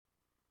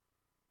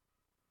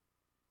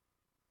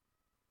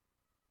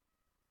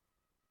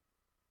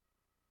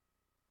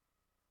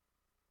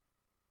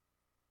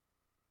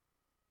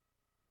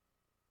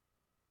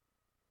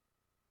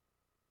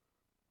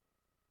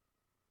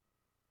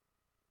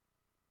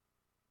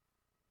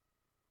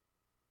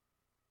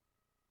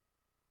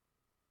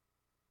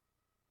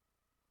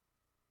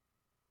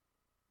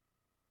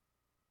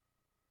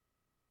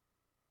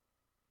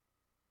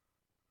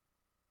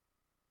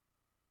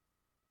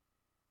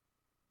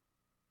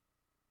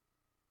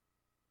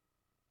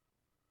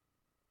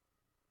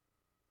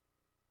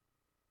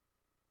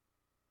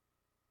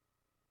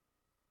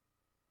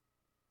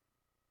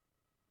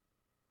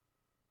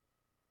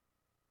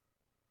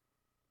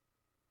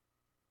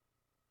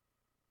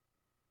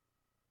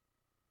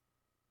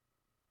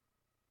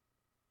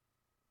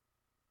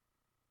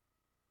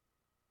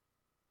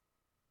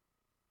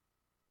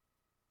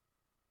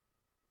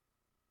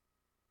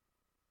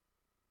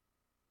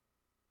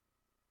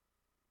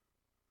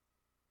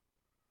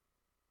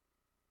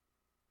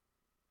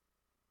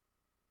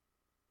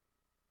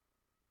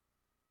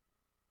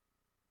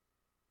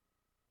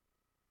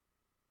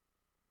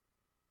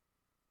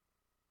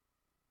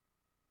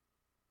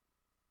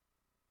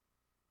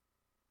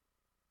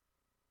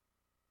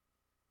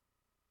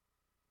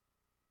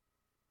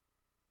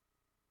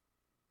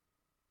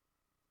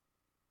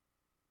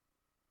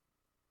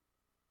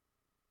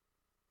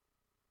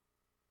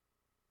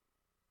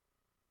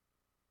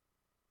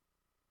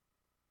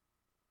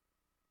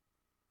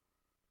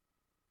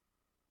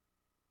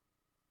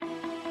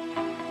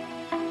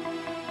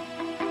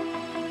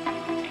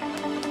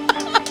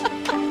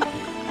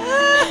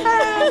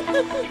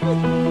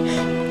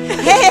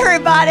Hey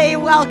everybody,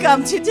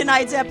 welcome to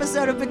tonight's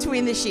episode of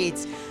Between the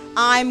Sheets.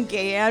 I'm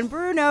Gay Ann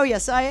Bruno,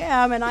 yes I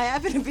am, and I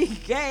happen to be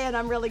gay, and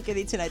I'm really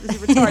giddy tonight.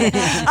 This is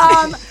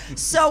retarded.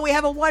 So we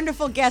have a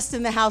wonderful guest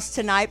in the house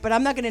tonight, but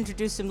I'm not going to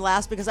introduce him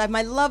last because I have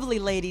my lovely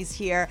ladies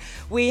here.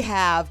 We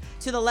have,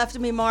 to the left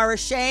of me, Mara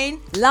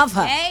Shane. Love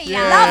her. Hey,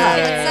 yeah. Love her.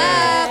 What's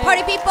up,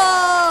 party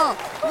people?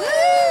 Woo!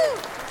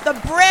 The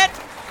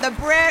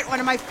Brit, one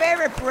of my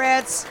favorite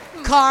Brits,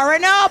 Cara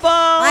Noble.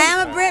 I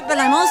am a Brit, but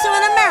I'm also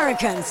an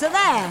American, so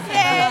there.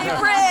 Yay,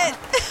 Brit.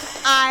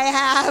 I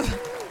have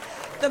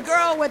the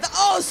girl with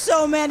oh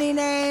so many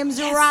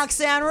names,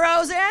 Roxanne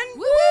Rosen.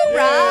 Woo!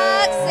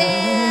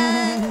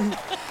 Roxanne.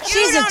 She's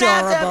you don't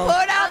adorable. have to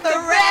put out the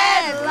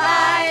red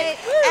light.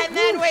 And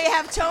then we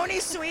have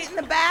Tony Sweet in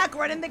the back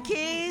running the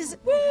keys.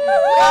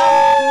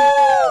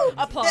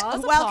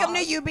 Applause. Welcome to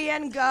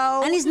UBN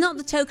Go. And he's not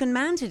the token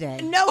man today.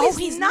 No, Oh, he's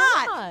he's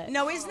not. not.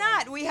 No, he's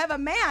not. We have a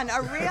man,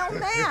 a real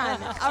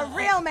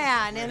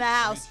man in the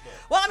house.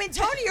 Well, I mean,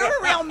 Tony, you're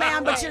a real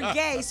man, but you're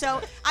gay.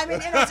 So, I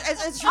mean,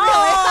 it's really...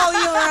 Oh,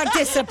 you're a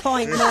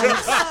disappointment.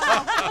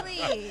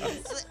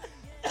 Please.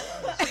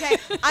 Okay,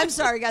 I'm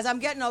sorry, guys. I'm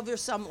getting over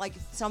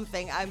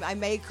something. I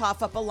may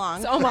cough up a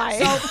lung. So am I.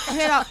 So,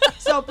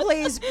 so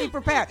please be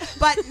prepared.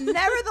 But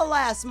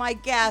nevertheless, my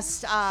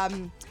guest...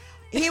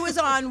 he was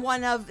on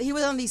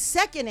the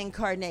second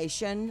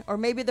incarnation, or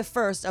maybe the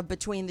first, of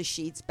Between the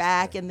Sheets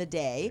back in the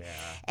day. Yeah.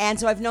 And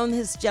so I've known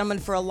this gentleman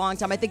for a long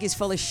time. I think he's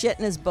full of shit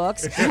in his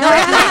books.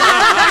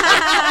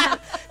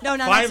 No,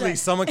 Finally,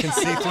 someone can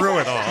see through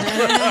it all.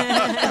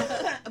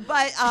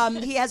 But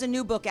he has a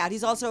new book out.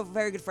 He's also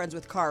very good friends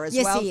with Cara as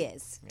well. Yes, he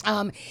is.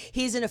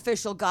 He's an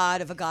official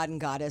god of a god and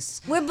goddess.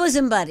 We're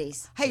bosom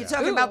buddies. Hey, you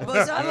talking about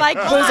bosom? I like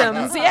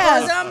bosoms,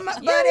 yes. Bosom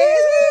buddies.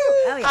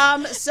 Oh,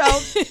 yeah. So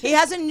he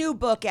has a new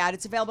book out.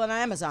 It's available on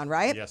Amazon,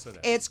 right? Yes, it is.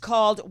 It's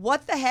called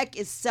What the Heck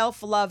is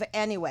Self-Love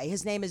Anyway?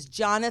 His name is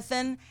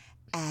Jonathan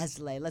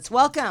Aslay. Let's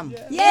welcome.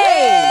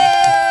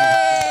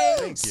 Yay!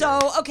 Thank you. So,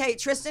 okay,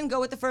 Tristan,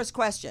 go with the first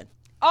question.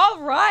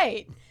 All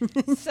right.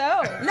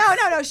 So.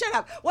 No, shut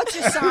up. What's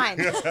your sign?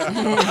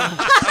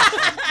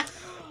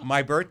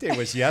 My birthday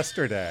was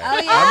yesterday. Oh,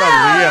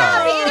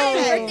 yeah.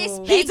 I'm a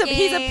Leo.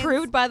 He's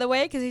approved, by the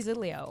way, because he's a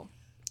Leo.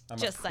 I'm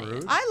Just saying.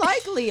 approved? I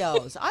like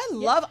Leos. I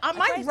love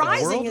my The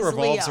rising world is Leo.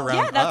 revolves around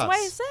Yeah, that's us. why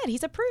I said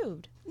he's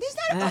approved. He's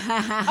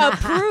not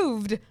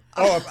Approved.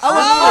 Oh,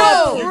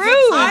 approved. Approved. We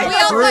all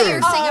thought you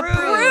were saying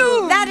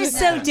approved. That is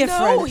so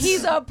different. No,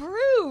 he's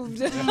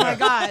approved. Oh my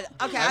God.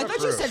 Okay, I I'm thought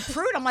you approved. said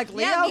prude. I'm like,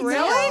 Leo, Yeah, me too.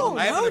 really?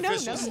 I have an no,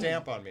 official no.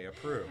 stamp on me,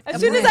 approved.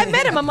 As soon as I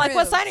met him, I'm like,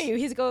 what Approved. sign are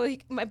you?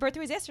 My birthday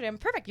was yesterday. I'm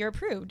perfect. You're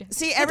approved.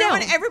 See, Sit everyone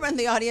down. in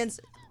the audience,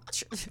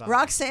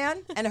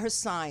 Roxanne and her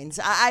signs.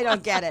 I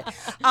don't get it.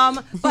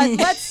 But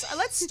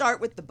let's start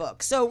with the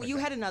book. So you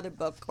had another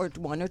book, or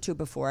one or two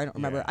before. I don't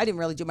remember. Yeah. I didn't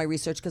really do my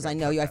research because I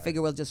know you. I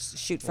figure we'll just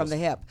shoot from the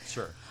hip.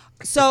 Sure.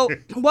 So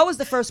what was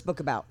the first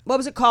book about? What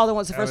was it called, and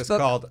what was the It first was book?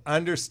 called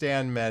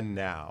Understand Men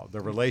Now, the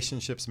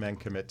relationships men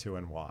commit to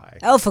and why.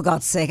 Oh, for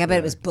God's sake, I bet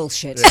it was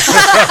bullshit.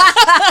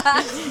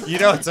 You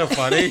know what's so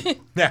funny?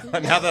 Now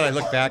that I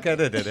look back at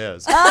it, it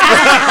is.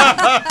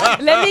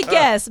 Let me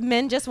guess.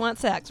 Men just want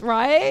sex,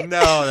 right?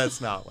 No,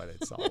 that's not what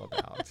it's all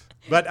about.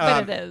 But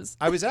But it is.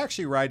 I was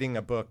actually writing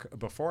a book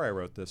before I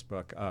wrote this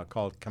book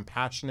called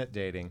Compassionate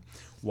Dating,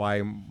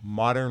 Why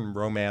Modern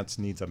Romance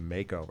Needs a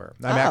Makeover.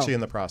 I'm actually in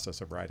the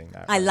process of writing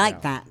that. I right like now.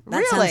 that. That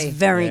Really? sounds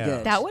very Yeah.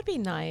 good. That would be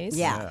nice.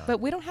 Yeah.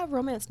 But we don't have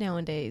romance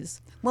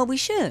nowadays. Well, we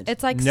should.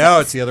 It's like No,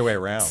 it's the other way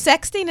around.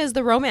 sexting is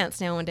the romance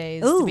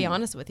nowadays, to be Ooh.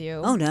 honest with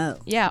you. Oh, no.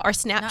 Yeah, our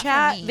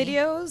Snapchat me.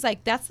 videos,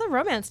 like that's the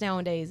romance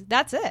nowadays.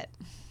 That's it.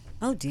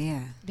 Oh,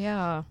 dear.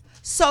 Yeah.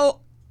 So,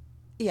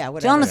 yeah,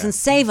 whatever. Jonathan,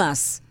 save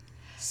us.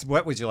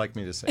 What would you like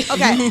me to say?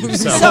 Okay.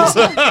 So,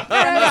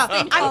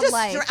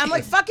 I'm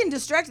like fucking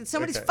distracted.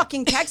 Somebody's Okay.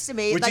 fucking texting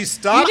me. would like, you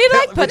stop? You need to,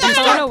 like, put would you the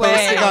phone stop away.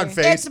 posting on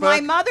Facebook? It's my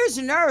mother's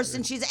nurse,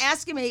 and she's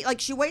asking me, like,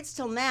 she waits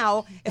till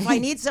now if I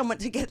need someone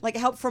to get, like,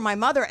 help for my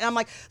mother. And I'm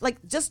like,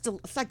 just,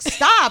 it's like,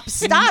 stop.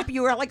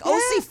 You were like,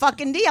 OC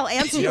fucking D. I'll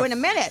answer you in a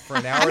minute. For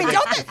an hour I mean,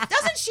 to-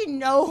 doesn't she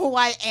know who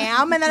I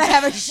am and then I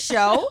have a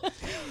show?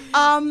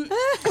 Well,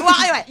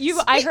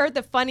 anyway. I heard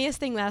the funniest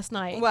thing last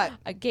night. What?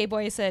 A gay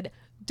boy said,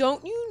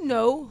 "Don't you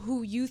know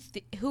who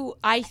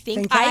I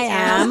think I I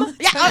am?"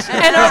 Yeah.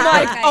 And I'm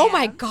like, "Oh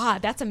my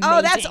god, that's amazing."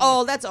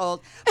 Oh, that's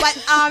old.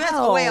 But that's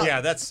way old.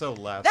 Yeah, that's so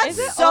left. That's Is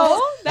it so.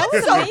 old? That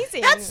was so,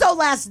 amazing. That's so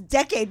last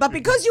decade. But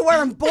because you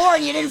weren't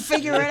born, you didn't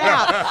figure it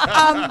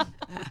out.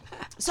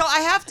 So I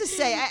have to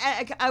say,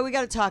 we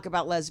got to talk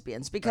about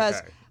lesbians because.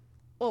 Okay.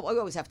 Well, we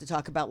always have to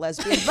talk about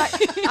lesbians, but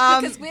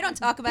Because we don't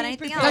talk about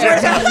anything else.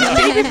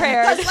 Be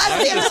prepared.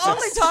 lesbians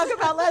only talk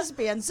about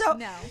lesbians. So,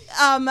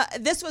 No.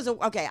 this was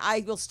okay.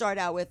 I will start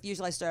out with.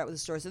 Usually, I start out with a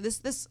story. So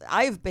this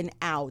I've been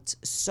out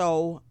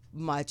so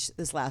much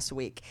this last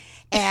week,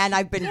 and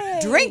I've been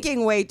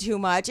drinking way too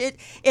much.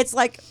 It's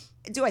like,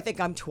 do I think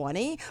I'm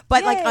 20?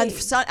 But like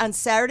on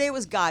Saturday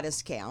was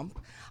Goddess Camp,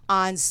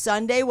 on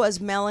Sunday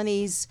was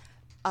Melanie's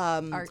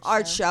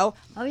art show.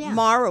 Oh, yeah.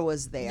 Mara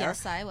was there.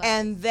 Yes, I was.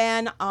 And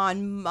then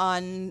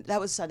that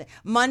was Sunday.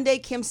 Monday,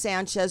 Kim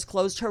Sanchez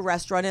closed her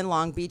restaurant in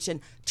Long Beach,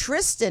 and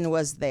Tristan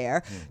was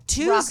there.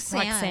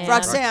 Roxanne.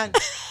 Roxanne.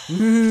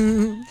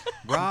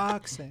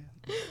 Roxanne.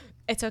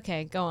 It's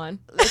okay. Go on.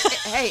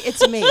 Hey,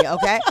 it's me,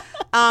 okay?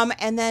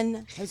 And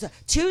then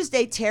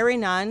Tuesday, Terry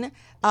Nunn,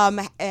 and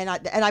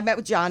I met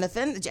with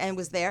Jonathan and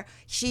was there.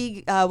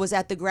 She was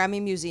at the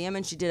Grammy Museum,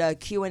 and she did a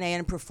Q&A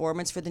and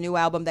performance for the new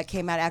album that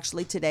came out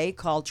actually today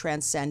called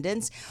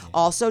Transcendence. Yeah.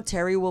 Also,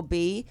 Terry will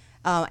be,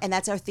 and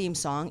that's our theme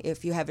song,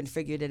 if you haven't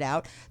figured it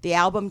out. The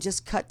album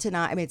just cut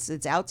tonight. I mean,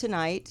 it's out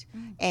tonight,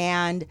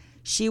 and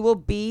she will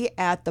be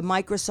at the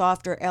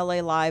Microsoft or LA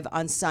Live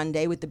on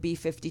Sunday with the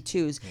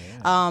B-52s.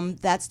 Yeah.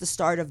 That's the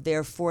start of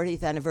their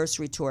 40th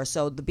anniversary tour.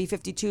 So the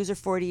B-52s are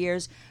 40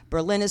 years.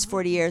 Berlin is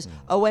 40 years.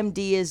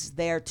 OMD is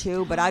there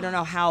too, but I don't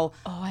know how.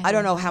 I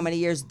don't know how many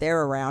years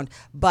they're around.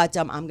 But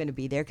I'm going to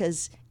be there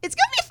because it's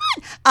going to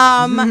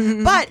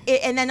be fun.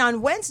 And then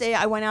on Wednesday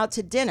I went out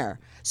to dinner.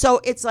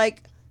 So it's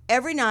like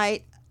every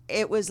night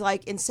it was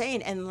like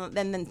insane. And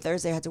then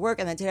Thursday I had to work,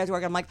 and then today I had to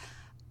work. I'm like,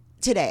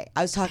 today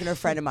I was talking to a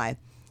friend of mine.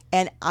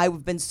 And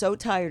I've been so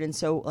tired and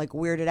so like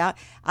weirded out.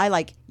 I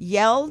like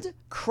yelled,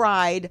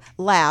 cried,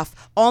 laughed,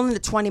 all in a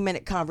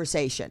 20-minute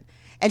conversation.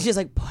 And she's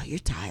like, boy, you're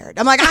tired.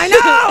 I'm like, I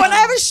know, and I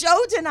have a show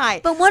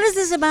tonight. But what is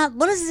this about?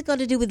 What has this got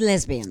to do with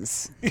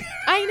lesbians?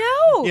 I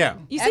know. Yeah.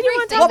 You said you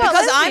want to Well, talk about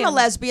because I'm a lesbians.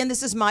 lesbian,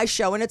 this is my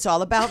show, and it's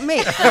all about me.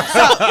 So,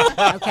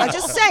 I'm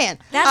just saying.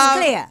 That's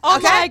clear. Oh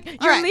Okay? my,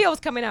 All your right. Leo's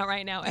coming out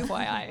right now,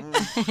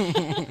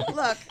 FYI.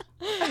 Look.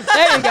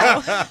 There you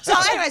go. So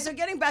anyway, so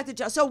getting back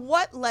to so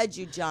what led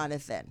you,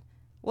 Jonathan?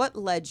 What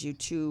led you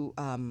to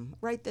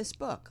write this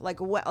book? Like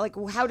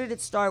how did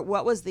it start?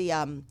 What was the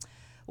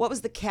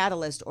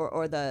catalyst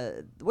or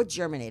the what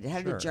germinated?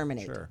 How did it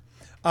germinate? Sure.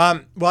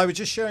 Well, I was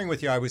just sharing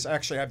with you.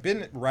 I've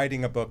been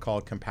writing a book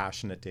called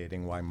Compassionate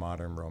Dating: Why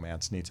Modern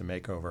Romance Needs a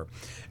Makeover,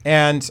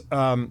 and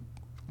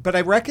but I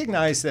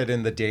recognize that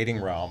in the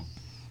dating realm,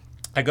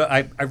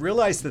 I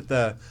realized that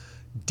the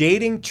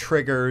dating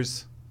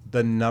triggers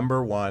the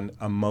number one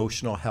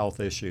emotional health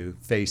issue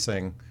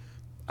facing,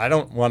 I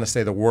don't want to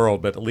say the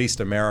world, but at least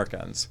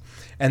Americans.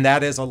 And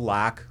that is a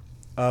lack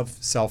of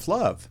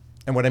self-love.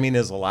 And what I mean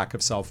is a lack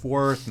of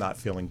self-worth, not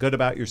feeling good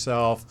about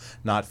yourself,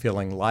 not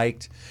feeling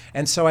liked.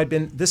 And so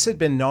this had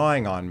been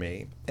gnawing on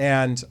me.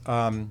 And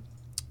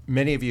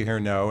many of you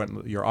here know,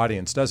 and your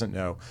audience doesn't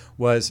know,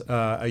 was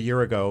a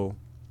year ago,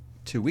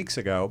 2 weeks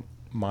ago,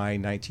 my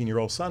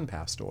 19-year-old son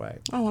passed away.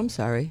 Oh, I'm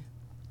sorry.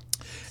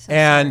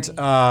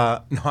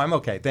 No, I'm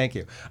okay. Thank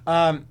you.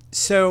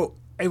 So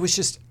it was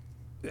just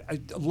a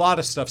lot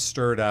of stuff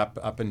stirred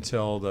up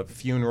until the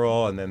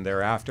funeral and then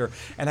thereafter.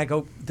 And I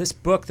go, this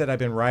book that I've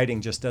been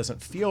writing just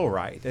doesn't feel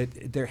right.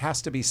 There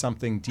has to be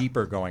something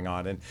deeper going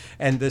on.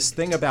 And this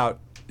thing about,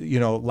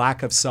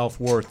 lack of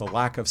self-worth, the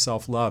lack of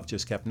self-love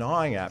just kept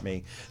gnawing at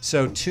me.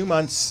 So 2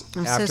 months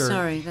I'm after... so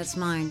sorry. That's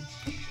mine.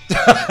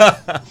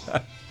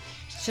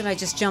 Should I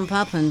just jump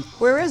up and...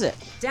 Where is it?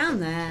 Down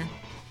there.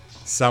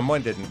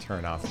 Someone didn't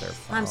turn off their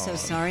phone. I'm so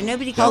sorry.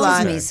 Nobody Hold calls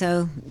on. me,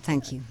 so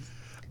thank you.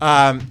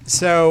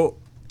 So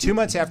 2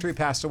 months after he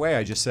passed away,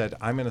 I just said,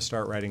 I'm going to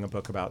start writing a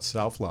book about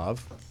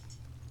self-love.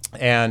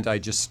 And I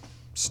just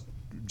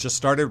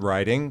started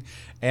writing.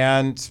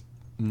 And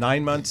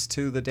 9 months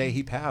to the day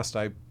he passed,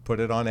 I put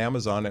it on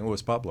Amazon and it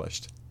was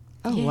published.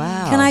 Oh,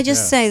 wow. Can I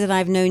just say that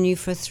I've known you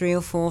for 3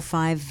 or 4 or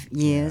 5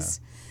 years?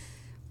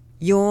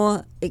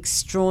 Your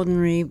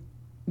extraordinary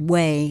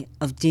way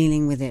of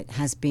dealing with it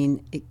has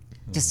been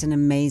just an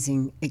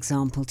amazing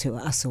example to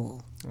us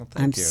all. Well,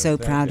 I'm thank you. so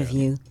Thank proud you. of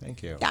you.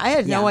 Thank you. I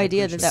had no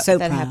idea that So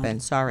that proud.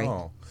 happened. Sorry.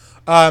 Oh.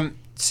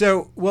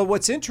 Well,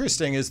 what's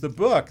interesting is the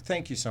book.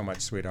 Thank you so much,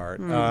 sweetheart.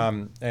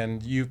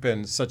 And you've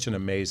been such an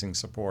amazing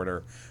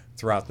supporter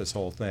throughout this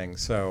whole thing.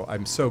 So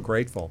I'm so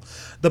grateful.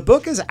 The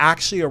book is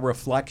actually a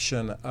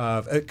reflection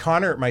of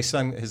Connor, my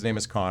son. His name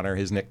is Connor.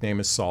 His nickname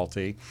is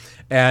Salty.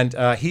 And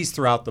he's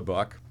throughout the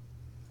book.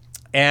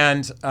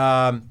 And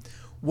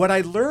what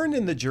I learned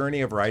in the journey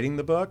of writing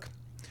the book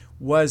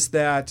was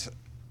that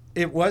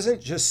it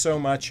wasn't just so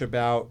much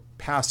about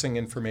passing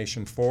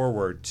information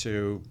forward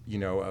to,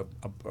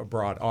 a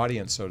broad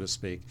audience, so to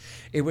speak.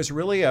 It was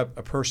really a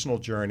personal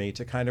journey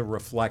to kind of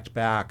reflect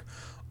back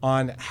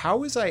on how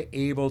was I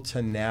able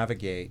to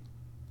navigate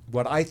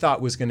what I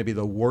thought was going to be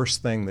the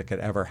worst thing that could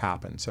ever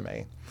happen to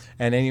me.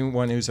 And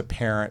anyone who's a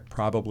parent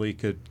probably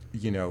could,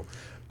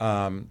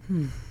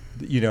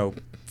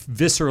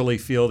 viscerally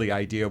feel the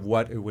idea of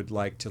what it would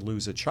like to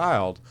lose a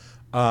child.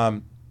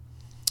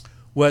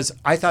 Was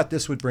I thought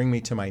this would bring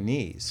me to my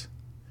knees.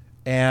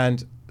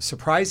 And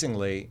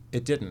surprisingly,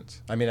 it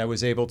didn't. I mean, I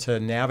was able to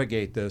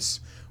navigate this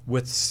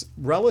with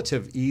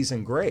relative ease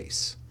and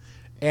grace.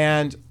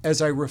 And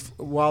as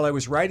while I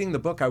was writing the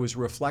book, I was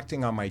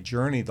reflecting on my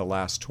journey the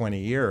last 20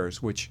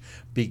 years, which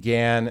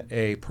began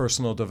a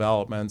personal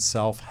development,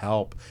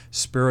 self-help,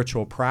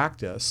 spiritual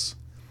practice,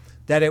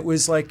 that it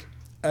was like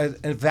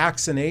a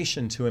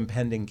vaccination to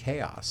impending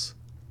chaos.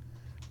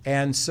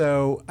 And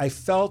so I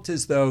felt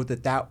as though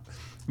that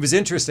was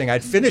interesting.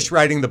 I'd finished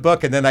writing the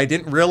book, and then I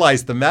didn't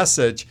realize the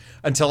message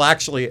until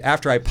actually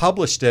after I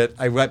published it.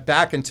 I went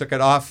back and took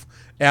it off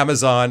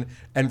Amazon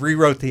and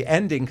rewrote the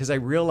ending because I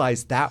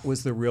realized that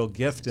was the real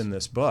gift in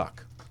this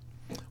book,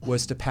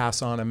 was to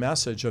pass on a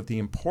message of the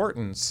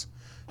importance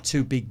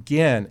to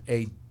begin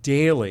a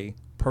daily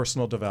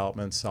personal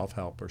development,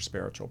 self-help, or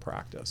spiritual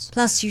practice.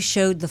 Plus, you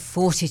showed the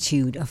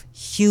fortitude of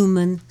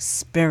human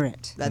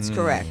spirit. That's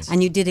correct.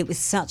 And you did it with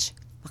such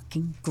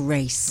fucking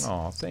grace.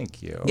 Oh,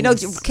 thank you. You know,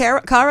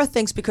 Cara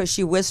thinks because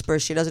she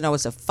whispers, she doesn't know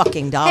it's a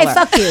fucking dollar. Hey,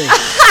 fuck you.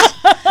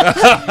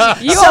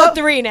 You owe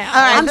 3 now. All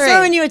right, I'm 3.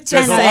 throwing you a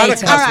 10 There's a lot of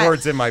later. cuss All right.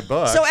 words in my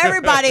book. So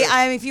everybody,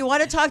 if you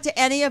want to talk to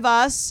any of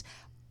us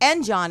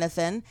and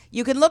Jonathan,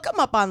 you can look him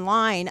up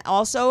online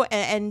also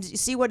and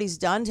see what he's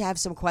done to have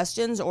some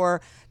questions, or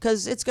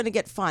because it's going to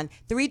get fun.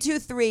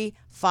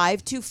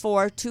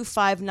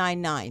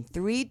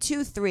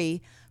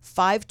 323-524-2599.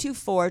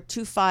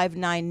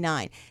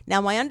 323-524-2599.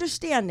 Now, my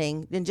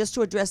understanding, and just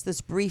to address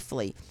this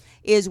briefly,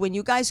 is when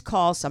you guys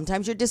call,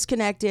 sometimes you're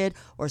disconnected,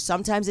 or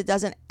sometimes it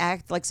doesn't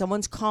act like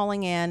someone's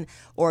calling in,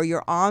 or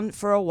you're on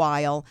for a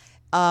while.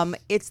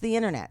 It's the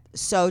internet.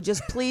 So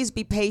just please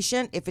be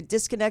patient. If it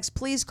disconnects,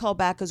 please call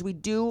back because we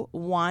do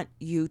want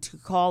you to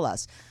call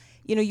us.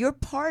 You know, you're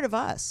part of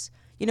us.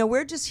 You know,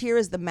 we're just here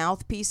as the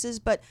mouthpieces,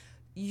 but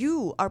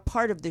you are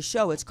part of the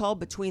show. It's called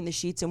Between the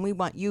Sheets, and we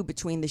want you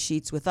between the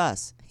sheets with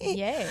us.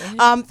 Yay.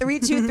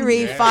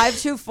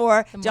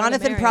 323-524.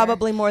 Jonathan merrier.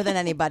 probably more than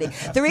anybody.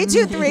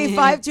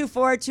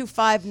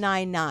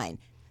 323-524-2599.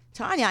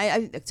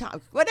 Tanya,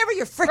 whatever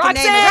your freaking name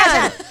is.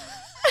 Roxanne!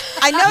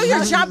 I know you're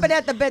chomping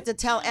at the bit to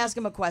ask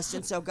him a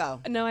question, so go.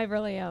 No, I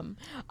really am.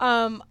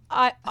 The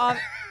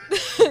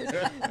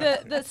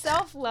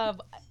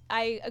self-love,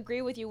 I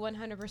agree with you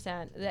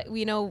 100%. That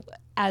we know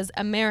as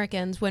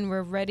Americans, when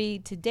we're ready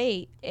to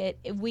date,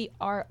 we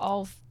are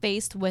all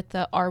faced with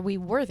the are we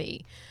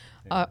worthy?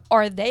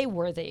 Are they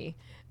worthy?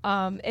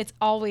 It's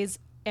always,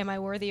 am I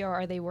worthy or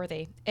are they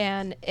worthy?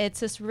 And it's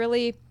just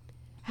really,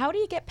 how do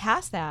you get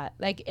past that?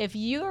 Like, if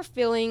you are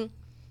feeling,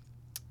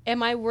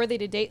 am I worthy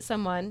to date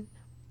someone?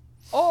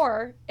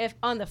 Or if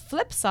on the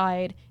flip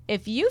side,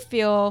 if you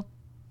feel,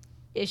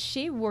 is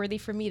she worthy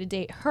for me to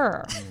date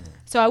her?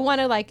 So I want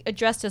to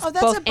address this Oh,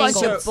 that's both a bunch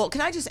angles. of bull. Can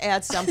I just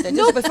add something?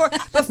 Just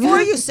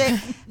before you say,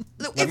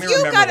 Let if me you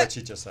remember got what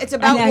you just said. it's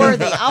about I know.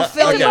 worthy. I'll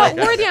fill It's you about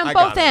in. worthy on I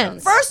got both it.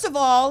 ends. First of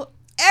all,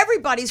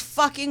 everybody's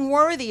fucking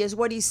worthy is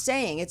what he's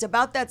saying. It's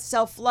about that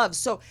self-love.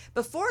 So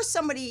before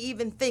somebody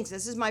even thinks,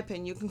 this is my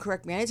opinion, you can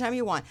correct me anytime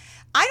you want.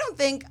 I don't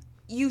think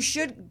you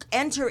should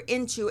enter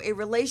into a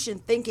relation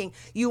thinking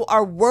you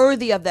are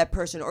worthy of that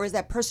person, or is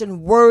that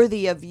person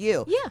worthy of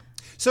you? Yeah.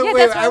 So Yeah, wait,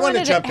 that's why I want to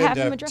wanted jump have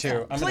him into address too.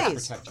 that. I'm going to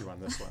Please. protect you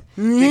on this one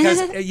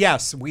because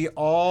yes, we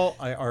all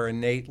are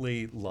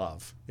innately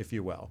love, if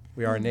you will.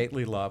 We are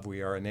innately love.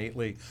 We are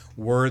innately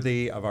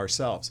worthy of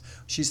ourselves.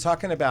 She's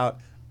talking about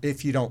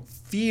if you don't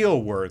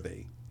feel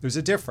worthy. There's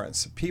a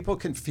difference. People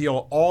can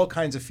feel all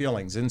kinds of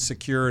feelings,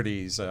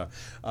 insecurities,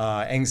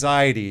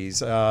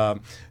 anxieties,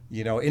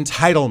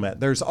 entitlement.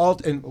 There's all.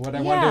 And what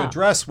I wanted to Yeah.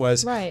 address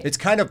was Right. it's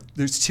kind of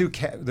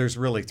there's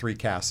really 3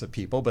 castes of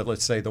people, but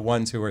let's say the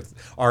ones who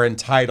are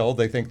entitled,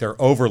 they think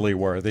they're overly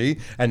worthy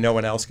and no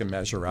one else can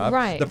measure up.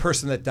 Right. The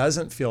person that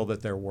doesn't feel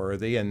that they're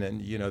worthy, and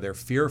then they're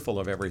fearful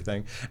of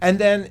everything. And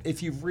then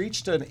if you've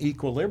reached an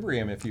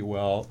equilibrium, if you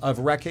will, of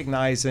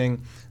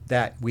recognizing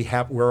that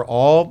we're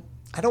all,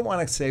 I don't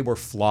want to say we're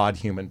flawed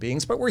human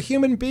beings, but we're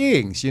human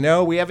beings.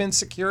 We have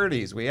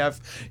insecurities. We have,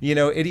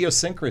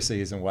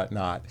 idiosyncrasies and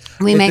whatnot.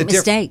 We It's make the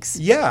mistakes.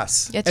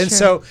 Yes. It's and true.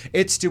 so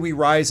it's, do we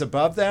rise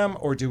above them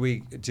or do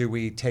we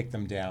take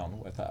them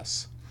down with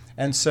us?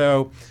 And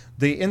so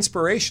the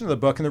inspiration of the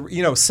book,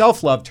 and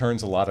self-love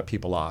turns a lot of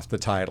people off, the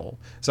title.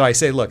 So I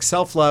say, look,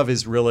 self-love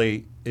is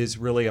really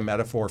a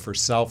metaphor for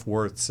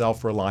self-worth,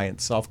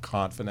 self-reliance,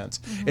 self-confidence.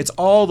 It's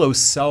all those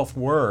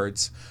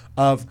self-words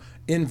of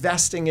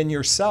investing in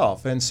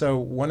yourself. And so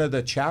one of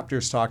the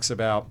chapters talks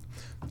about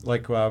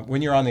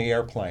when you're on the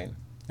airplane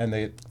and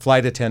the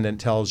flight attendant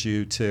tells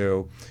you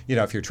to,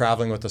 if you're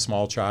traveling with a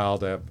small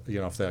child,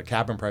 if the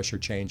cabin pressure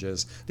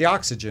changes, the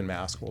oxygen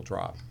mask will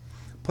drop.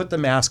 Put the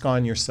mask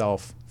on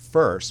yourself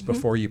first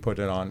before you put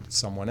it on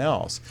someone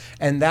else.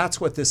 And that's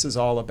what this is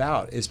all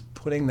about, is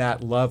putting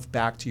that love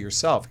back to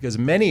yourself, because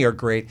many are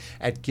great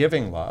at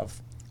giving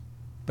love,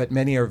 but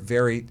many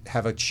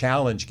have a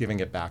challenge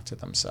giving it back to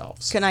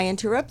themselves. Can I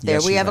interrupt there?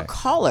 Yes, We you have may. a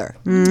caller.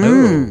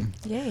 Ooh.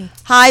 Yay.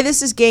 Hi,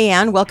 this is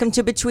Gayanne. Welcome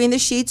to Between the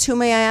Sheets. Who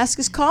may I ask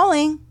is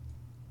calling?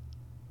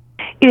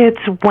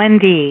 It's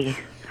Wendy.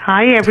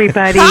 Hi,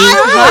 everybody.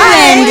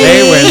 Wendy.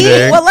 Hey,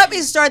 Wendy. Well, let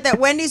me start that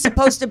Wendy's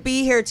supposed to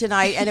be here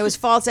tonight, and it was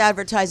false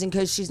advertising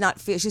because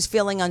she's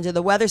feeling under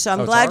the weather. So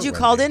I'm it's glad our you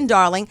called Wendy. in,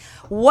 darling.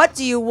 What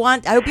do you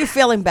want? I hope you're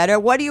feeling better.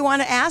 What do you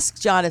want to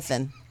ask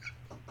Jonathan?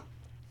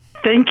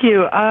 Thank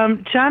you.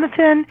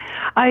 Jonathan,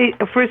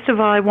 first of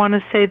all, I want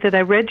to say that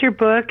I read your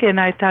book, and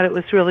I thought it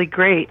was really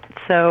great.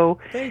 So,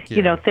 Thank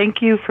you.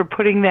 Thank you for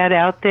putting that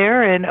out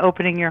there and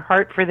opening your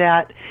heart for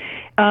that.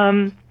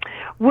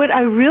 What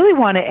I really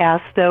want to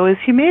ask, though, is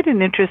you made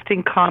an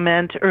interesting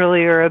comment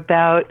earlier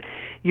about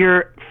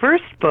your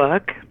first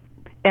book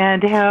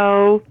and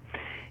how,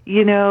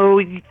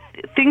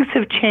 things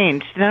have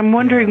changed. And I'm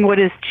wondering what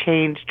has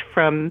changed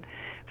from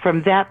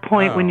that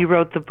point when you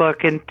wrote the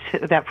book and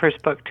that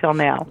first book till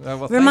now.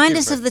 Well, Remind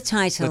us of the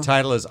title. The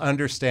title is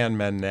Understand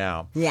Men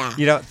Now. Yeah.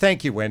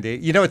 Thank you, Wendy.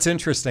 It's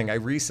interesting. I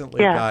recently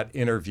got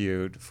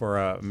interviewed for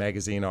a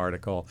magazine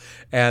article,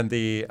 and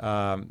the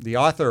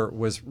author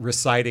was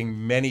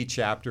reciting many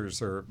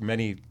chapters or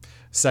many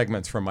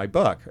segments from my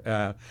book.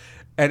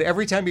 And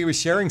every time he was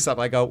sharing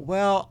something, I go,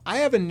 well, I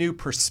have a new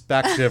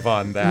perspective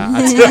on that.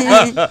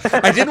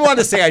 I didn't want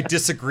to say I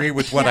disagree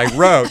with what I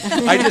wrote.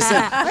 I just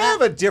said, I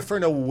have a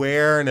different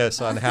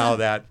awareness on how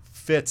that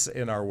fits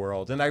in our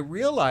world. And I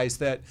realized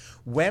that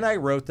when I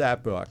wrote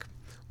that book,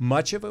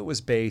 much of it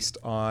was based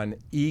on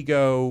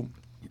ego-based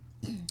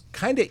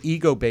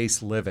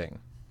living.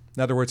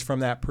 In other words,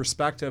 from that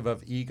perspective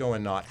of ego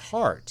and not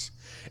heart.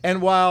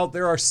 And while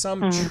there are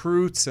some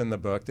truths in the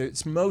book,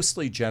 it's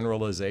mostly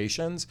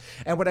generalizations.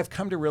 And what I've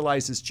come to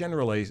realize is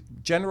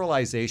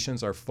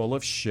generalizations are full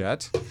of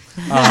shit.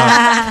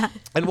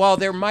 And while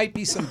there might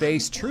be some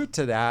base truth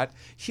to that,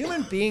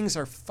 human beings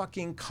are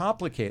fucking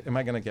complicated. Am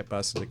I going to get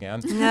busted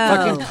again? No.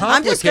 Fucking complicated.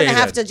 I'm just going to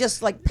have to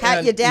just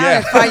pat you down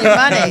and find your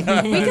money.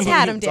 We can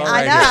pat him down.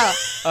 I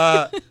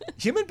know.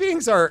 Human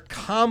beings are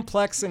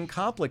complex and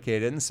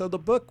complicated. And so the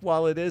book,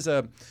 while it is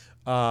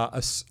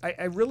I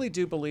really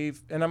do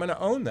believe, and I'm going to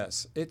own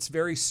this, it's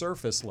very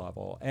surface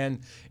level.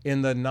 And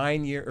in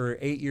the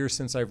 8 years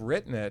since I've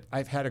written it,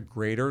 I've had a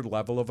greater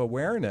level of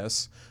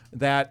awareness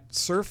that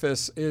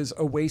surface is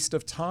a waste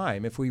of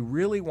time. If we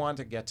really want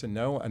to get to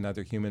know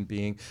another human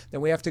being,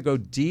 then we have to go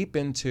deep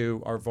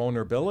into our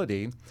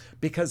vulnerability,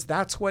 because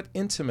that's what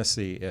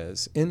intimacy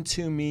is.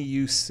 Into me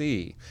you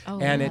see.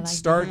 And it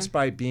starts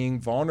by being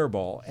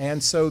vulnerable.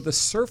 And so the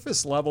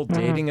surface level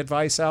dating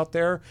advice out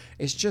there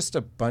is just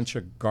a bunch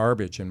of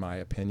garbage, in my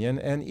opinion.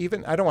 And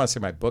even, I don't want to say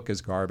my book is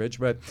garbage,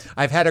 but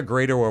I've had a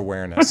greater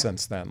awareness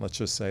since then. Let's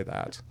just say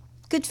that.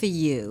 Good for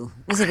you.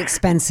 Was it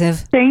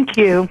expensive? Thank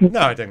you. No,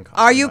 I didn't.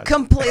 Are you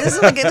complete? This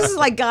is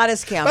like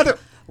Goddess Camp.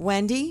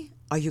 Wendy,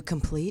 are you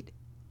complete?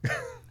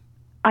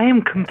 I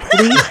am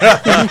completely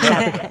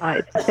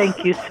satisfied.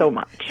 Thank you so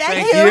much.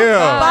 Thank you.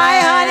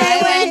 Bye,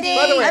 honey. Wendy.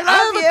 By the way, I I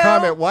love have you. a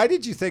comment. Why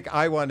did you think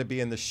I wanted to be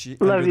in the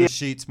under you. the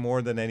sheets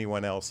more than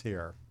anyone else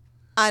here?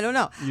 I don't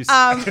know. Is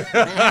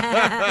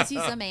he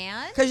a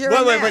man? Because you're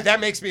a man. Wait,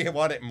 that makes me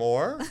want it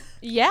more?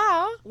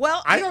 Yeah.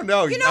 Well, I don't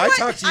know. I what?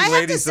 talked to you I have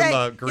ladies in say,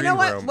 the green you know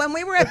what? room. When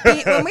we were at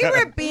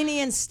Beanie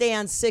and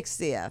Stan's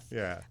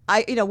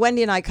 60th,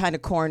 Wendy and I kind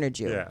of cornered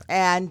you,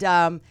 and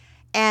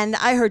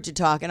I heard you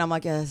talk, and I'm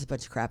like, yeah, that's a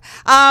bunch of crap.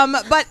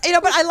 But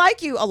I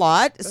like you a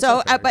lot. That's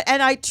so, okay.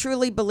 And I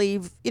truly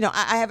believe,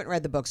 I haven't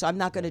read the book, so I'm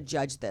not going to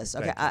judge this.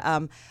 Okay.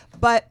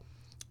 But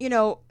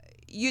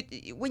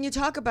when you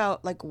talk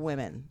about like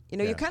women,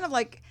 you're kind of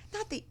like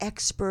not the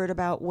expert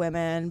about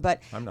women,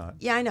 but I'm not.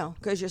 Yeah, I know,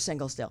 because you're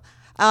single still.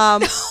 Do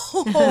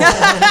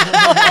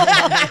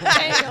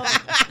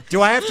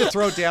I have to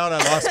throw down I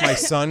lost my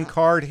son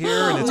card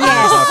here and it's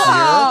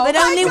up But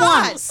only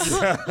once. This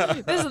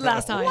is the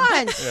last time.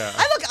 Once. Yeah.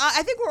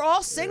 I think we're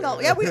all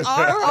single. Yeah, we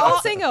are. We're all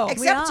single.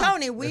 Except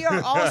Tony. We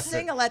are all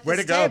single at Way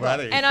this to go, table.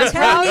 buddy. And I'm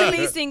proud to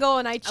be single,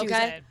 and I choose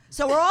it.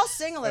 So we're all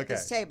single at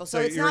this table. So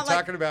it's you were not like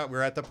talking about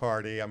we're at the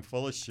party. I'm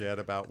full of shit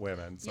about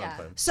women.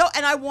 Something. So,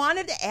 and I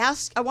wanted to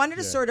ask. I wanted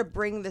to sort of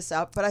bring this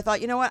up, but I thought,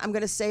 you know what? I'm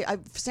going to say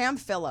Sam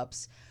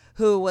Phillips,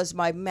 who was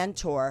my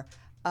mentor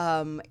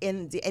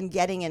in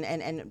getting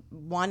and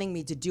wanting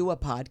me to do a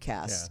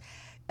podcast.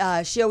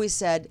 Yeah. She always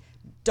said,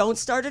 "Don't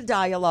start a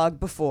dialogue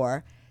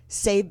before.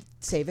 Save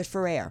it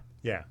for air."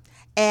 Yeah.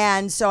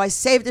 And so I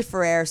saved it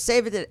for air.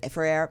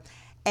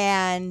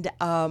 And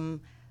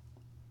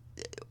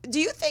do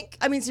you think?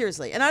 I mean,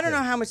 seriously. And I don't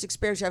know how much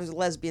experience you have with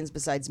lesbians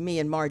besides me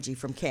and Margie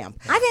from camp.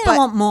 I think I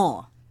want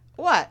more.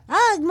 What?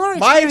 More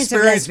My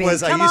experience experience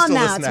was I Come used on to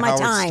now, listen it's to my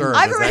Howard time. Stern.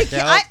 I've Does already.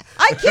 that count?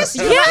 I kissed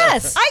you.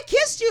 Yes. I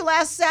kissed you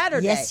last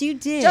Saturday. Yes, you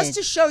did. Just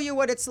to show you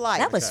what it's like.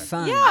 That was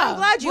fun. Yeah. I'm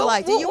glad you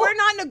liked it. You well- were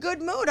not in a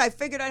good mood. I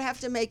figured I'd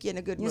have to make you in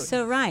a good mood. You're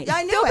so right.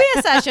 I knew There'll it. be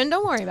a session.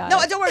 Don't worry about No,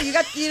 it. don't worry.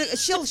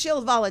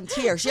 She'll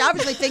volunteer. She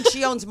obviously thinks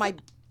she owns my.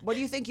 What do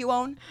you think you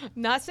own?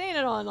 Not saying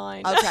it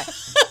online. Okay.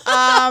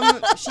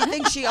 She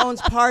thinks she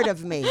owns part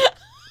of me.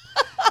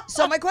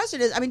 So my question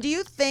is, I mean, do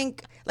you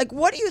think, like,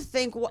 what do you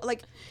think,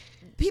 like,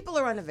 people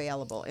are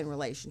unavailable in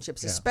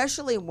relationships,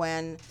 especially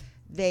when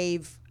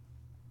they've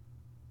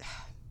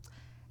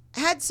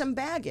had some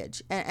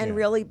baggage and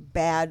really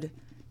bad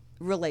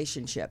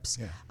relationships.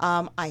 Yeah.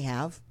 I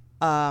have.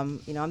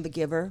 I'm the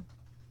giver,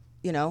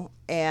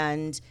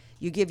 and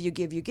you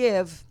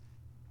give,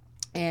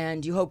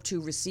 and you hope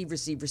to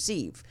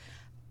receive.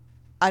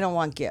 I don't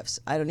want gifts.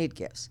 I don't need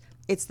gifts.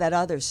 It's that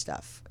other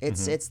stuff.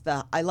 It's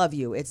the I love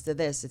you. It's the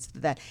this. It's the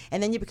that.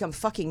 And then you become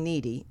fucking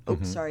needy.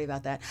 Oops, sorry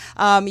about that.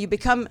 You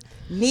become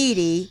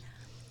needy,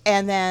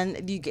 and then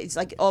it's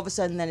like all of a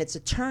sudden then it's a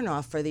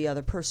turnoff for the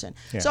other person.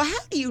 Yeah. So how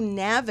do you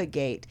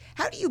navigate?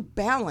 How do you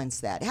balance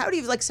that? How do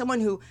you, like someone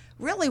who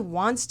really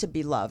wants to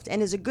be loved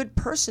and is a good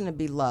person to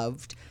be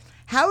loved,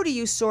 how do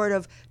you sort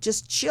of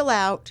just chill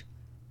out,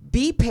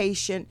 be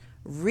patient,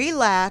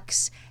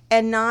 relax,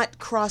 and not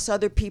cross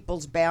other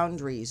people's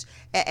boundaries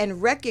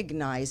and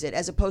recognize it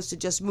as opposed to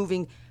just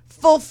moving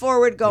full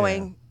forward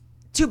going,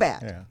 too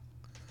bad. Yeah.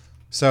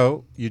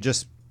 So you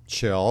just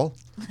chill,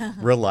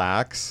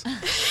 relax,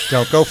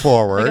 don't go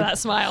forward. Look at that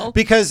smile.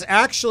 Because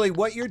actually,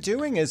 what you're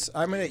doing is,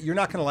 you're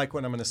not going to like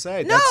what I'm going to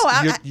say. No,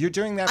 you're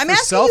doing that I'm for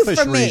asking you selfish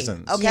for me,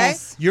 reasons. okay?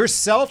 Yes. You're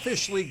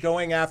selfishly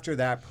going after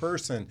that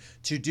person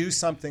to do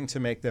something to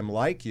make them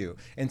like you,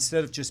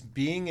 instead of just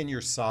being in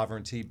your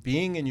sovereignty,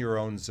 being in your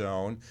own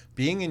zone,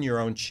 being in your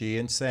own chi,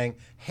 and saying,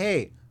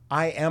 "Hey,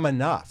 I am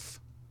enough.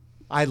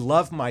 I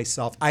love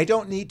myself. I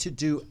don't need to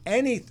do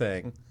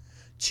anything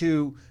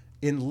to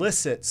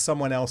elicit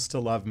someone else to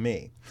love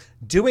me."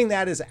 Doing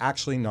that is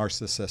actually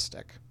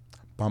narcissistic.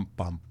 Bump,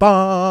 bump,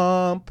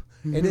 bump.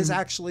 It is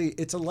actually,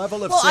 it's a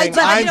level of saying,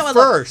 I'm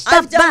first.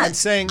 I've done, I'm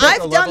saying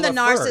I've done the level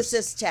of narcissist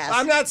first. test.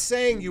 I'm not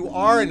saying you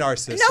are a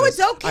narcissist. No,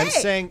 it's okay. I'm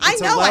saying I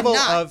it's know a level I'm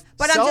not, of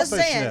but I'm just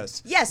saying,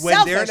 selfishness. yes,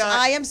 When they're selfish.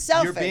 I am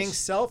selfish. You're being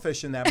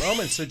selfish in that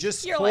moment. So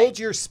just You're hold like-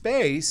 your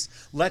space.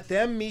 Let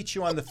them meet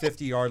you on the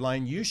 50-yard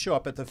line. You show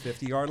up at the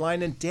 50-yard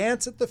line and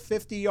dance at the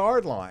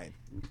 50-yard line.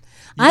 You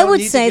I don't would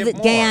need to say give that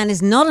more. Gayanne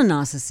is not a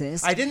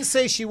narcissist. I didn't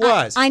say she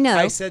was. I know.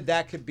 I said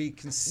that could be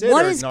considered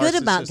What is good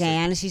about narcissistic.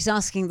 Gayanne is she's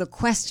asking the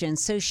question,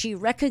 so she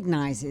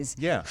recognizes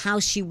Yeah. how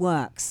she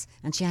works,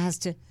 and she has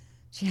to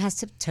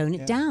tone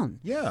it down.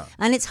 Yeah.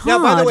 And it's Now,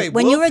 hard by the way,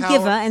 when you're a willpower-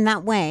 giver in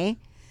that way,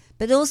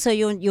 but also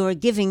you're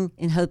giving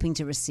in hoping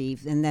to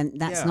receive, and then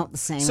that's Yeah. not the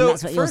same. So and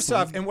that's what you're first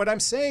saying. off, and what I'm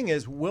saying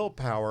is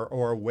willpower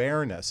or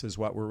awareness is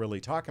what we're really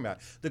talking about.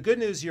 The good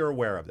news, you're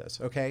aware of this,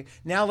 okay?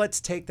 Now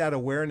let's take that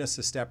awareness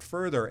a step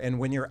further, and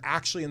when you're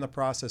actually in the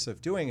process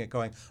of doing it,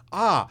 going,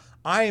 I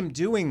am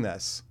doing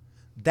this.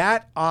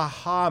 That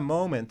aha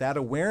moment, that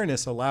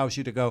awareness allows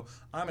you to go,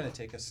 I'm going to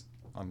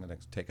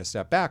take a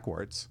step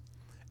backwards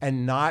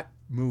and not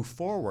move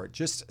forward.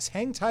 Just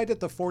hang tight at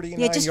the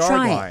 49-yard just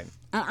try line. it.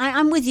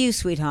 I'm with you,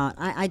 sweetheart.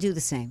 I do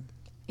the same.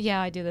 Yeah,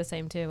 I do the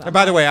same too. And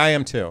by the way, I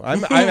am too.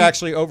 I'm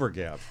actually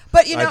overgive.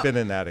 But you know, I've been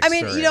in that I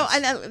experience. mean, you know,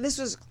 and this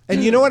was.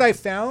 And you know what I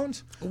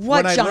found?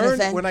 What,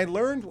 Jonathan? When I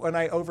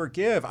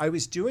overgive, I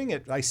was doing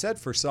it, I said,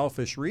 for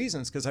selfish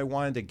reasons because I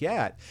wanted to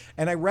get.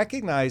 And I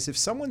recognize if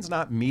someone's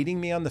not meeting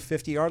me on the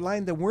 50-yard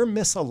line, then we're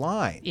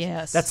misaligned.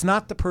 Yes. That's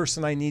not the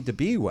person I need to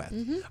be with.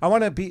 I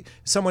want to be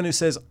someone who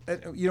says,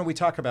 we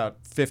talk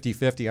about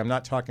 50-50. I'm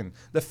not talking.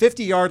 The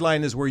 50-yard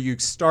line is where you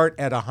start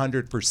at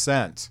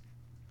 100%,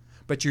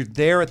 but you're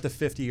there at the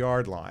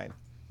 50-yard line.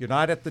 You're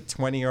not at the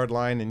 20-yard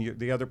line, and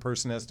the other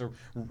person has to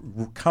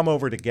come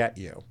over to get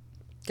you.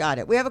 Got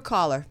it. We have a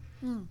caller.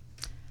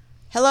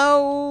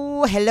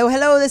 Hello.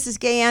 This is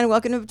Gayanne.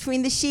 Welcome to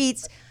Between the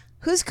Sheets.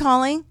 Who's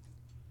calling?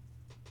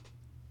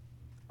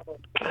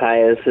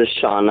 Hi, this is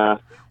Shauna.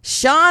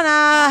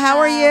 Shauna, how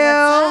are you?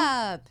 What's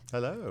up?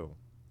 Hello.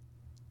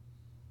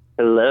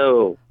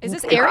 Hello. Is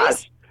this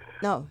Aries?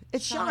 No,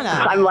 it's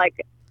Shauna. I'm like,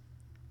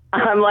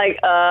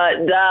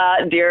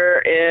 deer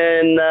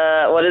in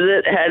what is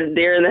it?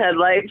 Deer in the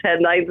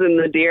headlights in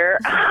the deer.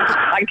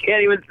 I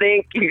can't even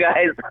think, you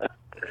guys.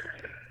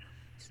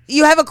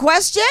 You have a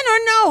question or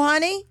no,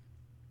 honey?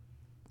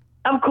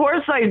 Of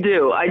course I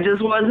do. I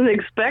just wasn't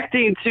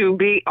expecting to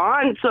be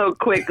on so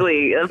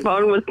quickly. The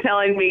phone was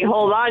telling me,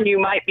 hold on, you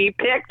might be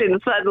picked,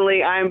 and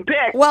suddenly I'm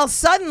picked. Well,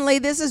 suddenly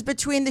this is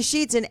Between the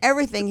Sheets, and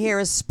everything here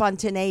is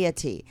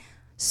spontaneity.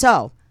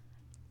 So,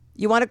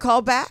 you want to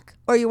call back,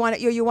 or you want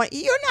to? You're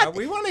not.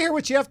 We want to hear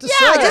what you have to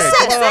Yeah, say. just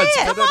say Come on, it.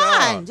 spit Come it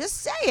out. on, just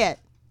say it.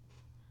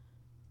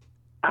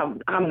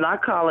 I'm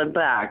not calling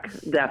back,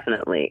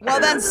 definitely. Well,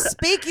 then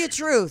speak your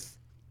truth.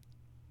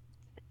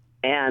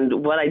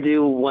 And what I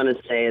do want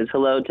to say is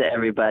hello to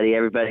everybody.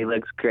 Everybody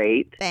looks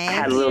great. Thank I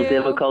had a little you.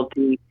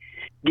 difficulty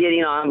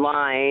getting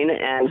online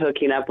and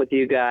hooking up with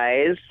you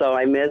guys, so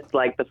I missed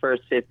like the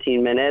first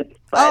 15 minutes.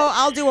 But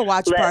I'll do a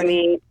watch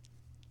party.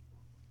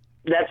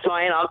 That's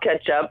fine. I'll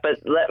catch up, but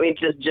let me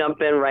just jump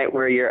in right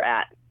where you're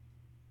at.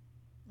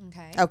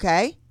 Okay.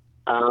 Okay.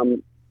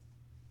 I'm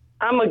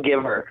a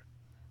giver.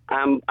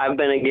 I've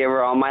been a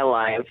giver all my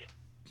life,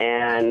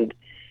 and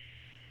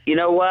you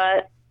know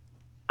what?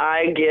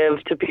 I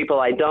give to people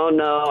I don't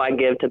know. I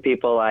give to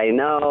people I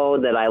know,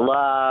 that I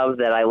love,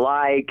 that I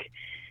like,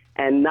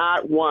 and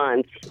not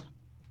once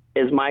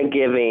is my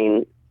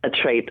giving a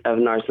trait of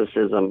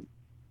narcissism.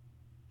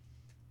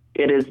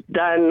 It is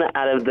done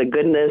out of the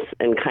goodness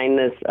and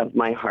kindness of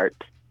my heart.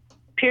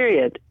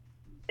 Period.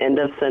 End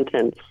of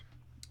sentence.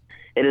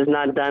 It is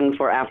not done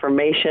for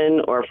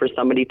affirmation or for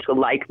somebody to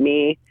like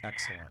me.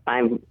 Excellent.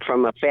 I'm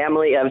from a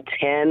family of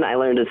 10. I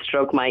learned to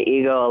stroke my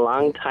ego a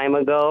long time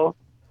ago.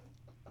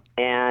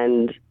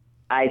 And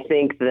I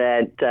think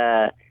that,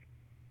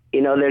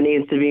 there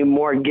needs to be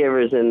more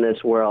givers in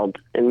this world.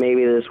 And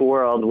maybe this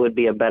world would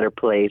be a better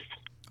place.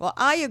 Well,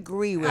 I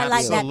agree with I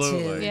like you. that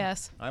Absolutely. too.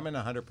 Yes. I'm in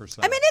 100%.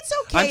 I mean, it's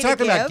okay I'm talking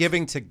to about give.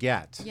 giving to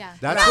get. Yeah.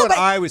 That's No, what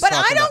I was but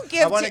talking I don't about.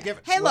 give I want to- give.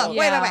 Hey, look, wait,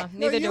 Yeah, wait.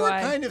 neither you do were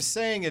I. kind of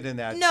saying it in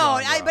that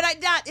No, genre. but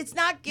it's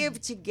not give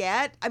to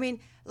get. I mean,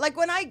 like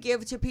when I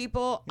give to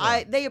people,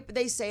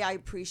 they say I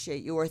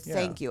appreciate you or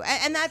thank you,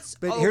 and that's.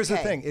 But here's the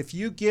okay. thing: if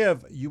you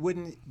give, you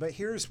wouldn't. But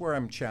here's where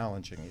I'm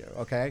challenging you.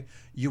 Okay,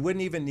 you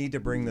wouldn't even need to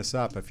bring this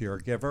up if you're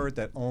a giver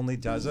that only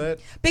does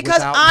it Because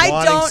without I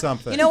wanting don't.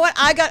 something. You know what?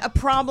 I got a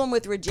problem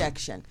with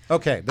rejection.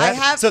 Okay, I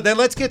have- so then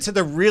let's get to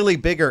the really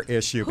bigger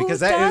issue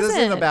because it isn't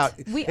doesn't? about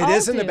We it all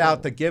isn't do.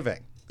 about the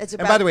giving. It's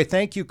And by about- the way,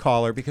 thank you,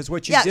 caller, because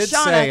what you Yeah, did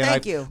Shauna, say, and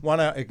thank I you.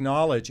 want to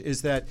acknowledge,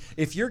 is that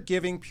if you're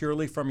giving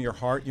purely from your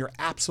heart, you're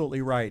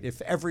absolutely right.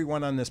 If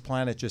everyone on this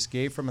planet just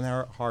gave from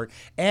their heart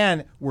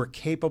and were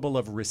capable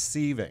of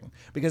receiving,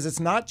 because it's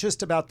not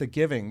just about the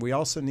giving, we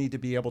also need to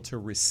be able to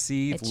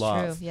receive It's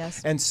love. true,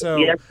 yes. And so,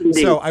 Yes,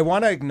 indeed. so I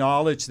want to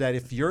acknowledge that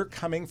if you're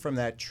coming from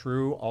that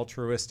true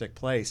altruistic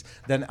place,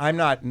 then I'm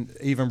not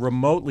even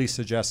remotely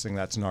suggesting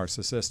that's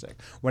narcissistic.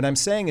 What I'm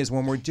saying is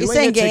when we're doing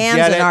saying it to Gayan's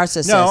get a it,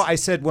 narcissist. no, I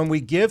said when we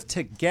give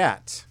to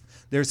get,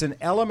 there's an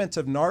element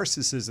of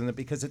narcissism that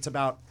because it's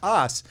about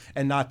us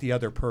and not the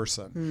other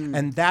person,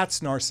 and that's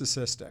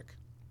narcissistic.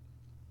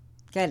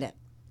 Get it?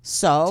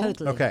 So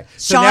Totally. Okay,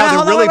 so Shauna, now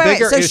hold the on, really wait,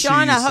 bigger So issue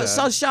Shauna, you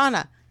so said.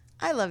 Shauna,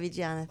 I love you,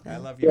 Jonathan. I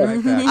love you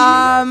right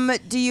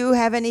back. Do you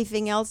have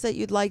anything else that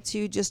you'd like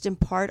to just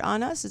impart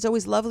on us? It's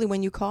always lovely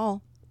when you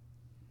call.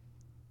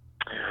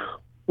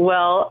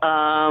 Well,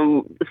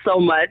 so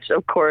much,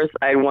 of course,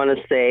 I want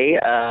to say,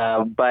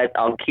 but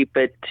I'll keep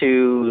it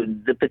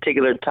to the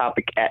particular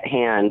topic at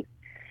hand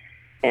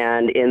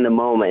and in the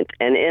moment.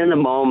 And in the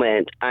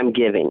moment, I'm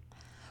giving.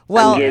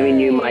 Well, I'm giving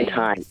you my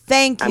time.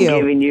 thank I'm you.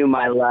 giving you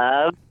my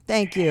love,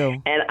 Thank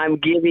you. and I'm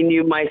giving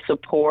you my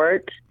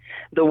support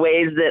the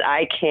ways that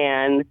I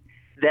can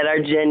that are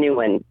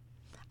genuine.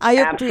 I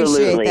appreciate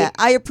Absolutely. that.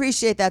 I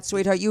appreciate that,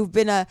 sweetheart. You've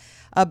been a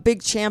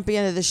big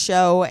champion of the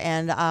show,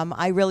 and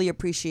I really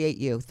appreciate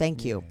you.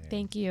 Thank you.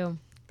 Thank you.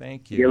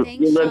 Thank you.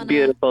 Thanks, You look Shauna.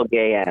 beautiful,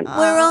 Gayanne.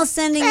 We're all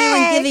sending you and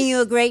thanks. giving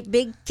you a great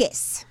big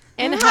kiss.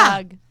 And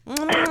hug.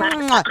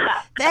 Mwah.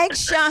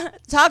 Thanks, Sean.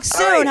 Talk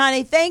soon, right.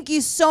 honey. Thank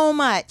you so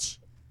much.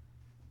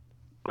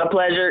 My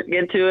pleasure.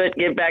 Get to it.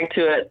 Get back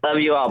to it. Love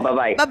you all.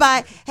 Bye-bye. Bye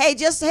bye. Hey,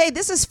 this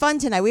is fun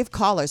tonight. We have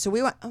callers, so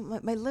we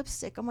want my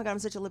lipstick. Oh my god, I'm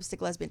such a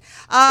lipstick lesbian.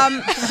 I'm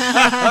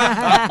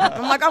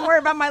like, I'm worried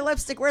about my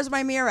lipstick. Where's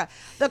my mirror?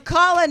 The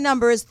call-in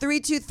number is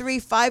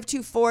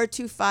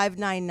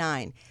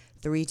 323-524-2599.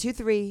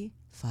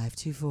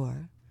 323-524-2599.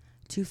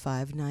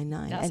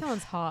 That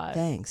sounds hot.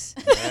 Thanks.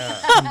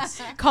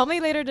 Call me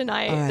later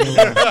tonight. All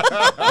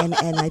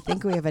right. and I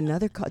think we have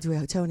another call. Do we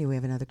have Tony? We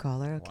have another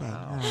caller. Okay.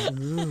 All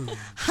right.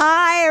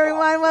 Hi,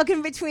 everyone. Welcome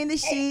to Between the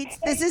Sheets.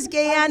 This is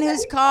Gayanne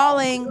who's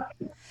calling.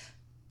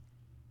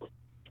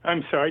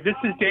 I'm sorry. This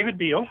is David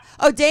Beal.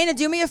 Oh, Dana,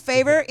 do me a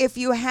favor. If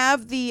you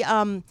have the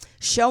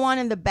show on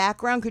in the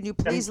background, could you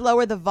please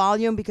lower the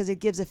volume because it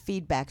gives a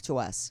feedback to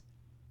us?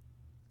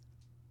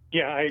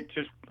 Yeah,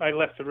 I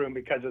left the room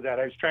because of that.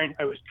 I was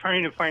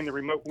trying to find the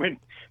remote when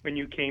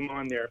you came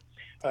on there.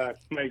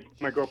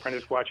 My girlfriend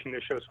is watching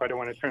the show, so I don't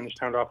want to turn the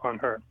sound off on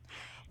her.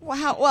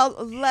 Wow.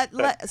 Well,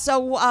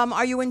 so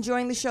are you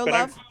enjoying the show, But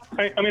love?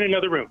 I'm in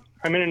another room.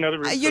 You're so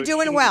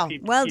doing shouldn't well.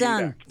 keep Well feedback.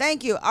 done.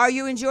 Thank you. Are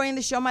you enjoying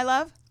the show, my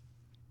love?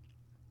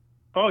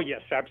 Oh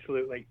yes,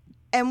 absolutely.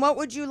 And what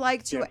would you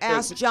like to Yeah, so-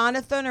 ask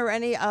Jonathan or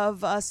any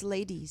of us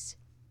ladies?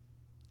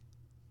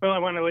 Well, I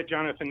want to let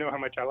Jonathan know how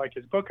much I like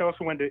his book. I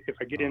also wanted to, if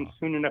I get in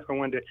soon enough, I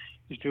wanted to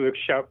just do a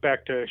shout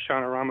back to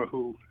Shauna Rama,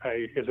 who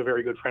is a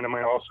very good friend of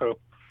mine also.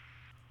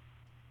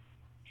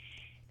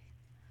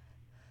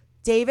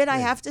 David, I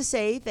have to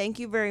say thank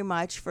you very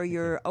much for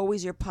your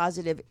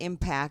positive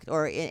impact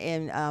or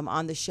in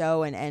on the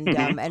show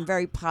and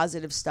very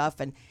positive stuff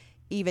and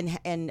even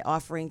and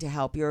offering to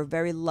help. You're a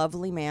very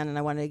lovely man, and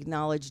I want to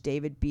acknowledge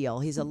David Beal.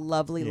 He's a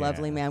lovely,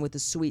 lovely man with a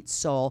sweet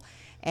soul,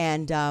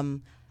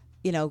 and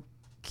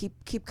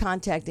keep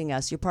contacting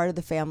us. You're part of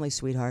the family,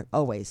 sweetheart,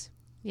 always.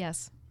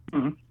 Yes.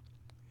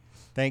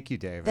 Thank you,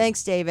 David.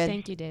 Thanks, David.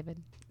 Thank you, David.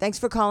 Thanks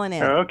for calling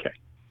in. Okay.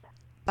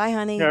 Bye,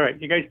 honey. All right.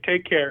 You guys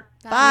take care.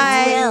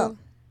 Bye.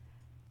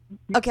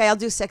 Okay, I'll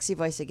do sexy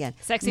voice again.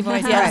 Sexy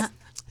voice, All yes. right.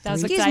 That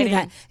was Excuse me,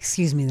 exciting.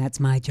 excuse me, that's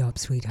my job,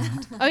 sweetheart.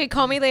 Okay,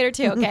 call me later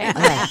too, okay?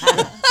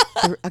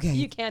 Okay.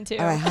 You can too.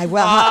 All right. Hi.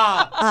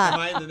 Well.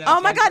 Oh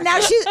my God!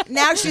 Now she's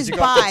you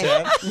go up to bi.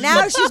 10?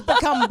 Now she's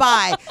become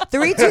bi.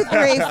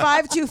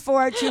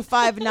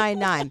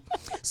 323-524-2599.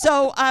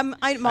 So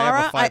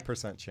Mara. I have a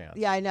 5% chance.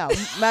 Yeah, I know.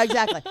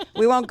 Exactly.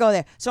 We won't go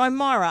there. So I'm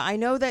Mara. I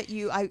know that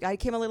I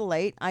came a little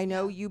late. I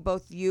know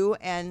you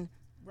and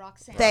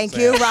Roxanne. thank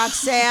you,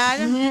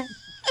 Roxanne.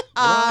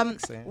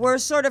 Roxanne. We're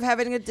sort of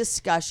having a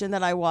discussion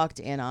that I walked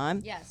in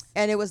on. Yes.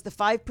 And it was the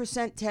 5%,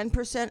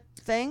 10%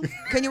 thing.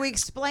 Can you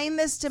explain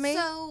this to me?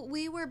 So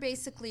we were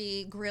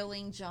basically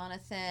grilling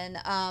Jonathan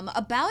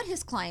about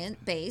his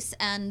client base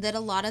and that a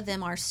lot of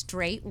them are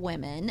straight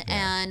women.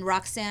 And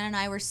Roxanne and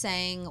I were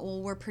saying,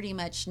 well, we're pretty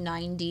much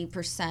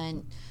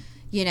 90%,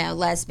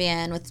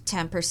 lesbian with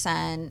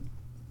 10%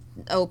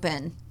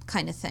 open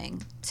kind of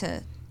thing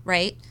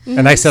right?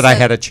 And I said I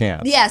had a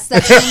chance. Yes,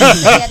 that's when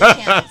you had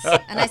a chance.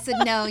 And I said,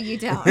 no, you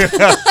don't.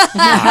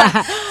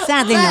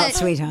 Sadly not,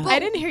 sweetheart. I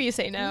didn't hear you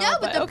say no. No,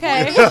 but the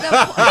okay. point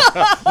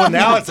is, Well,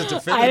 now it's a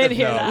definitive I didn't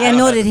hear no. that. Yeah,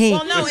 nor did he.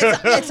 Well, no,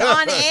 it's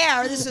on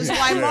air. This is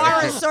why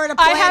Mara's sort of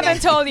playing I haven't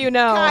it. told you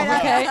no.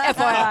 Okay,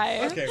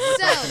 FYI. Okay, we're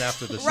So, talking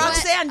after the show.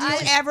 Roxanne, do you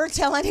ever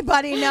tell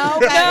anybody no?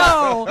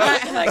 No.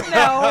 Like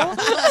no.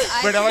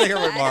 But I want to hear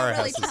what Mara I don't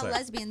really has to tell say.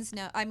 lesbians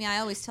no. I mean, I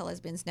always tell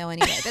lesbians no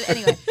anyway. But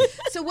anyway,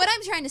 so what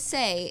I'm trying to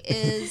say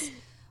is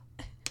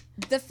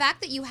the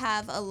fact that you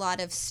have a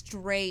lot of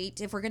straight,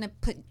 if we're going to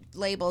put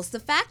labels, the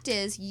fact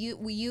is you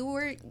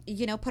were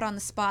put on the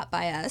spot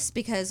by us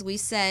because we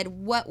said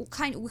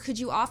could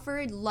you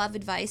offer love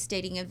advice,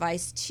 dating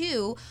advice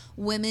to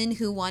women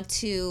who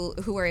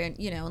are in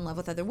love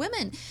with other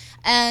women,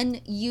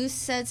 and you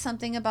said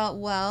something about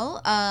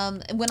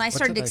when I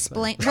started did I say?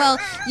 explaining,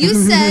 you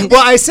said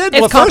Well, I said,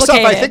 It's first off,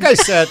 I complicated.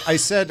 think I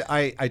said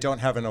I don't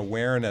have an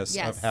awareness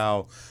Yes. of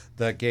how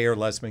the gay or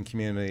lesbian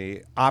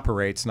community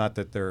operates. Not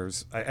that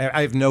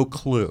I have no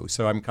clue.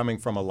 So I'm coming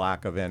from a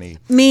lack of any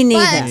Me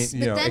neither. But-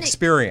 you know, then it-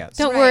 experience.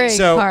 Don't Right. worry,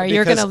 So, Car.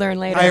 You're going to because learn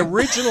later. I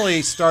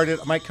originally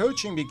started, my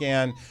coaching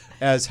began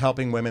as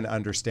helping women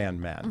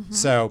understand men. Mm-hmm.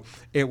 So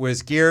it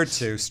was geared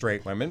to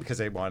straight women because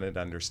they wanted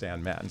to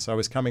understand men. So I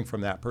was coming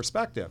from that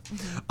perspective.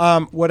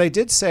 Mm-hmm. What I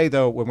did say,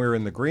 though, when we were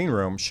in the green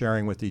room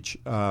sharing with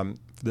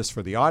this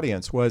for the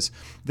audience, was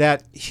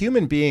that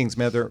human beings,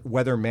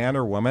 whether man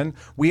or woman,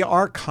 we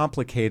are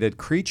complicated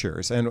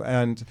creatures,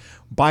 and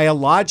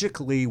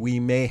biologically we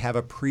may have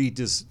a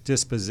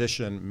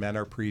predisposition. Men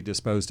are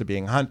predisposed to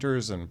being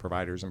hunters and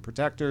providers and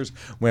protectors.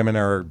 Women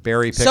are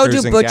berry pickers So do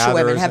and butch gatherers.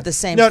 women have the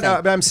same No, thing.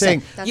 no, but I'm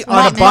saying That's on what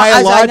I a meant. As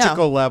I know.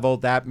 biological level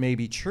that may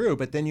be true,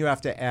 but then you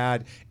have to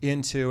add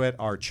into it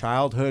our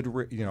childhood,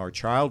 our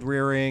child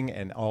rearing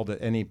and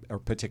any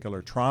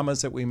particular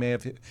traumas that we may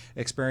have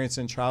experienced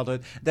in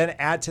childhood. Then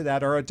add to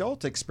that our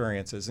adult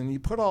experiences, and you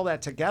put all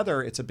that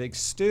together, it's a big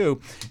stew.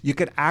 You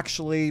could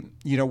actually,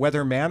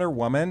 whether man or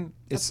woman,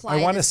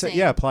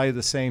 Apply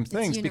the same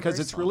things because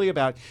it's universal. really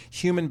about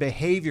human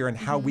behavior and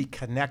how we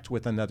connect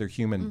with another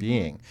human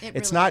being. It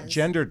It's really not is.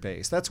 gendered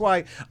based. That's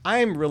why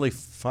I'm really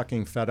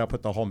fucking fed up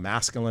with the whole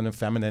masculine and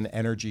feminine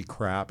energy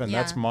crap, and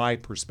that's Yeah. my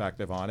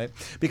perspective on it,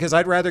 because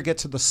I'd rather get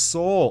to the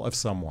soul of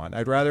someone.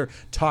 I'd rather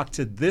talk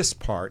to this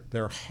part,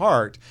 their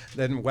heart,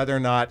 than whether or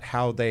not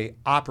how they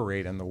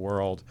operate in the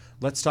world.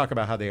 Let's talk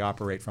about how they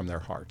operate from their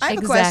heart. I have a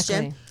Exactly.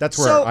 question. That's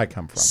where I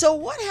come from. So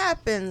what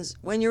happens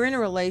when you're in a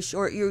relation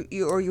or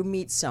you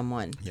meet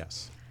someone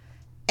Yes.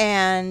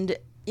 and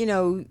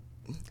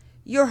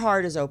your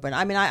heart is open?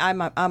 I mean,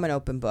 I'm an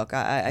open book.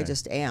 I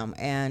just am,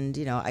 and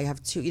I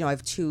have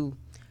two.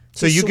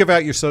 So you give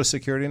out your social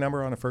security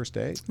number on a first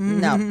date?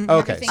 No.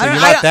 Okay, Everything so you're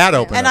is- not that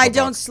open. And of I a book.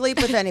 don't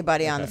sleep with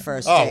anybody on the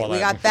first Oh, date. well, We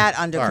that- got that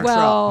under all right.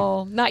 control.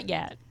 Well, not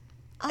yet.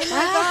 Oh my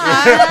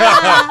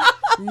God.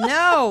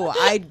 No,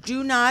 I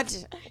do not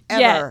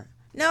ever. Yeah.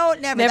 No,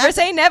 never. Never That's-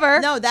 say never.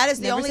 No, that is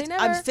the Never only. say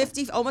never. I'm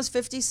 50, almost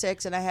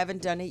 56, and I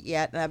haven't done it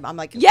yet. And I'm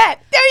like,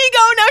 Yet. There you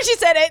go. Now she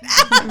said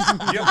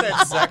it. You haven't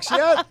had sex yet?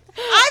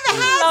 I've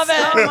had. Love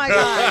it. Oh my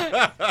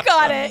God,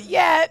 Got it.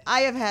 Yet.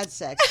 I have had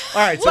sex.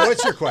 All right, so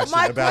what's your question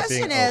My about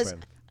question being is,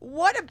 open?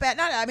 what about?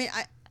 Not. I mean,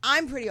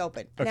 I'm pretty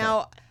open.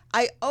 Now,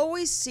 I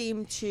always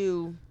seem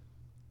to.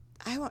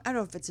 I don't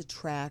know if it's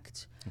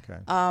attract Okay.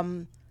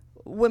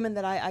 women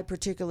that I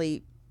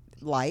particularly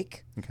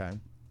like. Okay.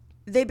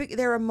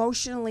 They're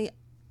emotionally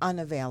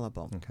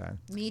unavailable. Okay.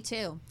 Me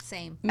too.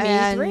 Same. Me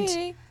And-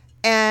 three.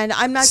 And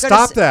I'm not going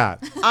Stop to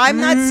that. I'm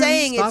not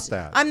saying Stop it's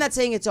that. I'm not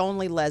saying it's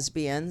only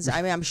lesbians.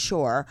 I mean, I'm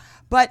sure.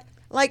 But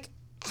like,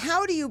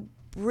 how do you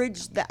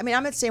bridge that? I mean,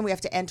 I'm not saying we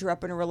have to enter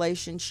up in a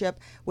relationship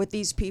with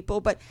these people,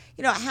 but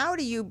how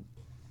do you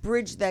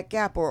bridge that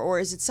gap, or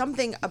is it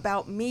something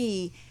about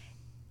me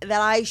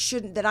that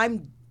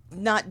I'm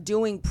not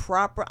doing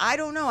proper? I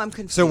don't know. I'm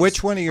confused. So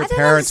which one of your I don't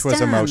parents was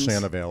understand. emotionally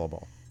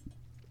unavailable?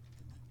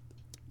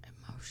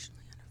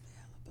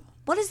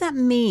 What does that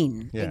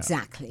mean Yeah.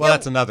 exactly? Well,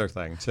 that's another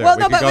thing too. Well,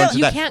 we no, could but go into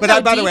you that. can't But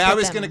go by the way, deep I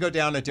with was going to them. go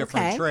down a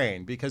different Okay.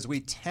 train because we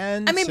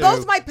tend I mean, to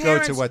both my go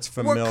parents to what's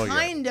were familiar.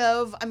 kind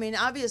of. I mean,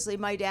 obviously,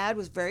 my dad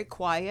was very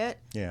quiet.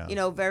 Yeah.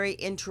 Very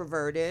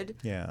introverted.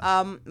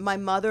 Yeah. My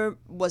mother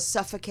was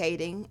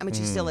suffocating. I mean,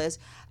 she still is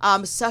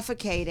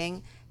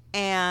suffocating.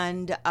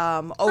 And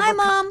Hi,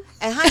 Mom.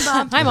 And hi,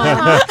 Mom. Hi,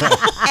 Mom.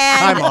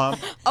 And Mom.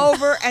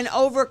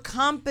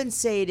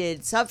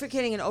 overcompensated,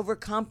 suffocating and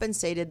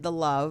overcompensated the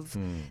love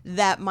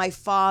that my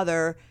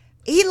father.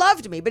 He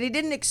loved me, but he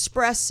didn't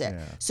express it.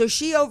 Yeah. So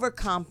she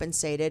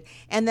overcompensated,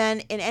 and then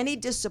in any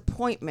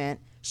disappointment,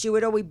 she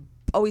would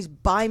always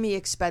buy me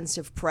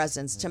expensive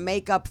presents to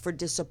make up for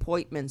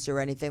disappointments or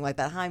anything like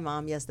that. Hi,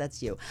 Mom. Yes,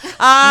 that's you.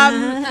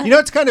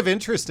 It's kind of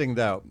interesting,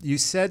 though. You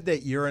said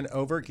that you're an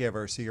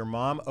overgiver, so your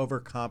mom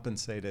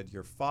overcompensated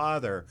your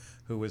father,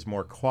 who was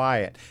more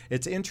quiet.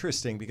 It's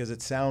interesting because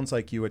it sounds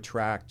like you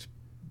attract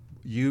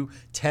you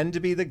tend to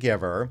be the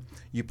giver.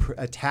 You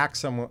attract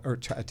someone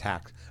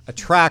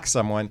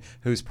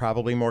who's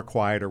probably more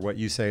quiet, or what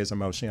you say is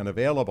emotionally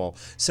unavailable.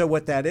 So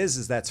what that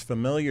is that's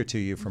familiar to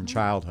you from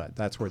childhood.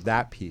 That's where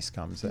that piece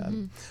comes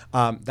in.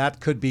 That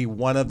could be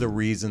one of the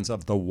reasons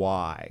of the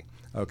why.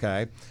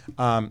 Okay,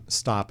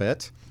 stop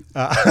it.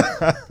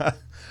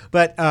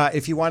 But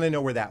if you want to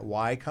know where that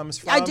why comes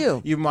from, I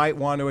do. You might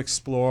want to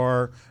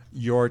explore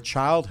your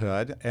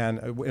childhood. And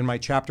in my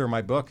chapter in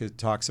my book, it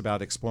talks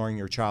about exploring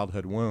your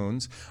childhood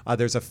wounds.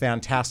 There's a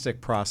fantastic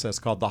process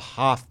called the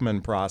Hoffman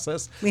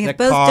process. We have that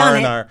both Carr done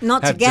and it, I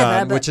not have together,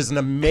 done, but which is an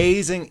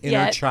amazing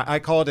inner child. I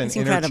call it an It's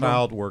inner incredible.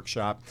 child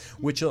workshop,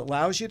 which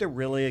allows you to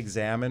really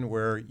examine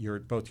where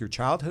both your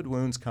childhood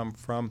wounds come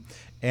from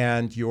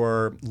and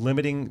your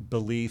limiting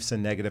beliefs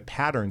and negative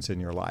patterns in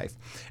your life.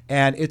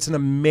 And it's an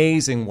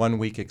amazing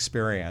 1-week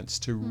experience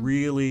to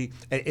really,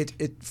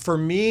 for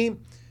me,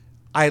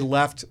 I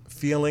left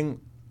feeling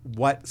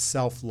what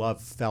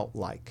self-love felt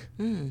like.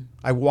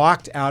 I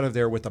walked out of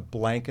there with a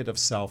blanket of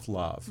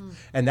self-love.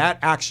 And that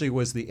actually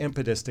was the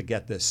impetus to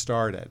get this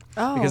started.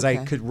 Because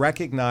I could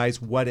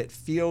recognize what it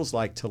feels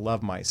like to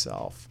love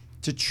myself,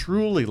 to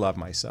truly love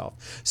myself.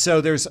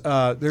 So there's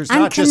not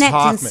just connect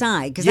Hoffman.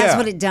 inside, because that's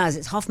what it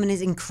does. Hoffman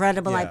is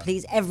incredible. I Yeah.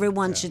 please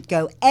everyone should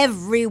go.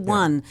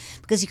 Everyone,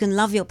 because you can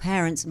love your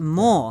parents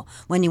more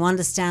when you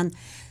understand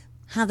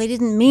how they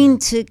didn't mean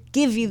to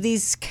give you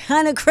these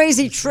kind of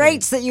crazy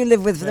traits that you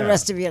live with for the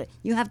rest of your life.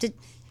 You have to.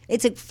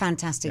 It's a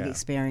fantastic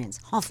experience.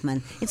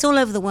 Hoffman. It's all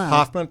over the world.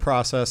 Hoffman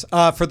process.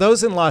 For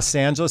those in Los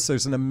Angeles,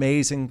 there's an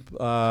amazing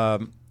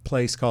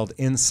place called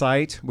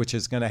Insight, which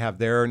is going to have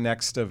their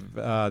next of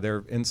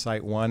their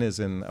Insight 1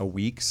 is in a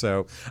week.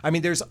 So, I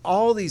mean, there's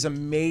all these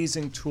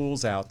amazing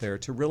tools out there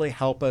to really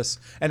help us.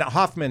 And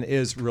Hoffman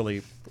is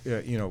really,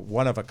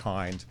 one of a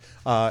kind.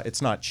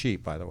 It's not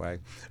cheap, by the way.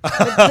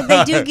 But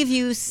they do give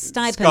you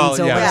stipends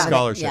or whatever.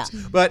 Scholarships.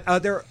 Yeah. But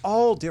there are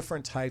all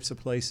different types of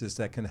places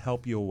that can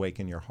help you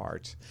awaken your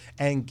heart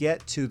and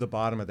get to the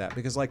bottom of that.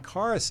 Because like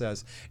Cara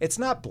says, it's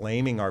not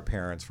blaming our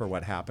parents for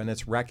what happened.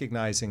 It's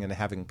recognizing and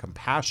having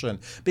compassion,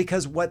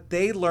 because what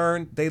they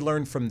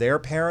learned from their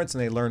parents,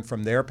 and they learned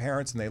from their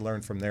parents, and they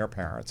learned from their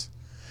parents.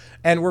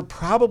 And we're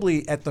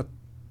probably at the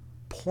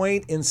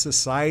point in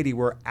society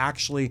where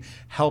actually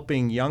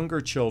helping younger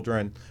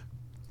children,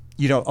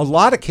 a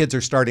lot of kids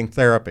are starting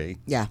therapy,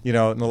 in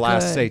the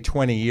last, say,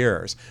 20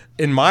 years.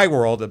 In my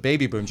world, the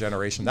baby boom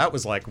generation, that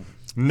was like,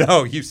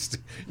 no,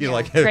 you're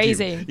like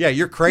crazy.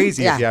 You're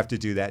crazy if you have to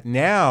do that.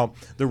 Now,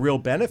 the real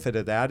benefit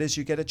of that is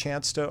you get a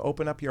chance to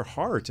open up your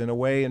heart in a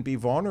way and be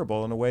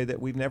vulnerable in a way that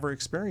we've never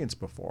experienced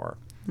before.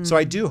 So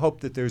I do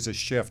hope that there's a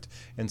shift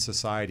in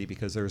society,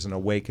 because there's an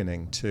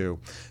awakening to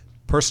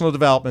personal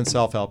development,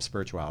 self-help,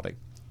 spirituality.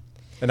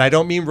 And I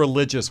don't mean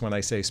religious when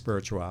I say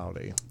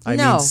spirituality. I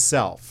mean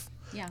self.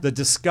 Yeah. The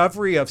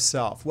discovery of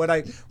self. What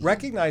I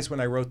recognized when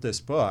I wrote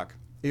this book,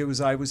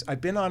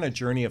 I've been on a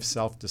journey of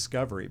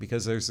self-discovery,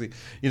 because there's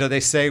they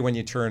say when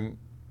you turn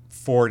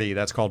 40,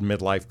 that's called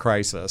midlife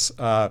crisis.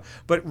 But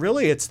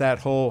really, it's that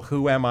whole,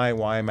 who am I?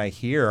 Why am I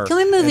here? Can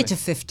we move it to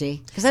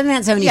 50? Because I think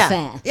that's only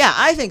fair. Yeah,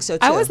 I think so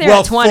too. I was there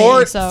at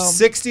 20, so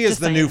 60 is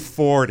the new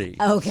 40.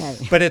 Okay.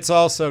 But it's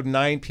also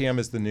 9 p.m.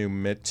 is the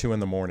new 2 in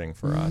the morning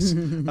for us.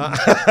 Can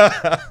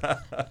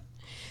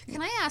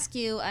I ask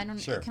you?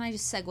 Sure. Can I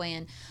just segue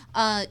in?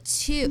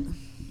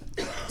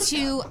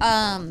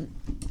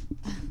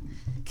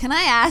 Can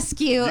I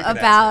ask you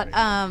about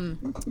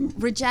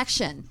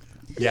rejection?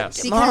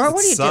 Yes. Mara,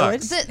 what are you doing?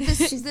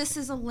 This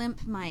is a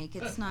limp mic.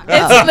 It's not.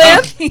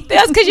 It's limp.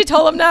 That's because you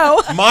told him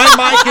no. My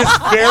mic is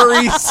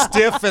very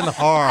stiff and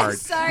hard.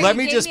 Sorry, Let you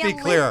me gave just me be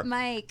a clear. limp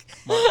mic.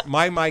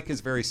 My mic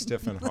is very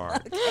stiff and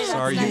hard.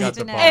 Sorry, nice you got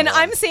to the know. problem. And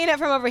I'm seeing it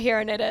from over here,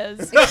 and it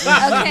is.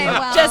 Okay,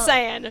 well, Just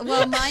saying.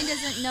 Well, mine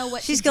doesn't know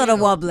what. She's to got do. a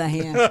wobbler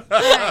here.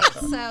 Right.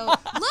 So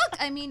look,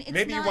 I mean, it's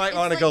Maybe you not, might it's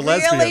wanna like go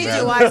lesbian Really,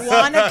 then. do I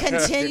want to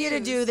continue to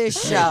do this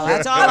show?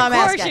 That's all I'm Of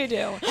course asking. you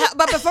do.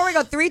 But before we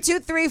go,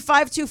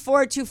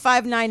 323-524-2599.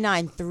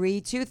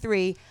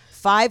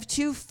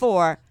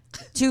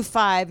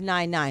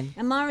 323-524-2599.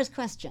 And Mara's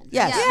question.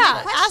 Yes. Yeah,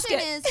 Yeah, my question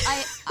ask is,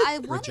 I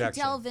want to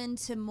Rejection. delve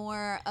into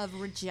more of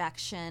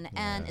rejection,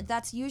 and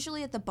that's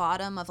usually at the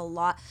bottom of a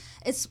lot.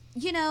 It's,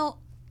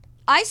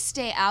 I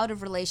stay out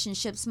of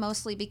relationships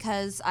mostly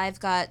because I've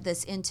got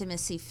this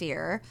intimacy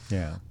fear.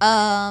 Yeah.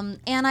 And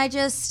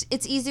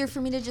it's easier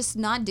for me to just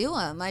not do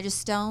them. I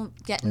just don't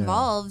get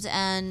involved,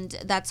 and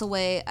that's a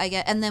way I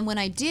get. And then when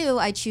I do,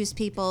 I choose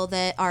people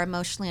that are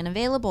emotionally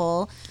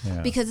unavailable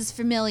because it's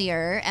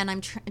familiar, and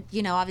I'm,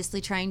 obviously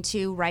trying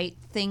to right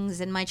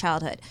things in my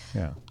childhood.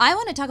 Yeah. I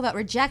want to talk about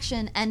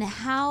rejection and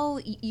how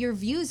your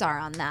views are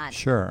on that.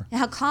 Sure.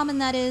 How common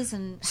that is,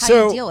 and how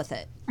So- you deal with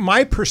it.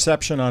 My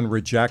perception on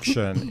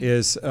rejection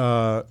is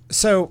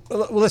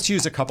let's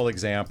use a couple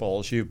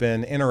examples. You've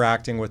been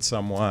interacting with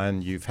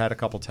someone, you've had a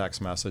couple text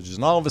messages,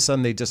 and all of a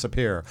sudden they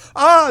disappear.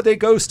 They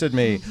ghosted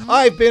me.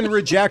 I've been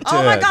rejected.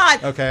 Oh my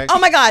God. Okay. Oh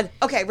my God.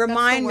 Okay,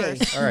 remind me.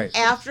 worst. All right.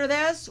 After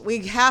this,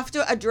 we have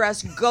to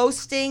address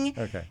ghosting.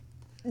 Okay.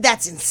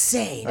 That's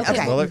insane.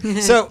 Okay. Well,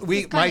 so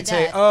we kinda might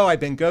say, that. oh, I've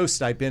been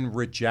ghosted, I've been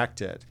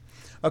rejected.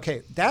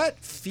 Okay, that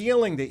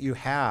feeling that you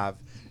have,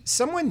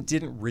 someone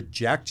didn't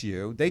reject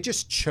you, they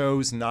just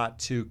chose not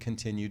to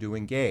continue to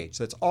engage.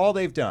 That's all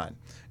they've done.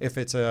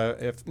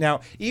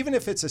 Now, even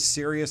if it's a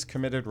serious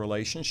committed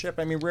relationship,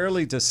 I mean,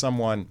 rarely does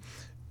someone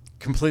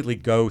completely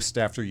ghost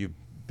after you've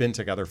been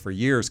together for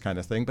years kind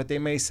of thing, but they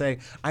may say,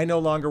 I no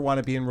longer want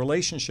to be in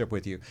relationship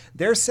with you.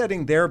 They're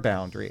setting their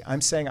boundary.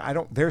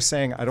 They're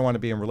saying, I don't want to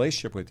be in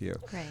relationship with you.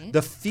 Right.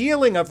 The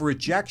feeling of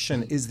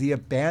rejection is the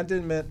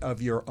abandonment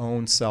of your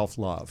own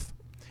self-love.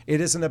 It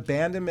is an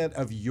abandonment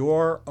of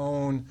your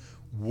own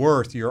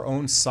worth, your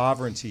own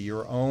sovereignty,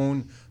 your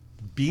own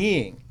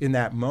being in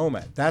that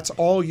moment. That's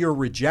all you're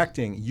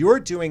rejecting. You're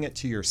doing it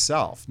to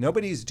yourself.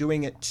 Nobody's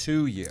doing it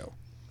to you.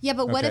 Yeah,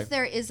 but what Okay. if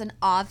there is an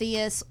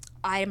obvious,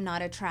 I am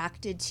not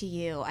attracted to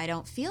you, I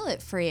don't feel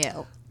it for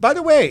you? By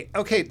the way,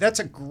 okay, that's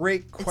a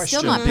great question.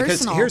 still not because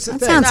personal. here's the That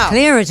thing. sounds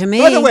clearer to me.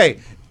 By the way,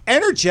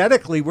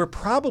 energetically, we're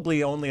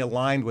probably only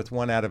aligned with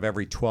 1 out of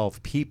every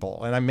 12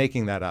 people. And I'm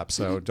making that up,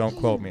 so don't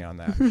quote me on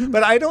that.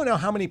 But I don't know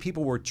how many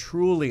people were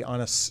truly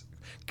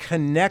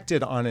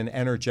connected on an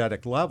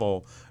energetic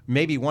level,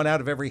 maybe 1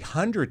 out of every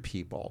 100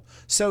 people.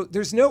 So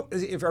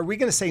are we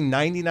going to say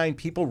 99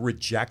 people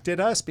rejected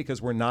us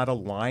because we're not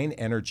aligned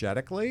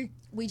energetically?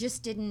 We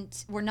just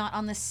we're not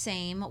on the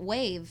same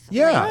wave.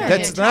 Yeah, Like,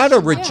 that's the not a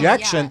attraction level.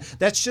 rejection. Yeah.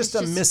 That's just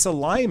a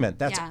misalignment.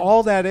 That's Yeah.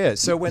 all that is.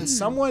 So when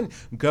someone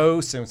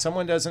ghosts and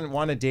someone doesn't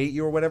want to date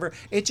you or whatever,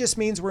 it just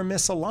means we're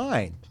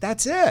misaligned.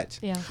 That's it.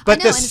 Yeah. But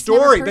I know, the and it's never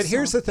story, but personal.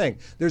 here's the thing.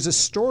 There's a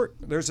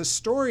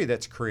story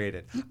that's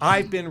created.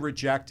 I've been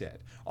rejected.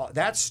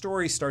 That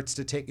story starts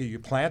to take you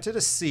planted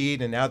a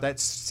seed, and now that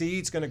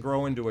seed's going to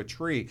grow into a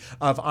tree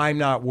of I'm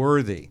not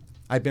worthy.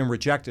 I've been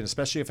rejected,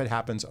 especially if it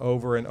happens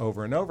over and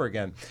over and over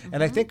again.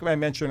 And I think I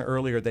mentioned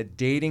earlier that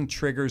dating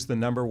triggers the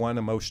 #1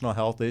 emotional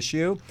health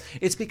issue.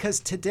 It's because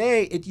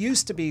today, it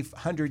used to be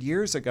 100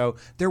 years ago,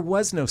 there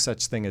was no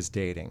such thing as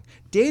dating.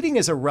 Dating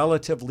is a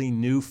relatively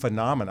new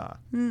phenomena.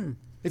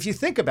 If you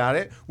think about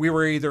it, we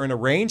were either in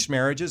arranged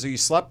marriages or you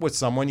slept with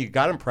someone, you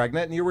got them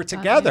pregnant, and you were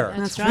together.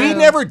 That's We right.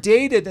 never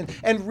dated.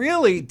 And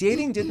really,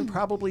 dating didn't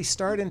probably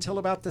start until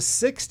about the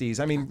 60s.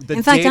 I mean,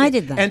 In fact, I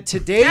did that. And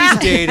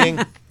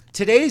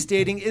today's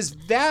dating is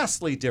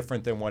vastly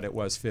different than what it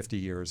was 50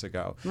 years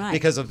ago. Right.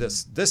 Because of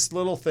this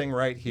little thing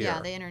right here. Yeah,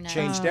 the internet.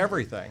 Changed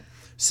everything.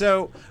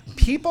 So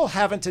people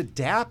haven't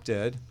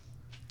adapted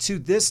to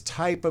this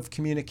type of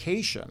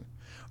communication.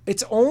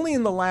 It's only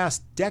in the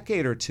last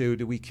decade or two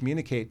do we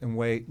communicate in a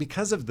way,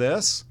 because of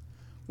this,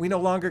 we no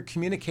longer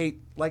communicate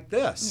like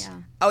this. Yeah.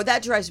 Oh,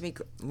 that drives me.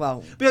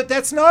 Well, But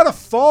that's not a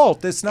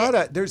fault. It's not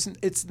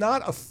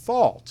a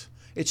fault.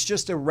 It's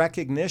just a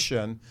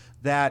recognition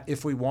that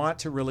if we want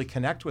to really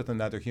connect with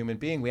another human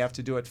being, we have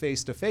to do it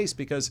face to face,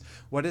 because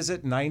what is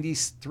it?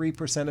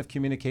 93% of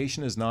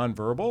communication is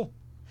nonverbal.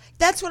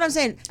 that's what I'm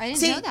saying. I didn't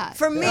See, know that.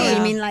 For me, Oh,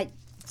 you mean like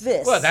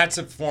this. Well, that's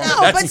a form. No,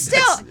 that's, but still,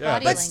 that's- yeah,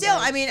 Body but still,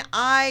 language. I mean,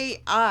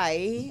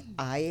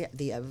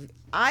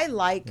 I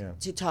like Yeah.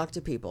 to talk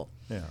to people.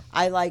 Yeah.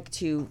 I like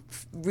to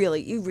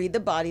really. You read the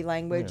body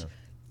language.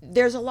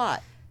 There's a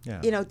lot.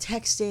 Yeah. You know,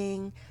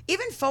 texting,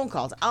 even phone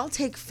calls. I'll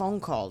take phone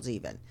calls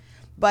even,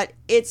 but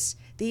it's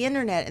the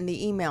internet and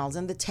the emails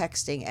and the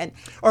texting and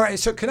All right,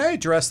 so can I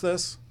address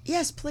this?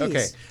 yes, please.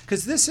 Okay,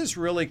 because this is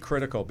really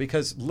critical,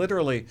 because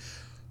literally,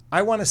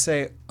 I want to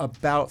say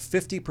about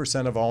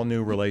 50% of all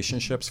new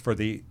relationships by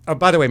the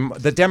way,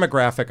 the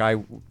demographic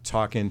I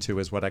talk into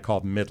is what I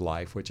call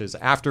midlife, which is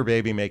after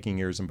baby making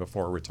years and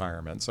before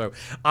retirement. So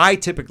I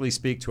typically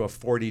speak to a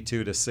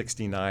 42 to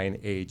 69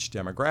 age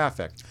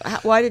demographic.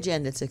 Why did you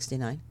end at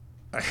 69?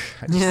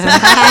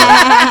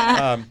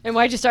 And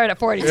why'd you start at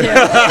 42?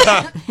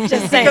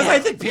 Just saying. Because I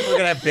think people are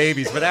going to have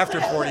babies, but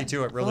after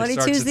 42, it really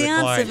 42 starts is to the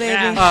decline.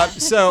 answer, baby.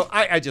 So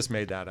I just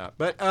made that up.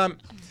 But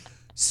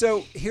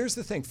so here's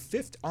the thing.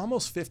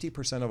 Almost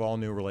 50% of all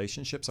new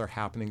relationships are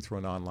happening through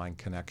an online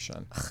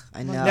connection.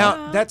 I know.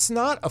 Now, that's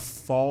not a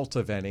fault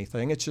of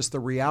anything. It's just the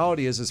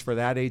reality is for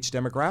that age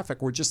demographic,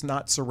 we're just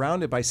not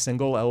surrounded by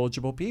single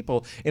eligible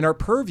people in our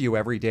purview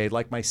every day,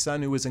 like my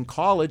son who was in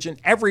college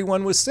and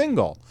everyone was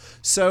single.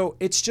 So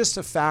it's just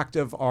a fact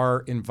of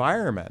our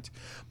environment.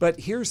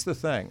 But here's the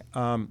thing.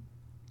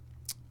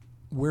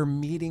 We're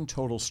meeting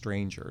total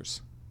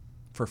strangers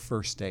for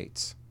first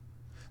dates.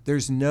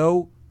 There's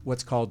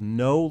what's called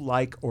no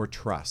like or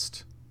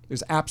trust.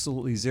 There's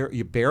absolutely zero.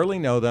 You barely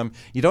know them.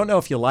 You don't know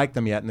if you like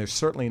them yet, and there's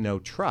certainly no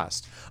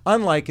trust.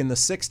 Unlike in the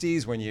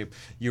 60s when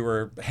you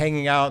were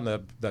hanging out in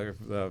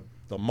the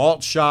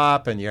malt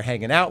shop and you're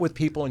hanging out with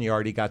people and you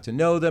already got to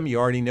know them. You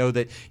already know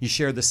that you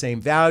share the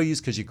same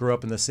values because you grew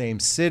up in the same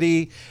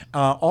city.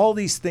 All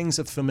these things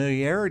of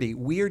familiarity.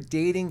 We are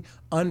dating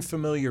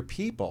unfamiliar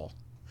people.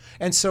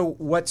 And so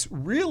what's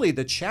really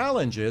the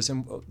challenge is,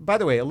 and by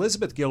the way,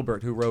 Elizabeth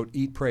Gilbert, who wrote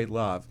Eat, Pray,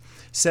 Love,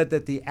 said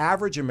that the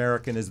average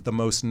American is the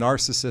most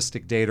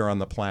narcissistic dater on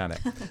the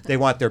planet. They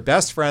want their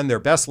best friend, their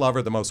best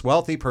lover, the most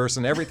wealthy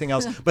person, everything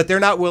else, but they're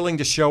not willing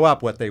to show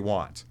up what they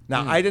want.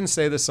 Now, I didn't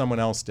say this, someone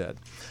else did.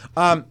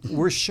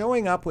 We're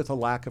showing up with a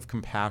lack of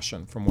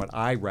compassion from what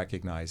I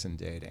recognize in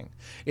dating.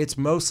 It's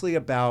mostly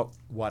about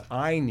what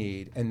I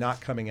need and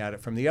not coming at it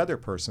from the other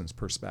person's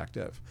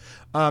perspective.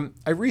 I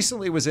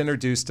recently was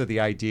introduced to the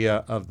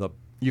idea of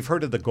you've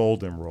heard of the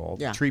golden rule,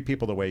 treat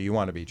people the way you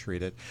want to be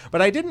treated.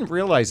 But I didn't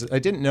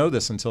know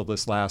this until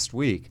this last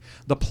week.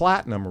 The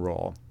platinum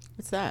rule.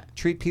 What's that?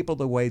 Treat people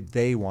the way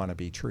they want to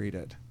be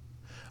treated.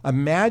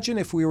 Imagine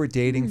if we were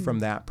dating from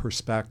that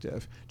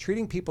perspective,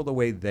 treating people the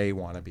way they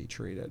want to be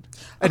treated.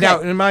 Okay. Now,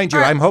 and mind you,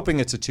 I'm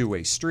hoping it's a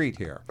two-way street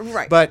here.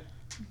 Right. But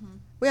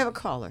We have a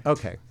caller.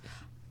 okay.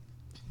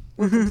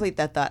 We'll complete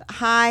that thought.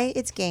 Hi,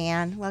 it's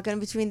Gan. Welcome to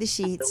Between the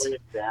Sheets.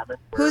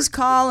 Who's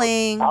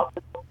calling?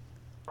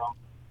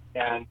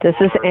 This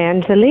is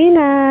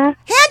Angelina.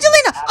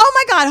 Angelina! Oh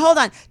my God! Hold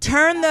on.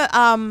 Turn the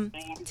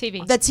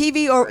TV. the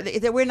TV, or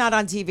we're not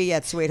on TV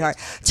yet, sweetheart.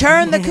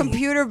 Turn the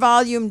computer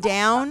volume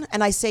down,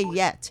 and I say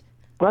yet.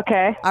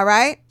 Okay. All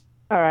right.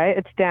 All right.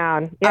 It's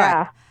down. All Yeah.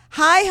 right.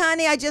 Hi,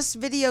 honey. I just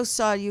video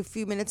saw you a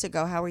few minutes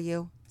ago. How are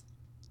you?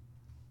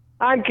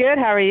 I'm good.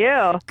 How are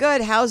you?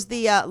 Good. How's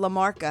the La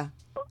Marca?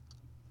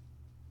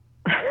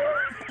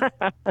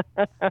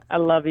 I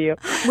love you.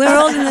 We're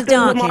all in the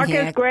dark in Mark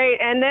here. is great.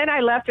 And then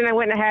I left and I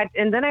went and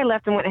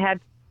had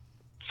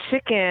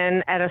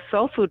chicken at a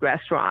soul food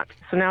restaurant.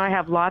 So now I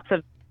have lots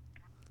of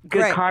good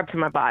Great. carbs in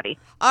my body.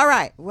 All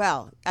right.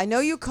 Well, I know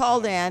you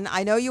called in.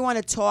 I know you want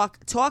to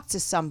talk to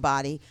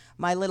somebody,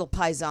 my little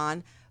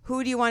paisan.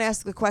 Who do you want to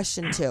ask the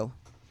question to?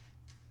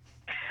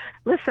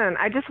 Listen,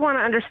 I just want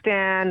to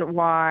understand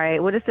why.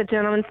 What is the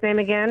gentleman's name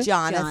again?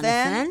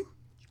 Jonathan.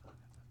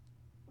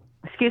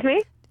 Excuse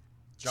me?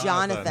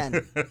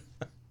 Jonathan.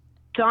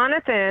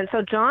 Jonathan.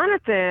 So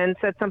Jonathan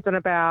said something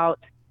about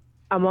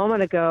a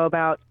moment ago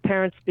about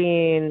parents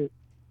being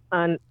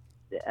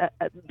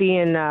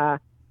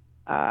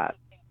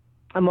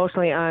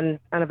emotionally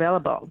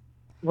unavailable.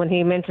 When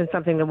he mentioned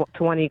something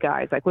to one of you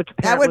guys, like which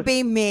That parent would was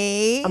be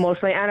me.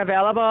 emotionally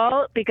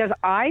unavailable, because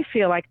I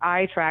feel like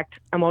I attract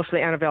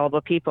emotionally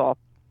unavailable people,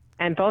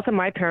 and both of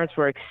my parents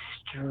were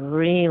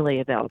extremely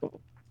available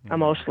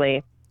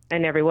emotionally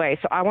in every way.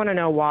 So I want to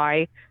know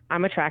why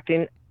I'm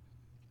attracting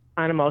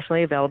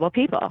unemotionally available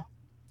people.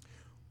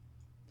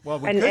 Well,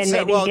 we And could say,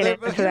 maybe well, he can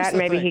but answer here's that, the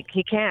maybe thing.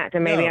 he can't,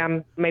 and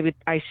maybe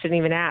I shouldn't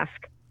even ask.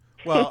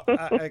 Well,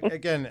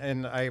 again,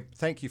 and I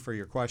thank you for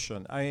your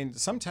question. I mean,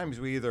 sometimes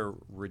we either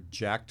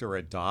reject or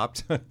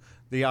adopt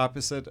the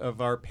opposite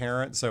of our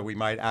parents. So we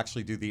might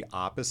actually do the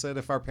opposite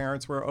if our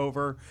parents were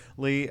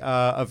overly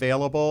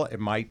available. It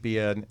might be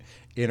an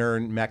inner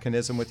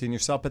mechanism within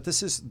yourself. But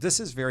this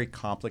is very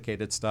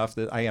complicated stuff.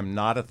 That I am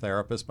not a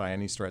therapist by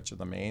any stretch of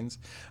the means.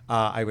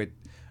 I would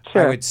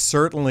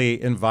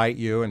certainly invite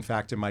you. In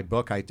fact, in my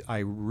book, I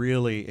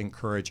really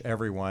encourage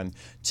everyone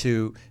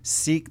to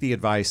seek the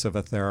advice of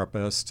a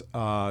therapist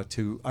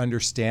to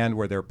understand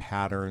where their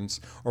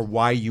patterns or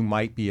why you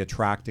might be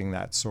attracting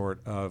that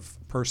sort of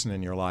person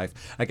in your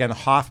life. Again,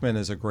 Hoffman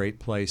is a great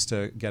place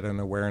to get an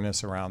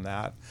awareness around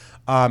that.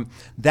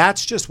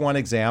 That's just one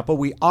example.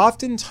 We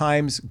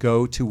oftentimes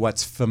go to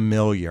what's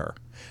familiar.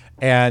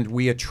 And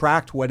we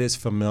attract what is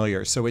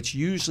familiar. So it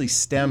usually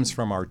stems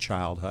from our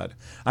childhood.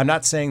 I'm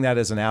not saying that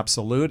as an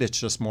absolute. It's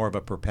just more of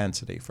a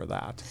propensity for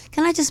that.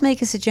 Can I just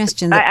make a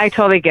suggestion? That I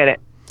totally get it.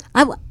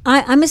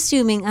 I'm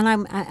assuming, and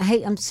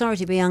I'm sorry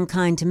to be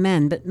unkind to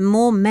men, but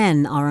more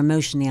men are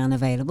emotionally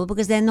unavailable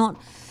because they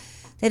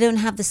don't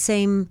have the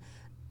same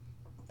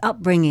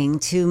upbringing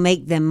to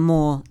make them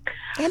more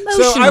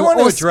emotional. So I want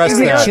to or address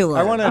spiritual.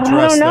 that. I want to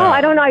address that.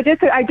 I don't know. I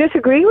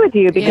disagree with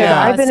you, because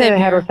Yeah, I've been in a same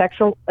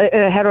here.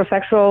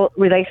 heterosexual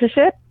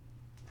relationship,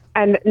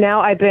 and now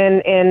I've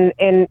been in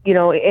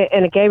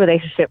a gay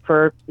relationship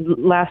for the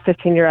last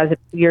 15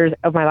 years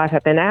of my life.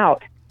 I've been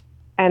out,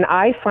 and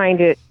I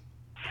find it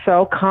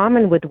so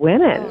common with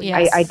women. Oh,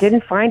 yes. I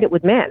didn't find it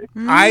with men.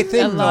 I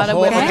think A lot the of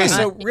whole women okay. are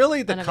So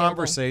really, the unavailable.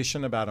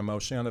 conversation about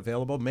emotionally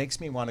unavailable makes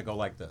me want to go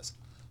like this.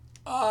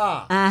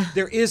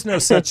 There is no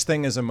such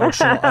thing as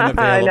emotional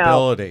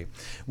unavailability.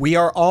 We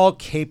are all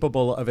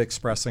capable of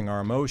expressing our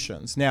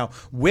emotions. Now,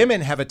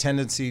 women have a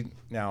tendency.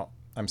 Now,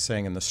 I'm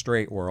saying in the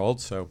straight world,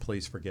 so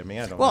please forgive me.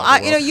 I don't. Well, know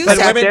the world. you But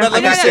said- women, but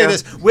let No, me no, say no.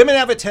 this: women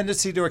have a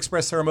tendency to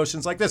express their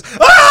emotions like this,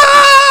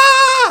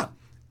 ah!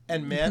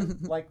 And men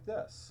like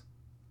this.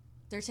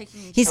 They're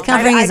taking. He's shelter.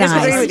 covering his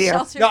disagree eyes. with you.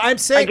 Shelter. No, I'm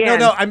saying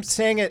Again. I'm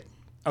saying it.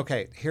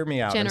 Okay, hear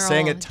me out. I'm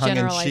saying it tongue in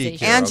cheek.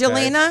 Generalization.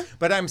 Angelina,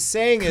 But I'm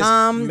saying is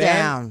calm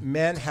down.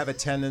 men have a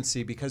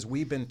tendency, because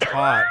we've been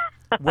taught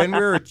when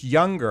we're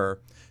younger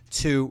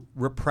to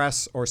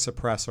repress or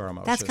suppress our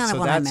emotions. That's kind of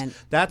what I meant.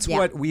 That's Yeah.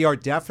 what we are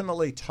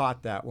definitely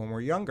taught that when we're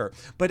younger.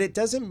 But it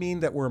doesn't mean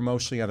that we're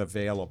emotionally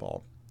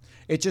unavailable.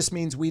 It just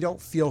means we don't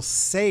feel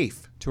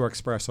safe to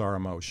express our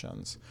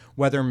emotions,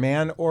 whether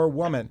man or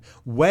woman.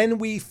 When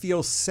we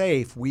feel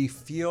safe, we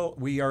feel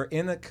we are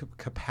in a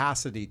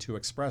capacity to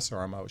express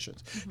our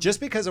emotions. Just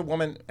because a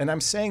woman, and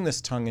I'm saying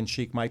this tongue in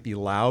cheek, might be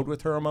loud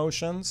with her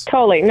emotions.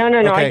 Totally. No,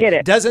 I get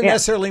it. Doesn't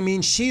necessarily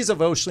mean she's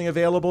emotionally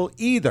available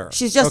either.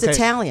 She's just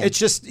Italian. It's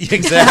just,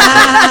 exactly.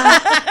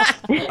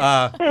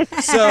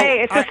 So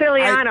Hey, it's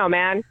Siciliano,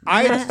 man.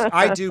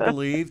 I do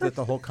believe that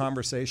the whole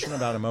conversation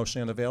about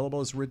emotionally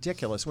unavailable is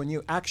ridiculous when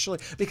you actually,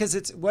 because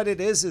it's what it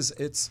is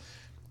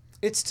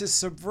it's to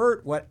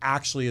subvert what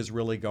actually is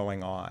really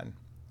going on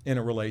in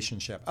a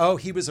relationship. Oh,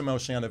 he was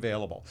emotionally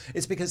unavailable.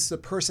 It's because the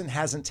person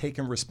hasn't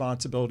taken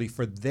responsibility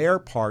for their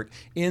part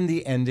in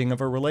the ending of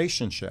a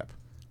relationship.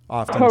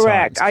 Oftentimes.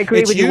 Correct. I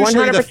agree with you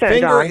 100%,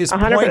 John.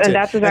 100%, and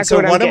that's exactly and so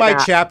what I'm one of my getting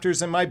at.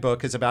 chapters in my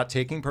book is about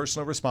taking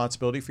personal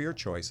responsibility for your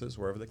choices,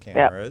 wherever the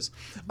camera is.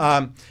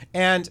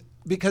 And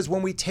because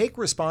when we take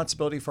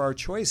responsibility for our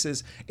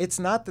choices, it's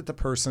not that the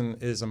person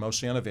is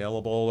emotionally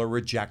unavailable or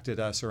rejected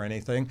us or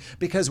anything,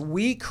 because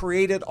we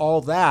created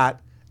all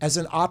that as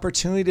an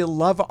opportunity to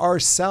love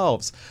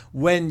ourselves.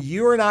 When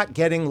you're not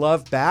getting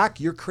love back,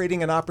 you're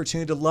creating an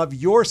opportunity to love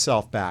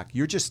yourself back.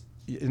 You're just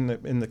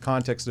in the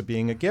context of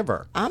being a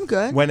giver. I'm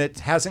good. When it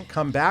hasn't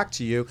come back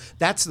to you,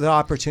 that's the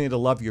opportunity to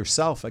love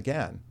yourself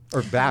again,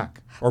 or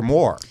back, or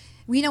more.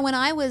 You know, when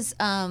I was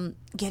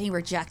getting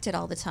rejected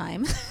all the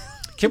time.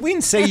 Can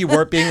we say you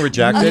weren't being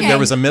rejected? Okay. There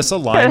was a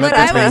misalignment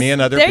between me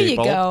and other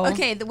people. There you go.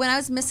 Okay, when I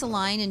was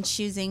misaligned and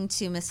choosing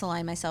to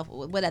misalign myself,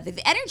 whatever,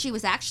 the energy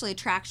was actually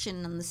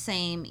attraction on the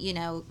same,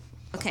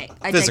 okay,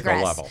 I Physical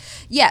digress. level.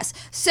 Yes.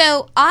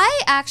 So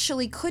I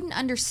actually couldn't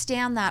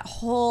understand that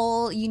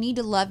whole, you need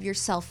to love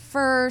yourself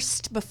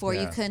first before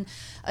you can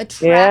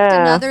attract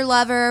another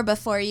lover,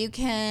 before you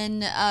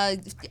can,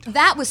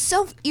 that was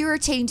so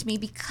irritating to me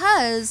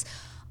because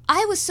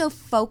I was so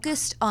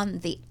focused on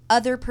the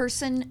other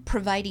person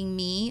providing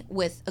me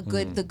with the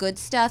good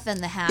stuff and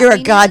the happiness. You're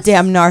a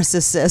goddamn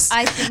narcissist.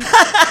 I think.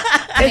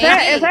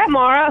 Is that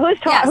Mara? Who's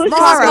Yes, talking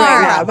Mara.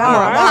 right now? Is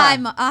that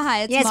Mara?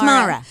 Hi, it's Yes, Mara.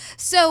 Mara.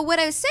 So what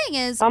I was saying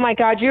is, Oh my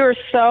God, you are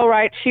so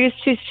right.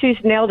 She's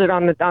nailed it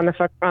on the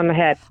head. On the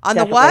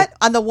Definitely. what?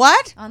 On the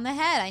what? on the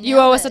head. I You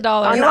know owe us it. $1.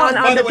 On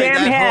By the the way,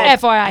 damn that head.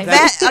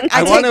 FYI.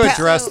 I want to take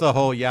address the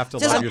whole you have to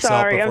love I'm yourself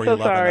sorry, before I'm you so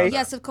love sorry. another.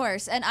 Yes, of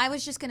course. And I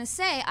was just going to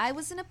say, I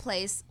was in a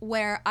place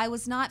where I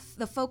was not,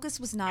 the focus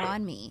was not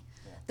on me.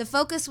 The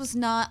focus was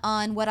not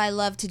on what I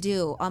love to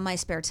do on my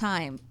spare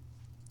time.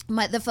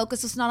 The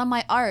focus was not on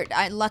my art.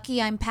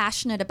 I'm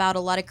passionate about a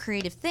lot of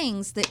creative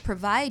things that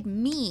provide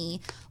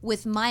me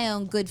with my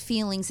own good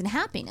feelings and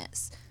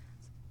happiness.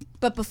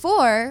 But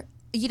before,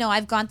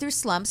 I've gone through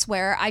slumps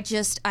where I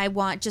just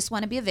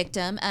want to be a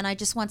victim, and I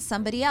just want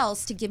somebody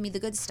else to give me the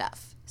good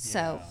stuff.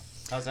 So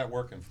How's that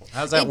working for?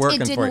 How's that It working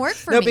didn't for you? work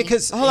for no, me.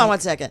 because Hold on one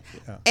second.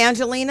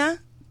 Angelina,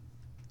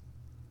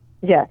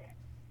 Yes.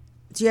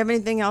 do you have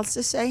anything else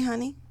to say,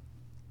 honey?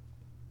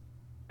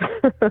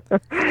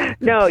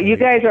 No, you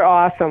guys are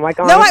awesome. Like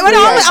No,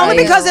 honestly, only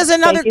because there's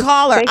another Thank you-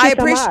 caller. Thank you I so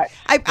appreciate. much.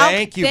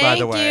 Thank you, by the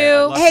Thank way. you.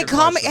 I love Hey, your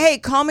call me. question. Hey,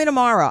 call me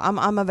tomorrow.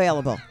 I'm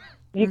available.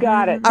 You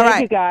got it. All Thank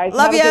right, you guys.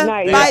 Love Have a you. good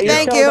night. Bye. Your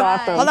Thank show's you.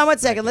 Awesome. Hold on one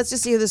second. Let's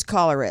just see who this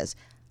caller is.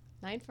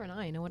 9 for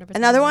 9 or whatever.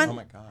 Another Oh one.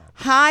 my God.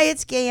 Hi,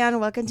 it's Gayan.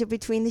 Welcome to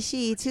Between the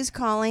Sheets. Who's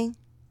calling?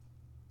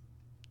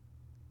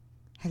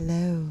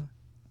 Hello.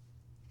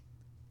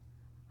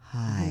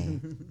 Hi.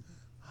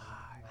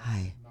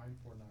 Hi.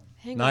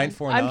 Hang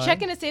 949. I'm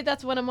checking to see if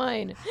that's one of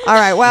mine. All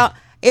right. Well,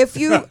 if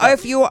you,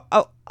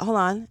 oh, hold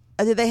on.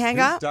 Did they hang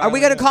Who's up? Are we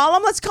dialing going to in? call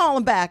them? Let's call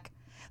them back.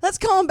 Let's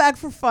call them back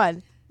for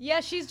fun. Yeah,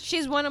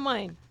 she's one of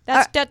mine.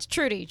 That's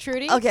Trudy.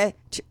 Trudy, Okay.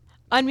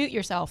 unmute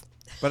yourself.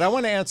 But I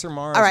want to answer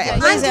Mara's All right,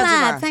 question. please I'm answer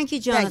glad. Mara. Thank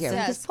you, Thank Jonathan. you.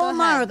 Because Yes, poor go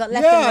Mara ahead. got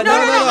left Yeah, in the no,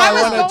 lurch. no, I I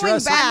was want to going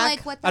address back. I'm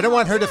like, what the I don't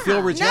want her hell? to feel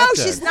Yeah. rejected.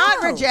 No, she's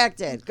not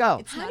rejected.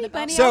 Go. Honey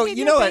bunny, So I'll give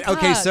you know a what? big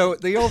Okay, hug. so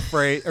the old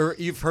phrase, or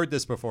you've heard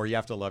this before: you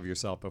have to love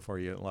yourself before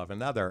you love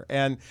another.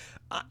 And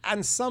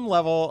on some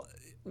level,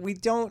 we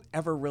don't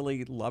ever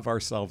really love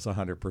ourselves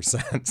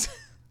 100%.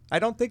 I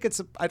don't think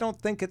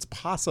it's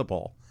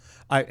possible.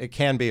 It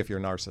can be if you're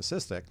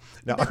narcissistic.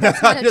 No, But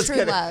that's not I'm a just true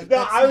kidding. love. No,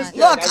 That's I was not-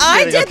 kidding. Look, I'm I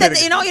kidding, did I'm that.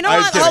 kidding. You know I'm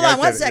what? kidding, Hold on I'm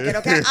one kidding. second,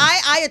 okay?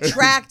 I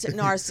attract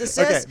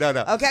narcissists. Okay,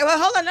 no. Okay, well,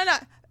 hold on. No.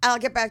 I'll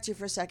get back to you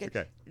for a second.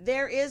 Okay.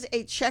 There is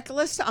a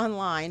checklist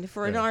online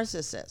for a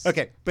narcissist.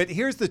 Okay, but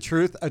here's the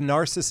truth. A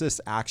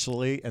narcissist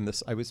actually, and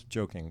this I was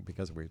joking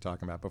because we were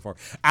talking about before,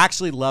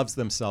 actually loves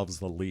themselves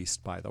the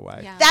least, by the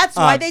way. Yeah. That's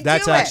why they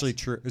That's do it. actually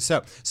true.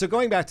 So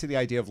going back to the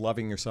idea of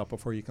loving yourself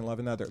before you can love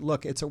another.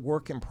 Look, it's a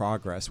work in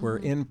progress. We're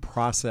in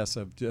process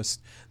of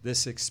just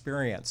this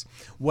experience.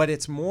 What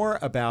it's more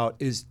about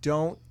is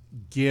don't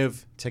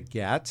give to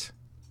get.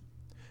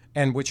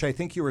 And which I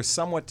think you were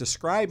somewhat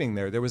describing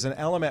there. There was an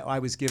element I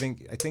was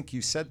giving, I think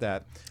you said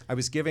that. I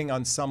was giving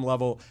on some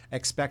level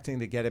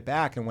expecting to get it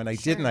back. And when I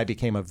didn't, I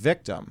became a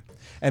victim.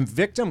 And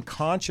victim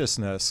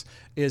consciousness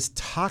is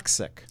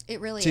toxic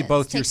It really to is.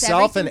 both Takes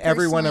yourself and everything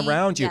everyone personally.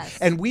 around you. Yes.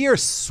 And we are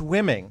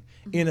swimming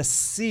in a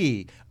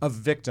sea of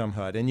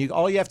victimhood. And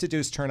all you have to do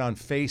is turn on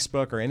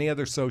Facebook or any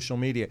other social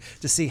media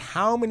to see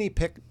how many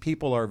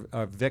people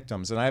are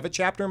victims. And I have a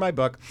chapter in my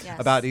book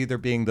about either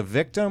being the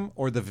victim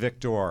or the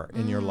victor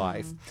in your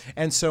life.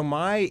 And so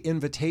my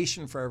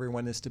invitation for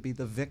everyone is to be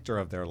the victor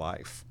of their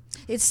life.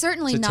 It's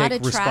certainly to not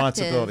take attractive.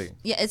 responsibility.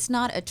 Yeah, it's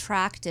not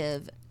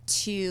attractive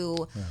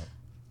to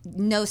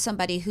know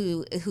somebody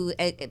who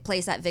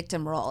plays that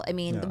victim role. I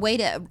mean, the way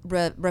to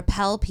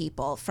repel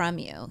people from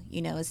you,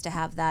 is to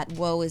have that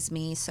woe is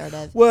me sort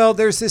of. Well,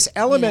 there's this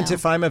element,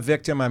 if I'm a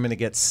victim, I'm going to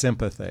get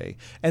sympathy.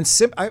 And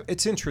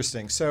it's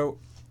interesting. So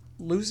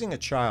losing a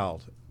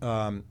child,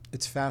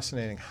 it's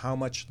fascinating how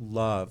much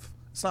love.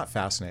 It's not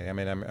fascinating. I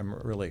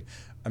mean,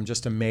 I'm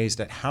just amazed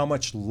at how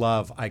much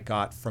love I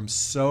got from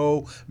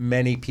so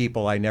many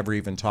people I never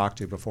even talked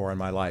to before in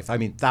my life. I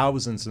mean,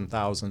 thousands and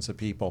thousands of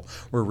people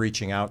were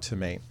reaching out to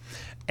me.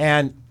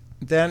 And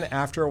then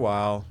after a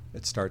while,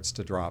 it starts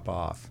to drop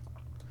off.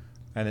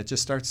 And it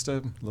just starts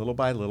to, little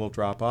by little,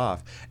 drop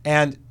off.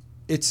 And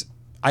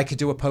I could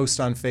do a post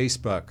on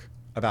Facebook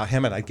about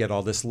him, and I'd get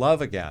all this love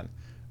again.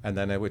 And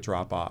then it would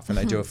drop off. And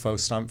I do a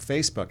post on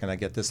Facebook, and I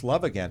get this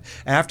love again.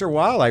 After a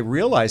while, I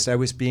realized I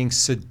was being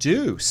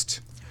seduced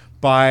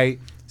by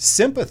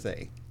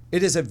sympathy.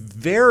 It is a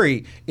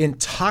very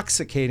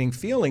intoxicating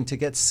feeling to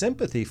get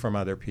sympathy from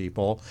other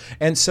people.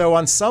 And so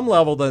on some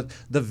level, the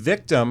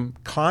victim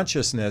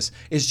consciousness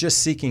is just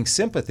seeking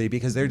sympathy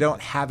because they don't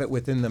have it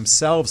within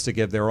themselves to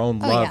give their own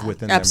love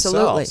within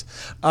themselves.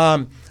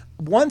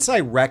 Once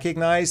I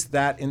recognized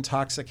that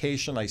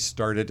intoxication, I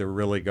started to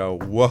really go,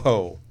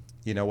 whoa.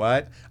 You know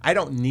what? I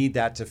don't need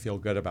that to feel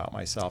good about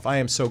myself. I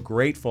am so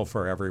grateful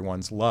for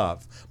everyone's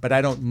love, but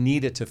I don't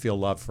need it to feel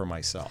love for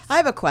myself. I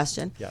have a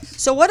question.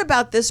 Yes. So what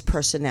about this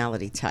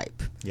personality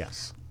type?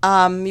 Yes.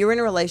 You're in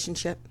a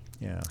relationship.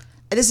 Yeah.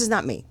 This is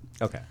not me.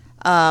 Okay.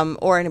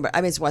 Or anybody.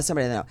 I mean, it's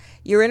somebody I know.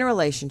 You're in a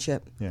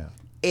relationship. Yeah.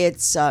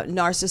 It's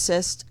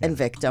narcissist and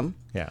victim.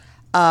 Yeah.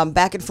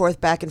 Back and forth,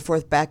 back and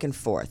forth, back and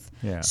forth.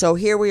 Yeah. So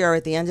here we are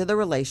at the end of the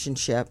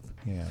relationship.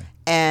 Yeah.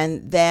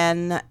 And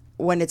then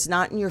when it's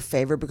not in your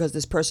favor because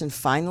this person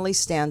finally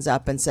stands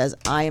up and says,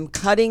 I am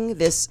cutting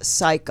this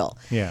cycle.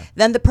 Yeah.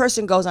 Then the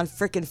person goes on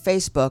frickin'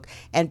 Facebook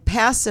and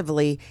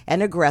passively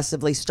and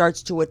aggressively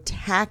starts to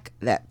attack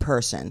that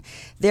person.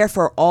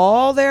 Therefore,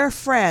 all their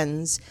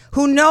friends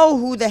who know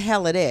who the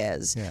hell it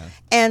is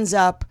ends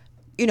up,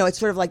 it's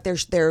sort of like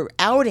they're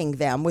outing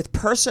them with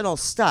personal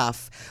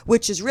stuff,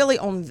 which is really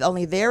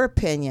only their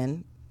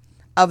opinion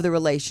of the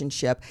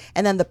relationship.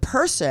 And then the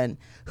person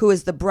who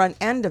is the brunt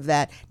end of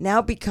that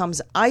now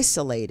becomes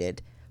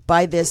isolated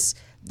by this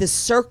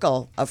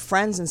circle of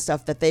friends and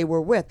stuff that they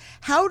were with.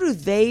 How do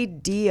they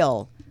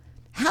deal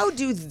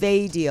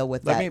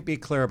with that? Let me be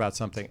clear about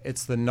something.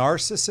 It's the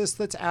narcissist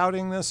that's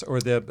outing this, or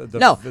the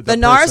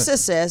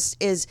narcissist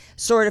is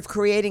sort of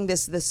creating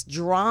this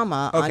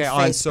drama on Facebook.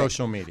 On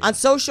social media. On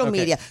social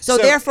media. So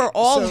therefore,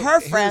 all her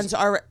friends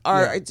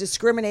are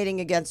discriminating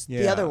against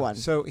the other one.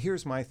 So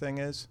here's my thing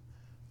is,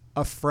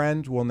 a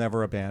friend will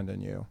never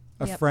abandon you.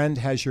 A friend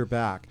has your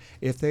back.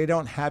 If they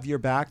don't have your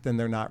back, then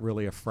they're not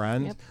really a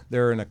friend.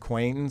 They're an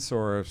acquaintance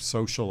or a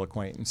social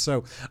acquaintance.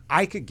 So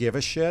I could give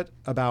a shit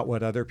about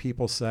what other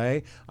people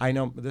say. I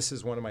know this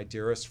is one of my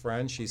dearest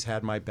friends. She's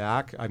had my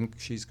back.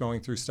 She's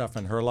going through stuff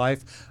in her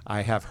life.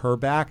 I have her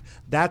back.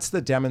 That's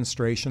the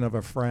demonstration of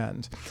a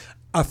friend.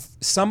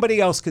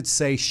 Somebody else could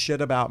say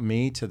shit about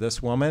me to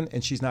this woman,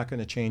 and she's not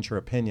going to change her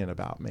opinion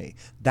about me.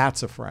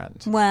 That's a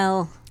friend.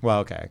 Well,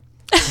 okay.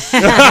 No,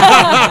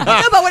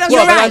 but what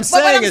I'm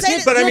saying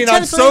is, I mean,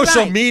 on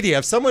social right. media,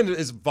 if someone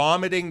is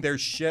vomiting their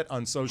shit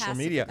on social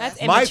media, That's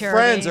my immaturity.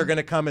 friends are going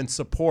to come and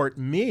support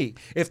me.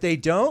 If they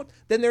don't,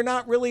 then they're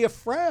not really a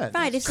friend.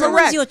 right. If Correct.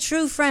 someone's your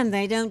true friend,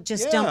 they don't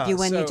just dump you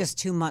when so- you're just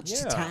too much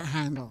to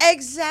handle.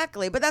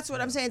 Exactly, but that's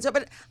what I'm saying. So,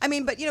 but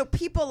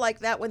people like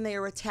that when they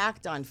are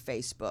attacked on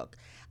Facebook,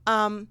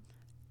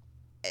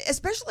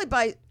 especially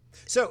by.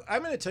 So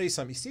I'm going to tell you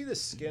something. You see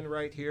this skin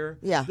right here?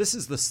 Yeah. This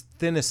is the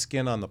thinnest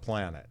skin on the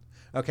planet.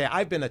 Okay,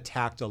 I've been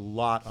attacked a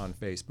lot on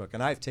Facebook,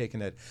 and I've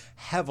taken it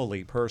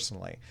heavily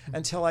personally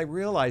until I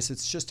realize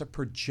it's just a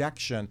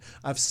projection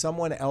of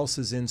someone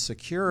else's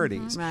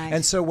insecurities. Right.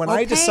 And so when Or I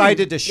pain.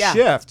 decided to Yeah.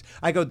 shift,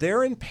 I go,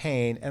 they're in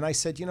pain, and I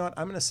said, you know what,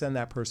 I'm going to send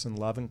that person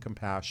love and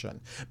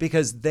compassion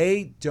because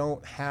they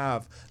don't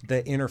have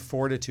the inner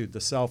fortitude, the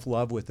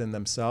self-love within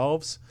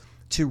themselves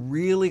to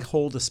really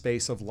hold a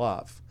space of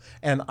love.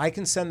 And I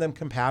can send them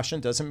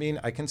compassion. Doesn't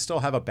mean I can still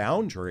have a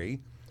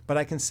boundary, but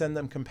I can send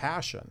them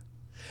compassion.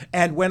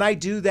 And when I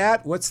do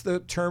that, what's the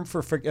term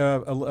for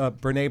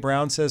Brene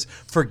Brown says,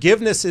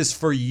 forgiveness is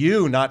for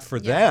you, not for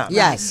them.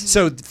 Yes.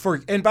 So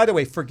and by the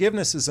way,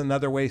 forgiveness is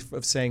another way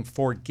of saying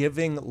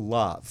forgiving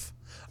love.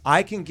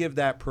 I can give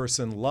that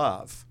person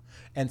love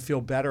and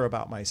feel better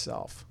about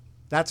myself.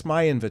 That's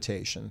my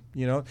invitation.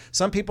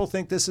 Some people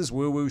think this is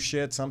woo-woo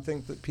shit. Some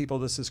think that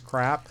this is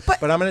crap.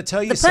 But I'm going to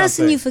tell you The something.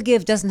 person you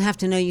forgive doesn't have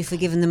to know you've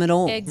forgiven them at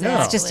all.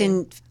 Exactly. It's just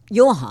in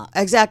your heart.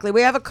 Exactly.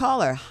 We have a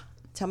caller.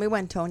 Tell me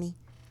when, Tony.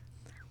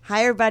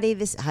 Hi, everybody.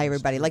 Hi,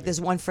 everybody. Like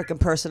there's one freaking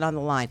person on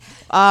the line.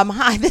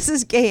 Hi, this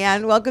is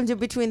Gayanne. Welcome to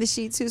Between the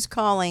Sheets. Who's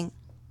calling?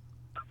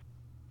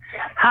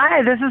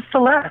 Hi, this is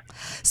Celeste.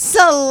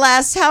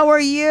 Celeste, how are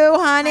you,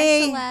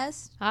 honey? Hi,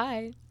 Celeste.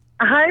 Hi.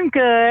 I'm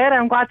good.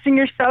 I'm watching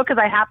your show because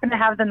I happen to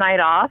have the night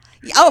off.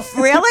 Oh,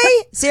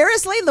 really?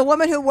 Seriously? The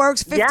woman who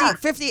works 50,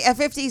 Yeah.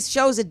 50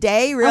 shows a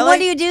day? Really? And what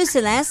do you do,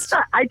 Celeste?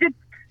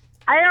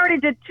 I already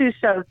did 2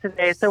 shows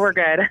today, so we're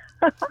good.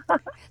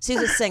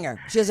 She's a singer.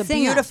 She has a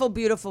Singer. beautiful,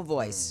 beautiful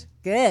voice.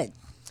 Good.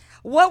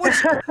 What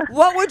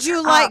would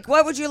you like?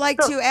 What would you like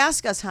to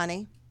ask us,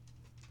 honey?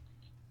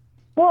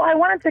 Well, I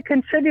wanted to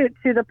contribute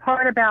to the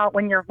part about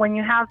when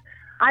you have.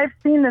 I've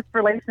seen this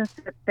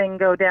relationship thing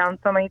go down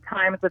so many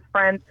times with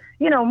friends.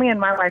 You know, me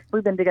and my wife,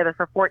 we've been together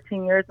for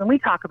 14 years, and we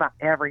talk about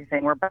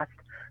everything. We're best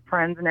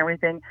friends and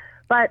everything.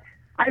 But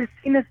I've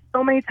seen this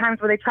so many times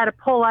where they try to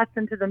pull us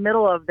into the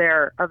middle of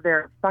their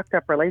fucked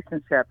up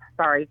relationship.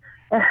 Sorry.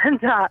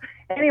 And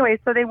anyway,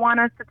 so they want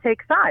us to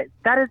take sides.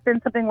 That has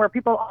been something where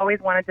people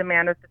always want to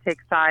demand us to take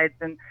sides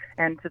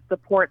and to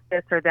support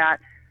this or that.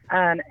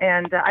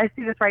 And I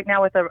see this right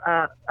now with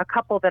a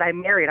couple that I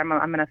married. I'm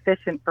an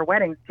officiant for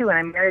weddings too, and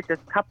I married this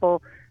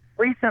couple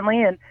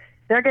recently, and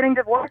they're getting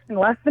divorced in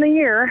less than a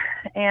year,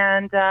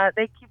 and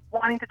they keep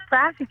wanting to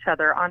trash each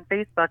other on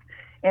Facebook.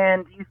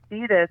 And you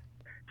see this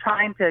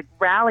trying to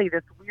rally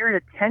this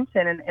weird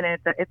attention, and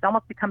it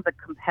almost becomes a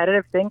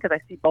competitive thing because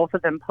I see both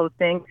of them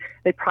posting.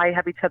 They probably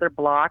have each other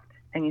blocked,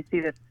 and you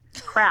see this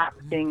crap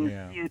being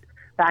spewed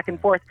back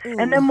and forth,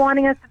 and them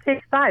wanting us to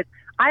take sides.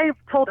 I've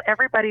told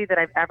everybody that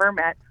I've ever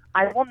met,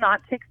 I will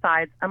not take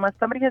sides unless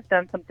somebody has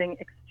done something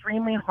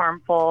extremely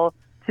harmful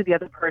to the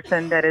other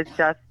person that is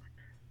just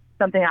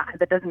something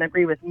that doesn't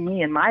agree with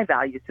me and my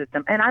value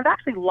system. And I've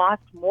actually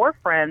lost more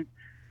friends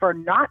for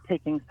not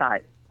taking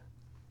sides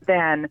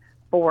than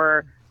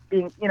for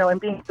being, and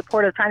being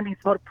supportive, trying to be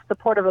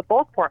supportive of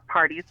both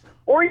parties.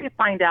 Or you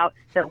find out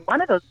that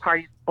one of those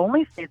parties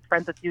only stays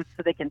friends with you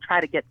so they can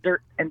try to get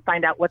dirt and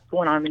find out what's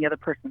going on in the other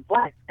person's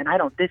life. And I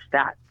don't dish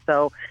that.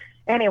 So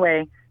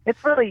anyway,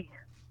 it's really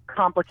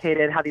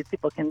complicated how these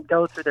people can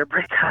go through their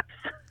breakups.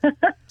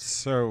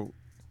 So,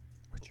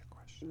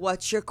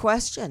 what's your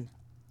question?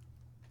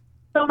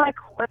 So my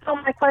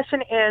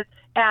question is,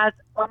 as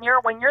when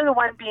you're the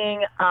one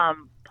being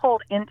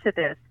pulled into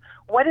this,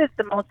 what is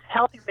the most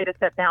healthy way to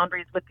set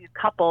boundaries with these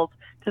couples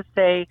to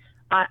say,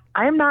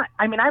 I'm not?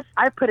 I mean,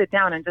 I've put it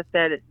down and just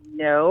said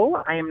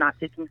no, I am not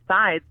taking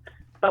sides.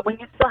 But when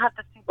you still have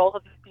to see both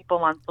of these people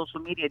on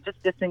social media,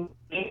 just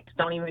disengage.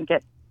 Don't even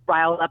get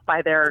riled up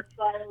by they're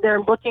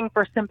looking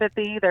for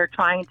sympathy. They're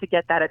trying to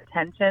get that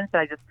attention. So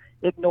I just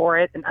ignore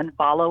it and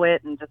unfollow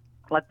it and just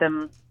let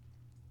them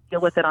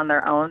deal with it on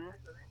their own.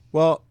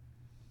 Well,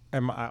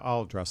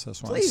 I'll address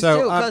this one. Please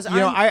so, do, 'cause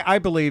I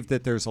believe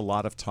that there's a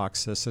lot of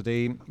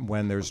toxicity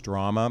when there's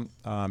drama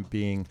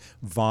being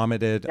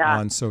vomited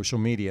on social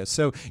media.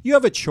 So you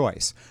have a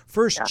choice.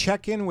 First,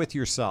 check in with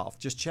yourself.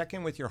 Just check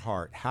in with your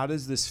heart. How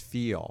does this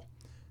feel?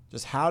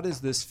 Just how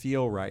does this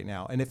feel right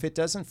now? And if it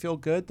doesn't feel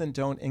good, then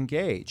don't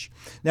engage.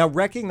 Now,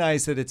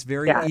 recognize that it's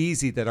very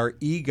easy that our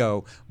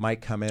ego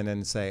might come in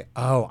and say,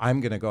 oh,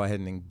 I'm going to go ahead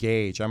and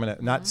engage. I'm going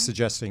to, not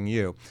suggesting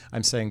you,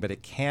 I'm saying, but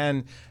it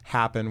can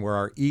happen where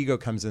our ego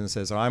comes in and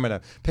says, oh, I'm going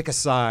to pick a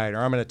side,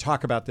 or I'm going to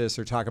talk about this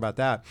or talk about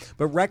that.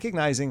 But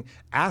recognizing,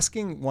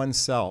 asking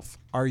oneself,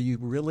 are you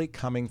really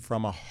coming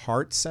from a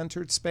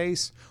heart-centered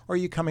space, or are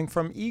you coming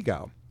from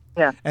ego?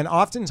 Yeah. And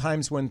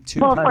oftentimes when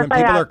people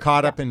are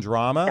caught up in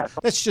drama,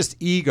 that's just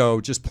ego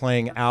just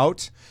playing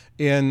out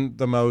in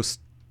the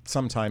most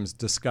sometimes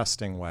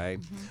disgusting way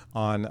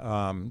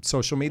on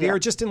social media or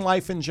just in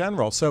life in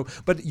general. So,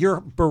 but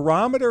your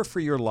barometer for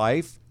your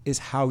life is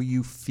how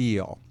you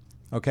feel.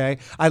 Okay?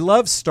 I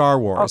love Star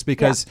Wars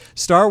because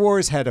Star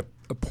Wars had a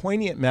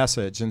poignant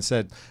message and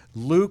said,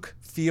 Luke,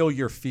 feel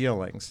your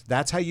feelings.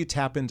 That's how you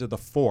tap into the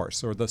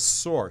force or the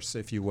source,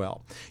 if you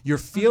will. Your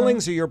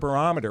feelings are your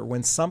barometer.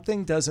 When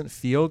something doesn't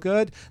feel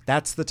good,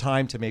 that's the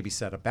time to maybe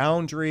set a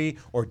boundary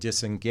or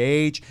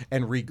disengage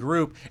and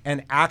regroup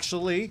and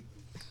actually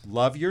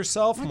love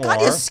yourself more.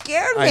 God, you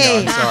scared me.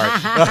 I know, I'm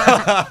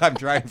sorry. I'm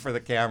trying for the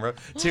camera.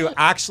 To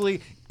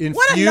actually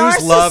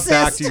infuse love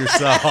back to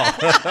yourself.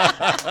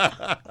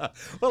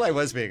 Well, I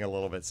was being a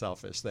little bit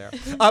selfish there.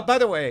 By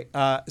the way,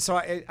 so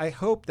I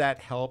hope that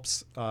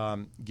helps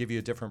give you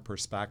a different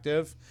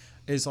perspective,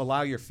 is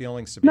allow your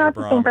feelings to be a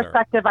barometer. Not the same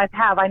perspective I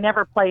have. I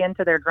never play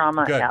into their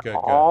drama at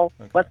all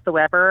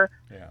whatsoever.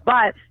 Yeah.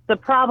 But the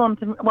problem,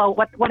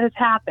 what has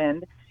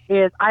happened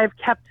is I've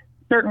kept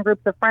certain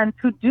groups of friends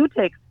who do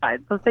take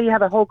sides. So say you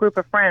have a whole group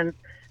of friends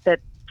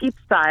that keep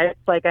sides,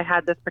 like I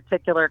had this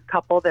particular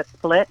couple that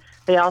split.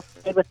 They all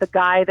stayed with the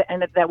guy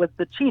that was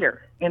the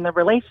cheater in the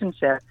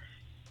relationship.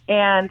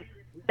 And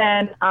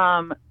then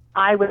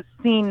I was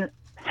seen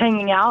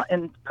hanging out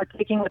and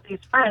partaking with these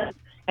friends,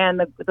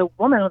 and the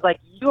woman was like,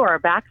 you are a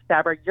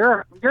backstabber.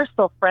 You're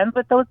still friends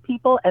with those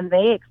people, and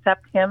they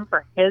accept him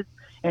for his,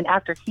 and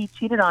after he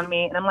cheated on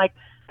me. And I'm like,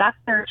 that's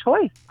their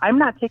choice. I'm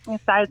not taking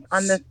sides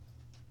on this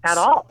at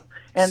all.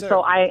 And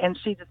So- and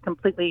she just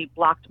completely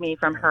blocked me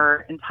from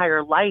her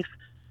entire life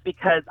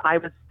because I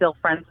was still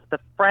friends with the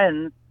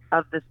friends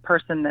of this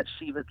person that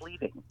she was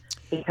leaving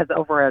because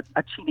over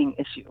a cheating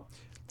issue.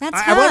 That's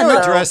I her. want to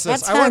not- address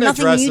That's this. her. I want to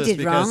Nothing address you this did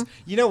because wrong.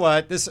 you know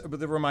what? This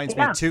reminds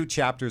me Yeah. of 2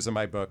 chapters in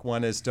my book.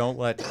 One is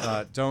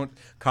don't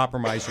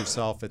compromise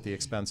yourself at the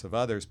expense of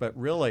others. But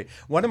really,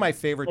 one of my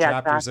favorite Yeah,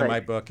 chapters in exactly. my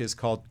book is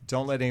called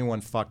 "Don't Let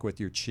Anyone Fuck with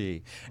Your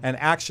Chi." And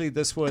actually,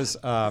 this was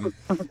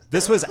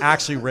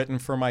actually written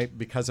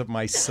because of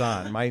my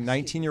son. My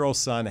 19-year-old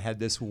son had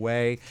this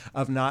way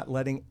of not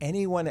letting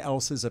anyone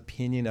else's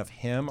opinion of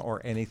him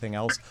or anything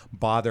else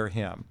bother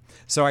him.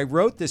 So I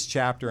wrote this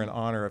chapter in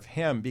honor of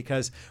him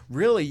because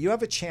really you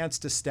have a chance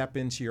to step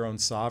into your own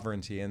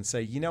sovereignty and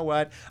say, you know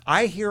what?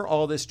 I hear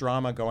all this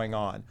drama going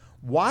on.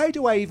 Why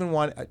do I even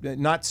want,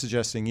 not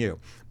suggesting you,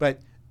 but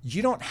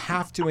you don't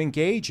have to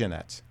engage in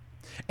it.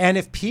 And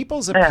if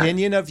people's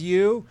opinion of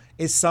you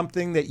is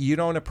something that you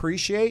don't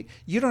appreciate,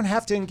 you don't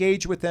have to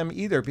engage with them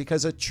either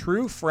because a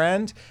true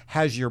friend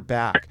has your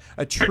back.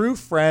 A true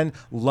friend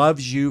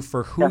loves you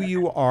for who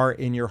you are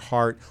in your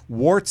heart,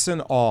 warts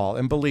and all.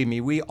 And believe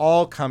me, we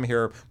all come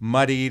here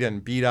muddied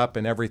and beat up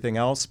and everything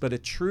else, but a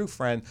true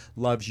friend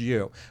loves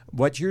you.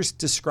 What you're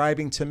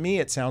describing to me,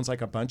 it sounds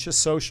like a bunch of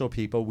social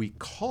people we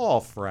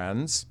call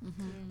friends,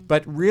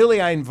 but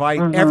really I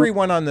invite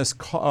everyone on this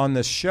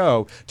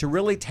show to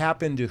really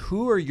tap into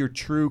who are your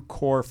true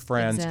core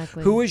friends,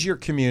 Exactly. who is your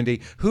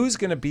community, who's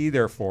going to be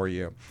there for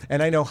you.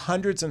 And I know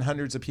hundreds and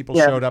hundreds of people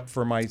Yeah. showed up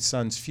for my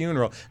son's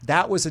funeral.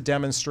 That was a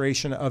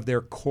demonstration of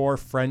their core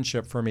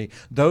friendship for me.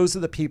 Those are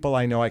the people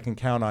I know I can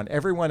count on.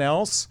 Everyone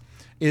else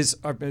is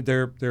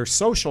they're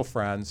social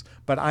friends,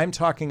 but I'm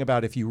talking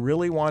about if you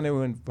really want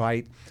to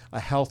invite a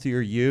healthier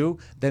you,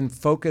 then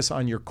focus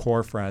on your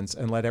core friends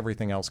and let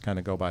everything else kind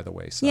of go by the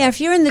wayside. Yeah, if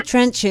you're in the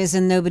trenches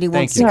and nobody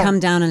wants you. to come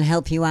down and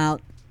help you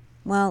out,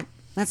 well,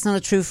 that's not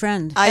a true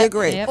friend. I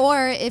agree. Yep.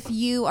 Or if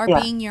you are Yeah.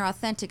 being your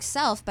authentic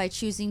self by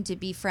choosing to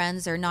be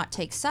friends or not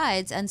take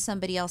sides, and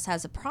somebody else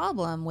has a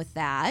problem with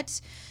that,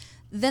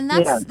 then Yeah,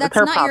 that's it's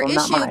her not problem, your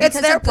not issue. mine. Because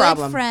It's their a good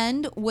problem.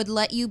 friend would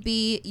let you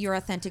be your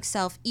authentic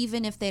self,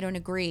 even if they don't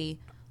agree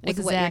with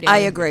what you're Exactly. doing. I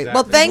agree.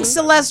 Exactly. Well, thanks,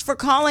 Celeste, for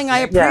calling. I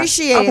Yeah.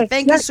 appreciate Okay. it.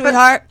 Thank you, Yes, but-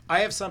 sweetheart. I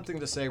have something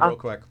to say real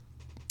quick.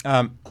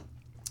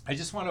 I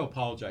just want to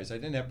apologize. I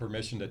didn't have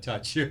permission to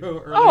touch you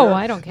earlier. Oh,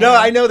 I don't care. No,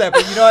 I know that,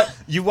 but you know what?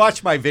 You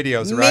watch my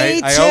videos, Me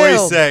right? I too.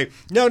 always say,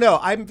 no,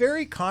 I'm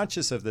very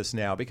conscious of this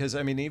now because,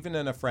 I mean, even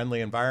in a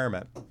friendly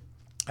environment,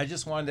 I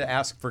just wanted to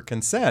ask for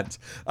consent.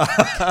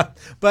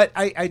 But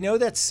I know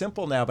that's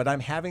simple now, but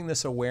I'm having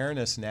this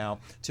awareness now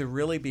to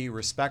really be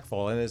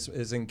respectful. And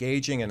as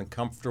engaging and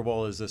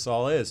comfortable as this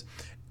all is,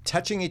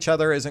 touching each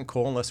other isn't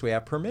cool unless we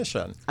have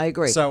permission. I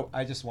agree. So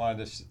I just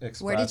wanted to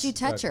express. Where did you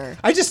touch her?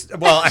 I touched her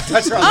on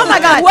Oh the my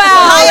lip. God.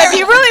 Well, if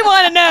you really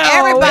want to know,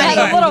 Everybody- we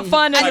had a little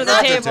fun under the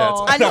Not the table. tits.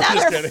 No, I'm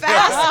just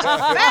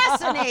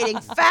Another kidding.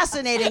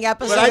 fascinating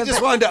episode. But I of just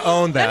it. wanted to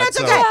own that. No, it's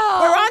so- okay.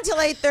 We're on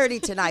till 8:30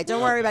 tonight.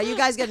 Don't worry about it. You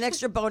guys get an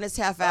extra bonus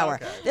half hour.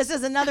 This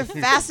is another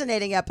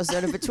fascinating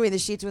episode of Between the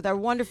Sheets with our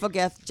wonderful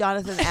guest,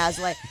 Jonathan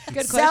Asley.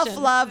 Good question.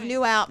 Self-love,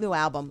 new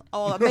album.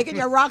 Oh, I'm making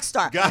you a rock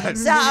star. God,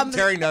 So,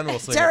 Terry Nunn will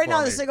sing Terry it for Nunn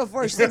me. will sing it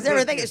for us. She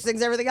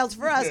sings everything else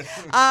for us.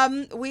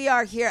 We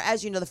are here,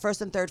 as you know, the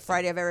first and third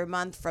Friday of every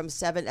month from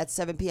 7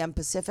 p.m.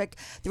 Pacific,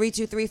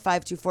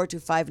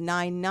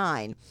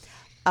 323-524-2599.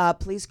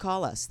 Please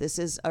call us. This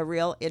is a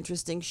real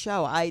interesting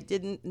show. I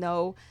didn't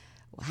know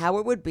how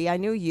it would be. I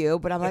knew you,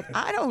 but I'm like,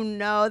 I don't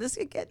know. This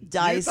could get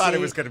dicey. You thought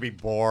it was going to be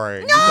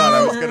boring. No, you thought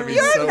I was going to be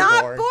you're so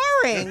not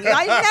boring.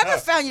 I never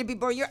found you to be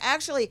boring. You're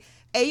actually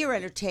A, you're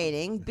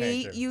entertaining.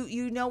 B, Thank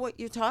you know what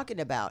you're talking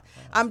about.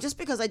 Just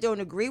because I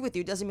don't agree with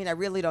you doesn't mean I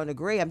really don't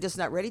agree. I'm just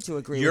not ready to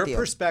agree Your with you.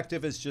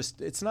 perspective is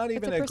just, it's not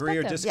even a agree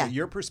or perspective. disagree. Yeah.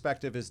 Your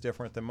perspective is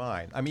different than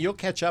mine. I mean, you'll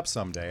catch up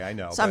someday, I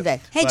know. but- Someday.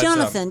 Hey, but,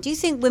 Jonathan, do you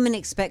think women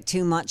expect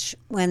too much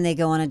when they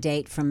go on a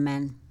date from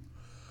men?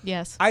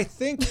 Yes. I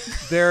think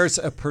there's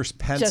a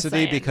propensity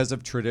saying. because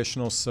of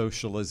traditional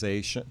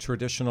socialization,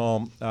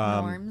 traditional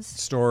Norms.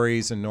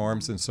 stories and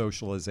norms and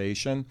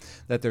socialization,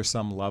 that there's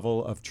some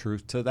level of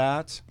truth to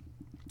that.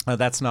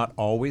 That's not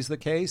always the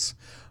case,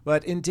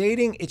 but in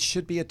dating, it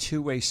should be a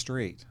two-way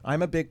street.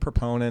 I'm a big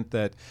proponent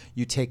that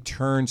you take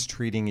turns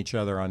treating each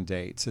other on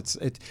dates.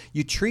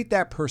 You treat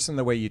that person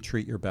the way you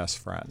treat your best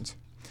friend,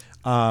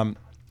 and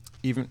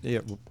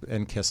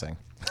kissing.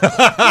 Well,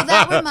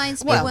 that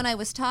reminds me when I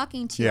was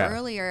talking to you Yeah.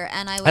 earlier,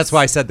 and I was. That's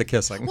why I said the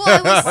kissing.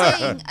 Well,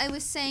 I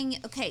was saying,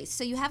 okay,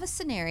 so you have a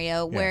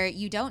scenario where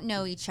you don't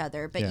know each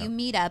other, but Yeah. you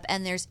meet up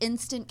and there's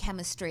instant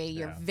chemistry.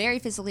 You're very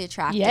physically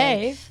attracted.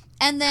 Yay.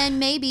 And then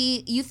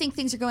maybe you think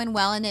things are going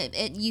well, and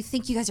you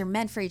think you guys are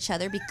meant for each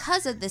other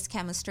because of this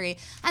chemistry.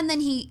 And then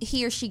he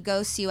or she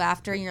ghosts you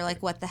after, and you're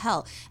like, "What the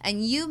hell?"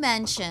 And you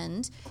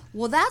mentioned,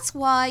 well, that's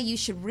why you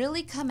should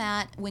really come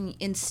at when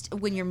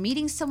you're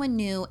meeting someone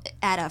new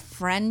at a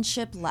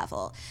friendship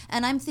level.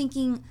 And I'm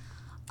thinking,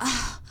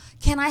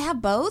 Can I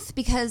have both?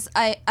 Because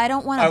I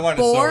don't want I a want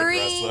to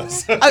boring.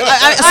 so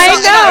address this.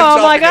 I know.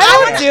 I'm like,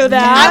 I would do I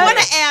that. want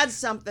to add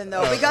something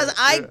though, because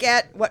I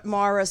get what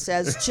Mara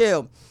says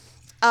too.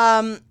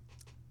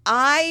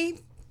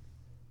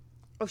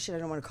 Oh shit! I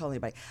don't want to call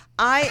anybody.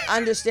 I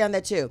understand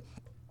that too.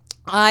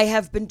 I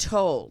have been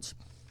told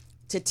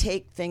to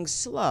take things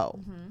slow,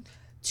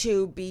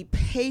 to be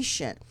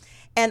patient,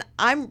 and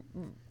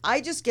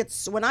I just get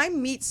when I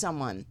meet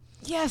someone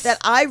that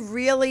I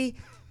really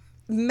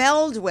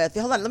meld with.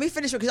 Hold on, let me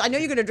finish because I know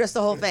you're going to address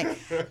the whole thing.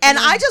 And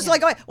I just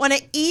want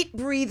to eat,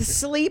 breathe,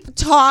 sleep,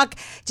 talk,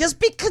 just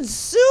be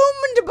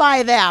consumed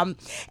by them.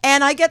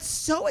 And I get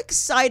so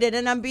excited,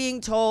 and I'm being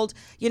told,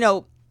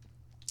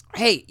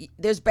 hey,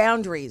 there's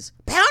boundaries.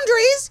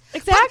 Boundaries?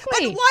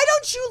 Exactly. But why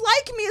don't you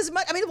like me as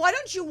much? I mean, why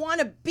don't you want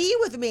to be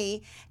with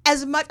me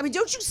as much? I mean,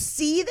 don't you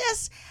see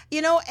this?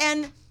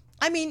 And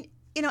I mean,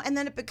 and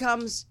then it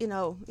becomes,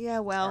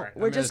 right,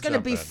 we're just going to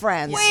be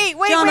friends. Wait.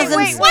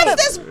 Jonathan's-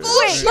 What's this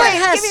bullshit? Let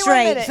her Give me 1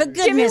 straight, minute. for Give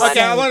me goodness 1 sake.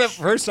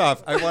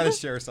 Okay, I want to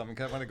share something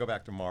because I want to go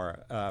back to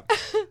Mara.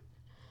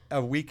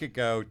 A week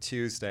ago,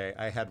 Tuesday,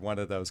 I had one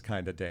of those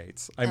kind of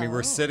dates. I mean,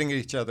 we're sitting at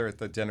each other at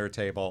the dinner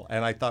table,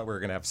 and I thought we were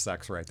going to have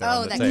sex right there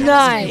on the that table.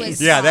 Nice. chemistry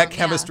was Yeah, that strong,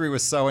 chemistry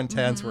was so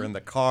intense. We're in the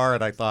car,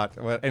 and I thought,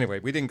 well, anyway,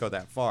 we didn't go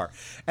that far.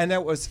 And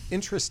that was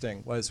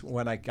interesting was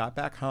when I got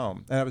back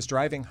home, and I was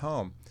driving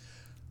home,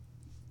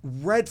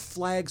 red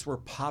flags were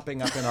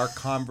popping up in our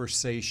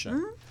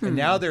conversation. And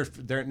now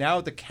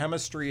now the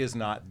chemistry is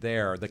not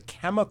there. The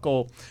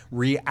chemical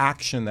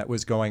reaction that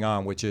was going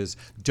on, which is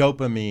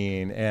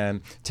dopamine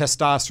and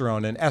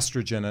testosterone and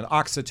estrogen and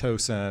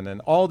oxytocin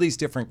and all these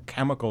different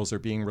chemicals are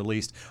being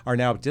released, are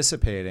now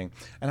dissipating.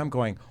 And I'm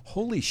going,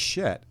 holy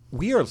shit,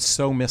 we are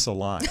so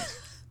misaligned.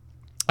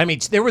 I mean,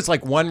 there was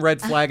like one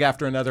red flag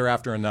after another,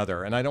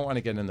 and I don't want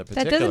to get into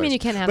particulars. That doesn't mean you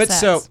can't have but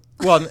sex.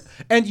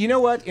 And you know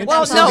what?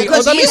 Well, Interesting. no,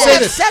 because let me you say have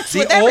this. sex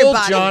with the old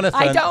everybody.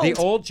 Jonathan, I don't. the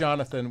old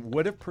Jonathan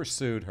would have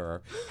pursued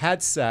her,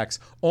 had sex,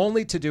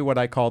 only to do what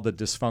I call the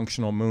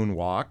dysfunctional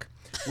moonwalk,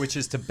 which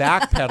is to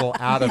backpedal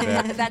out of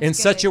it That's in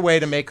such good. a way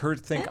to make her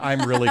think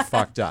I'm really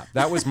fucked up.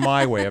 That was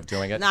my way of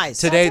doing it. Nice.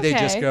 Today That's they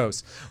just okay.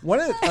 ghost.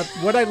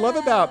 What I love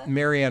about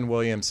Marianne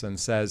Williamson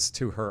says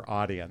to her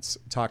audience,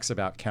 talks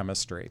about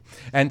chemistry.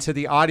 And to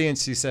the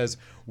audience, she says,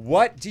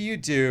 what do you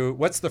do?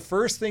 What's the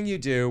first thing you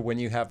do when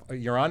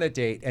you're on a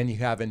date and you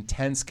have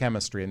intense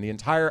chemistry? And the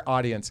entire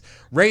audience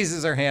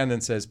raises their hand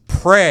and says,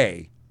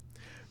 pray.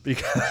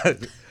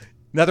 Because...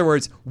 in other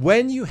words,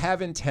 when you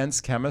have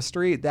intense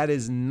chemistry, that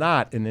is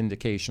not an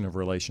indication of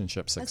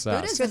relationship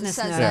success. Buddhism Goodness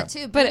says no. that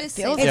too. But it Buddhists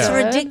feels say It's that.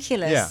 Yeah.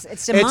 ridiculous. Yeah.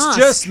 It's a mask.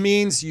 It just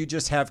means you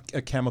just have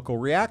a chemical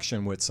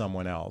reaction with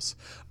someone else.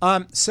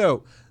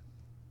 So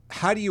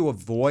how do you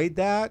avoid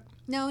that?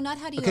 No, not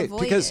how do you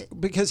avoid it.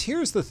 Because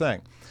here's the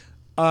thing.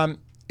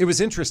 It was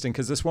interesting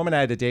because this woman I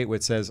had a date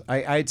with says,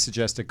 I'd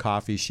suggested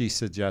coffee. She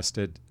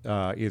suggested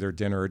either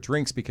dinner or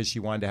drinks because she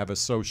wanted to have a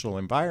social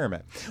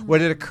environment. What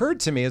had occurred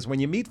to me is when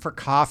you meet for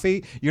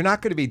coffee, you're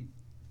not going to be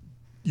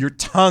your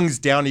tongues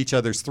down each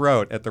other's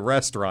throat at the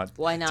restaurant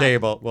Why not?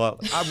 table. Well,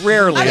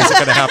 rarely is it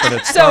going to happen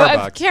at So,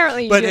 Starbucks.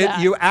 apparently you but do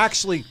that. you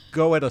actually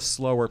go at a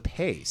slower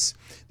pace.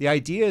 The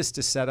idea is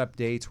to set up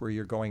dates where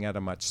you're going at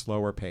a much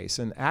slower pace.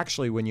 And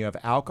actually, when you have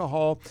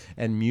alcohol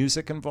and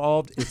music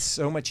involved, it's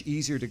so much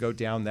easier to go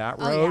down that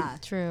road. yeah.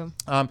 True.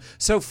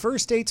 So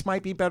first dates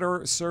might be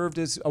better served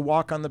as a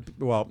walk on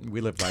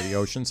we live by the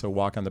ocean, so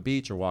walk on the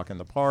beach or walk in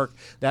the park,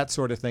 that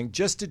sort of thing,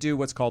 just to do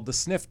what's called the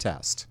sniff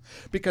test.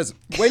 Because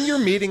when you're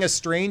meeting a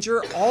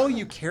stranger, all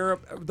you care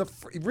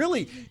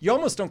really, you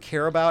almost don't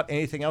care about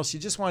anything else. You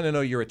just want to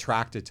know you're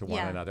attracted to one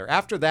Yeah. another.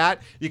 After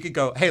that, you could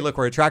go, hey, look,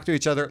 we're attracted to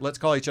each other. Let's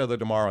call each other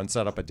tomorrow and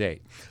set up a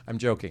date. I'm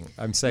joking.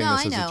 I'm saying No,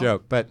 this I as a know.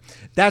 joke. But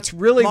that's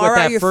really Mara, what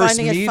that you're first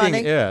finding it meeting funny?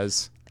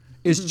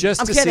 is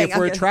just I'm to see kidding, if I'm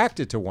we're kidding.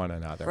 attracted to one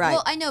another. Right.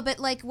 Well, I know, but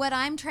like what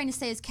I'm trying to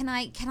say is, can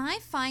I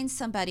find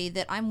somebody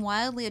that I'm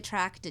wildly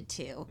attracted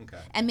to,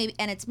 and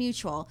it's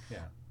mutual,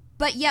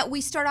 but yet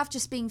we start off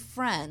just being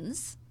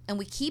friends, and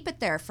we keep it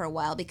there for a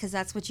while because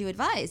that's what you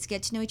advise: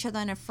 get to know each other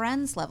on a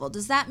friends level.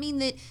 Does that mean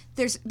that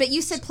there's? But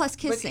you said plus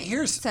kissing.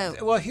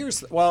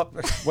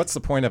 What's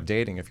the point of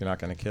dating if you're not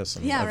going to kiss?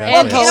 And Yeah, right. eventually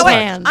And have hold sex?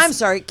 hands. I'm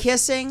sorry.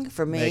 Kissing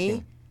for me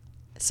Making.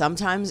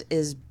 sometimes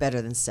is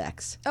better than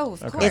sex. Oh,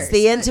 of course. It's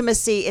the but-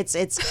 intimacy. It's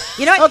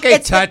you know Okay,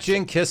 it's the-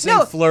 touching, kissing,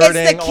 no, flirting,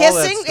 it's the all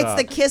kissing. that stuff.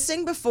 It's the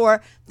kissing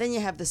before, then you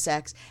have the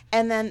sex,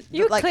 and then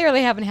You like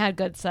clearly haven't had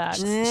good sex.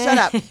 shut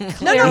up. No,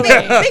 Clearly.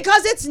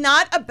 because it's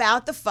not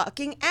about the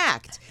fucking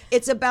act.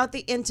 It's about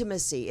the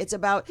intimacy. It's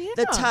about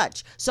the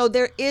touch. So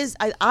there is.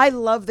 I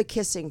love the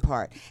kissing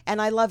part,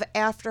 and I love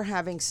after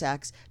having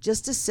sex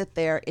just to sit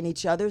there in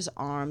each other's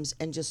arms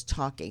and just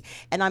talking.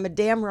 And I'm a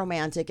damn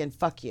romantic, and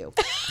fuck you.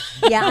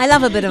 Yeah, I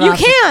love a bit of You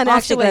after- can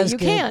afterglow actually. is You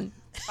good. can.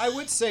 I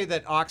would say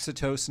that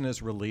oxytocin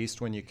is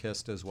released when you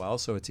kissed as well,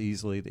 so it's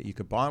easily that you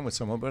could bond with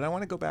someone. But I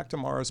want to go back to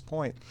Mara's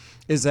point,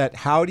 is that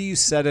how do you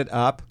set it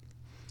up?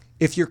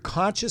 If you're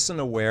conscious and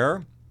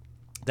aware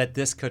that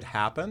this could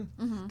happen,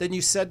 then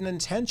you set an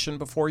intention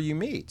before you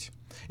meet.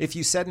 If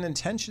you set an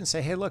intention,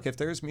 say, hey, look, if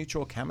there's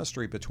mutual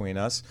chemistry between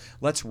us,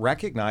 let's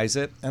recognize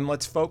it and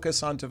let's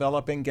focus on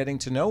developing, getting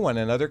to know one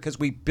another, because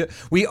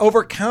we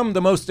overcome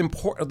the most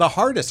important, the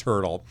hardest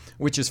hurdle,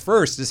 which is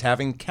first is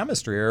having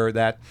chemistry or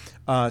that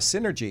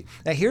synergy.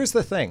 Now, here's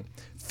the thing.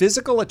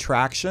 Physical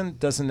attraction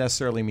doesn't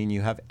necessarily mean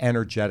you have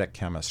energetic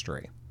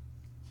chemistry.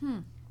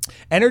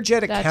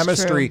 Energetic That's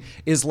chemistry true.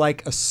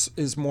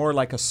 is more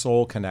like a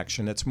soul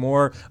connection. It's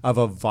more of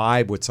a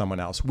vibe with someone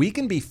else. We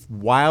can be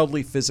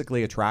wildly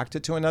physically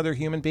attracted to another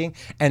human being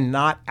and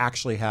not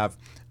actually have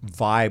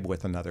vibe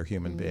with another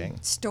human being.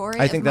 Story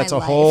I think of my that's a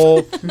life.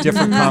 whole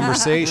different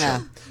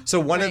conversation. So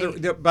one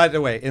of the, by the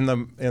way, in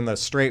the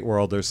straight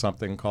world, there's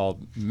something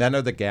called men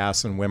are the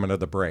gas and women are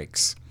the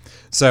brakes.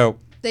 So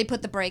They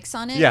put the brakes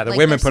on it? yeah, the Like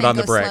women they're put on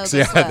saying the go brakes. slow,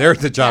 go Yeah, slow. they're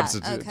the jobs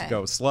Yeah, to okay.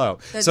 go slow.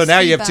 The So now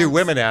you have speed two bumps.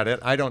 women at it.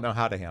 I don't know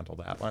how to handle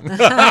that one.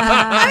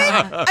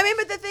 I mean,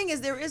 but the thing is,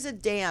 there is a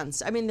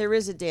dance. I mean, there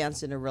is a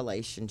dance in a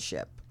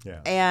relationship.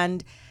 Yeah.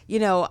 And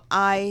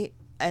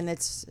and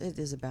it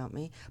is about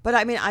me. But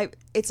I mean,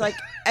 it's like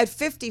at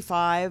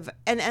 55,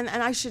 and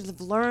I should have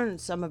learned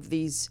some of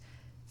these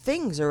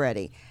things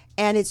already.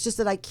 And it's just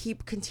that I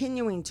keep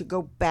continuing to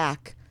go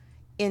back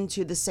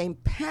into the same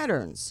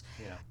patterns.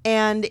 Yeah.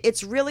 And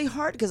it's really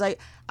hard because I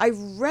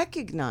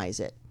recognize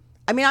it.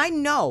 I mean, I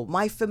know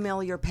my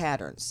familiar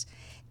patterns.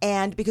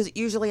 And because it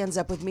usually ends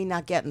up with me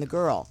not getting the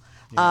girl.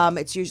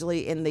 It's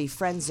usually in the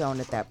friend zone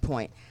at that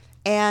point.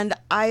 And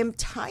I am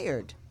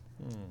tired.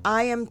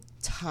 I am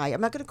tired.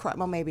 I'm not going to cry.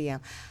 Well, maybe I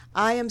am.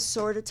 I am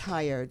sort of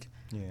tired.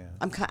 Yeah.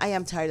 I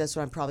am tired. That's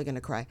why I'm probably going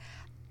to cry.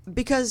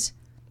 Because,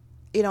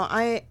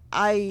 I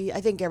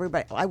think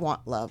everybody, I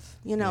want love,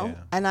 Yeah.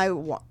 and I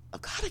want, oh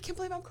God, I can't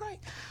believe I'm crying.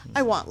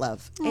 I want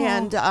love.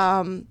 And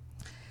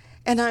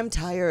I'm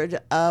tired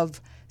of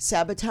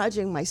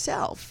sabotaging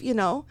myself,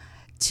 to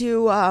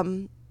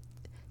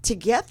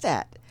get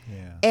that.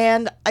 Yeah.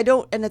 And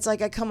and it's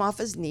like I come off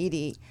as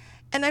needy,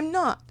 and I'm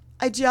not.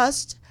 I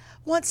just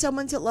want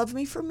someone to love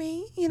me for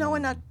me, and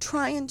not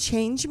try and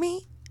change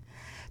me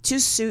to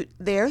suit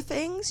their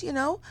things,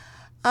 Why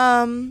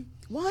am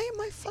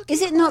I fucking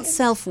Is it not crying?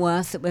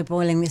 self-worth that we're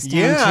boiling this down to?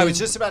 Yeah, I was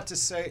just about to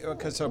say,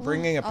 so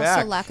bringing it Also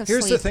back. lack of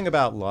Here's the sleep. thing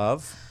about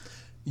love.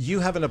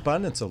 You have an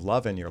abundance of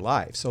love in your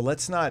life. So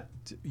let's not,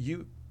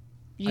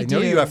 I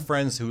know you do. have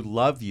friends who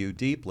love you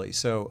deeply.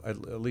 So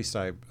at least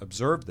I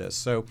observed this.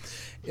 So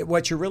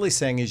what you're really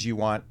saying is you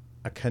want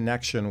a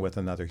connection with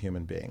another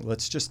human being.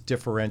 Let's just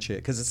differentiate,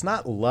 because it's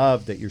not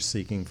love that you're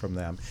seeking from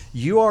them.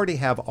 You already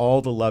have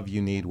all the love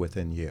you need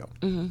within you.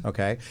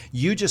 Okay?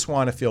 You just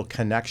want to feel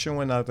connection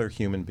with another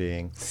human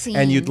being.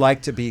 And you'd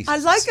like to be...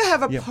 I'd like to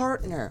have a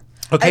partner.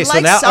 Okay, I'd so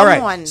like now, all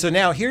someone. right. So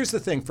now here's the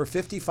thing. For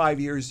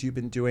 55 years, you've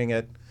been doing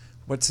it.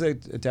 What's the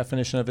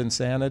definition of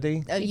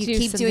insanity? You do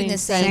keep doing the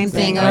something- same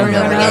thing over over and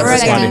and over over again, I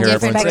just wanted to expecting hear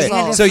different everyone say it.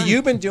 results. So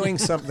you've been doing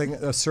something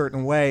a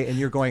certain way, and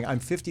you're going, I'm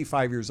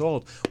 55 years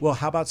old. Well,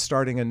 how about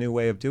starting a new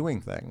way of doing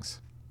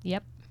things?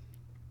 Yep.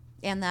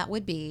 And that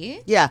would be...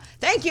 Yeah,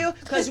 thank you.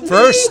 Because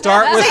First,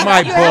 start with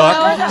my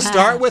book.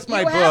 Start with my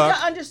you book. have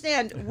to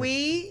understand,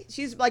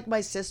 she's like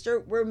my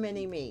sister. We're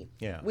mini me.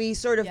 Yeah. We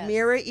sort of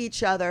mirror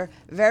each other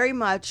very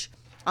much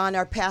on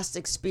our past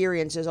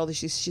experiences, although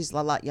she's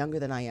a lot younger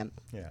than I am.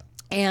 Yeah.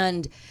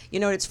 And,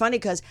 it's funny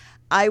because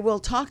I will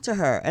talk to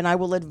her and I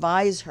will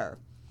advise her.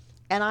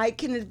 And I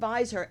can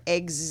advise her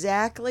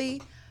exactly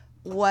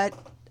what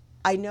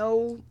I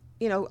know,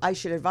 I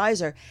should advise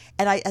her.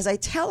 And as I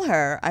tell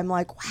her, I'm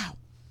like, wow,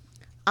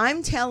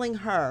 I'm telling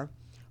her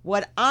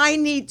what I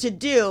need to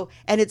do.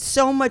 And it's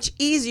so much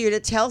easier to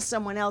tell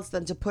someone else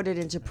than to put it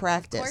into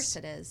practice. Of course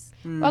it is.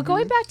 Well,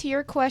 going back to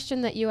your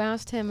question that you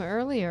asked him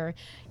earlier,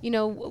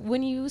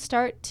 when you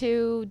start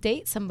to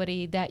date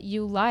somebody that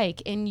you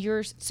like and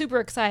you're super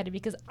excited,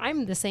 because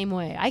I'm the same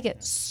way. I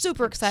get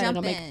super excited. Jump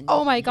I'm like, in.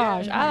 oh my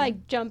gosh, I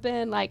like jump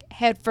in like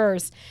head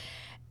first.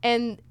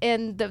 And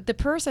the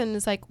person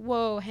is like,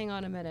 whoa, hang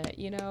on a minute,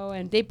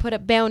 and they put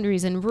up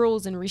boundaries and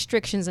rules and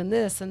restrictions and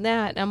this and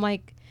that. And I'm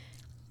like,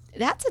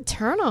 that's a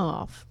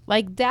turnoff.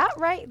 Like that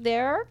right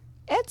there,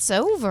 it's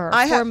over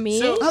for me.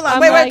 So, hold on,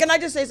 I'm wait, like, can I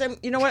just say something?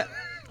 You know what?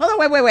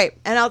 Hold on, wait.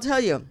 And I'll tell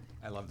you.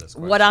 I love this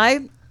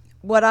question.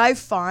 What I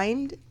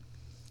find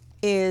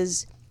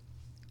is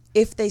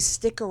if they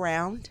stick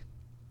around,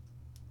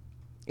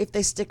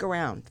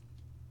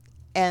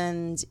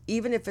 and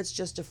even if it's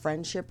just a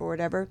friendship or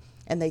whatever,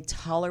 and they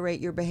tolerate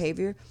your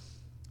behavior,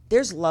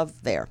 there's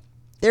love there.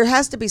 There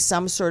has to be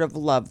some sort of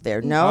love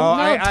there.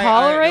 No?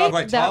 tolerate?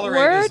 by That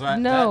tolerate is word?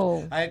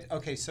 No.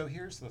 Okay, so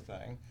here's the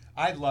thing.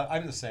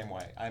 I'm the same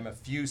way. I'm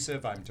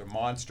effusive. I'm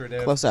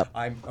demonstrative. Close up.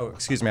 I'm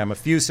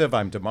effusive.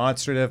 I'm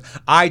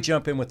demonstrative. I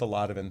jump in with a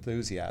lot of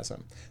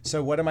enthusiasm.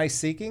 So what am I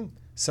seeking?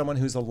 someone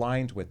who's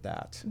aligned with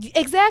that.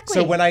 Exactly.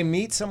 So when I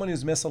meet someone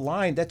who's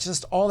misaligned, that's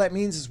just all that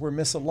means is we're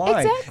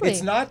misaligned. Exactly.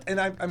 It's not,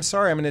 and I'm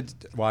sorry, I don't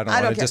want don't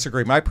to care.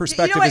 disagree. My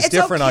perspective what? is It's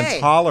different okay.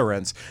 on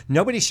tolerance.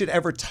 Nobody should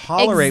ever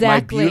tolerate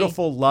Exactly. my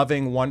beautiful,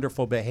 loving,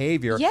 wonderful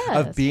behavior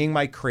Yes. of being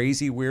my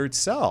crazy, weird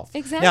self.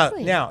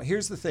 Exactly. Now,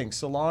 here's the thing.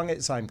 So long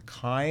as I'm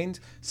kind,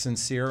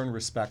 sincere, and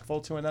respectful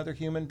to another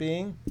human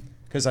being,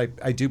 because I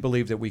do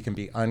believe that we can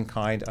be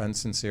unkind,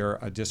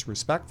 unsincere,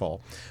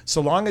 disrespectful.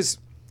 So long as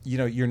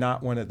you're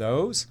not one of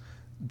those,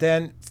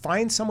 then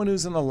find someone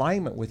who's in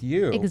alignment with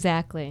you.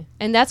 Exactly.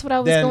 And that's what I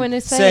was Then going to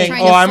say. saying,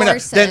 Trying to I'm gonna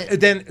force it.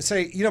 then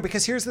say,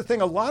 because here's the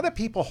thing: a lot of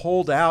people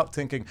hold out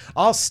thinking,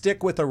 I'll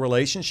stick with a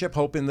relationship,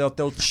 hoping that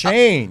they'll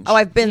change. Oh,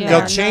 I've been Yeah, there.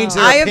 They'll change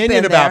no. I their have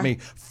opinion been about there. me.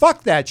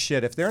 Fuck that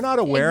shit. If they're not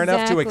aware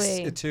enough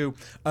Exactly. to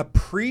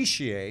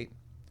appreciate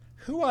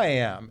who I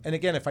am, and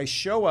again, if I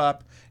show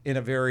up in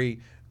a very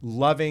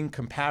loving,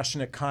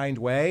 compassionate, kind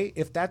way,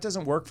 if that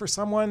doesn't work for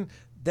someone,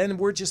 then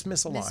we're just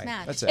misaligned.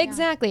 Mismatched. That's it.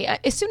 Exactly.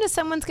 As soon as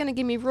someone's going to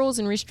give me rules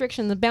and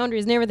restrictions and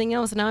boundaries and everything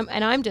else, and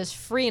I'm just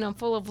free and I'm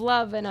full of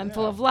love and I'm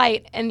full of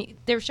light, and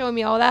they're showing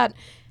me all that,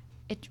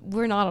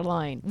 we're not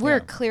aligned. We're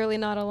clearly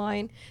not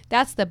aligned.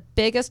 That's the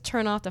biggest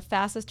turnoff, the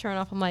fastest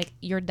turnoff. I'm like,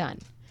 you're done.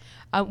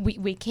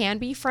 We can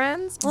be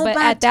friends, Well, but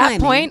bad at that timing.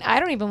 point, I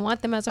don't even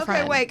want them as a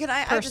friend. Okay, wait. Can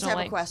I just have a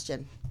personally.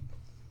 question?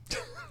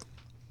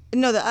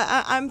 No,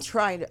 I am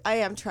trying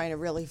to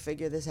really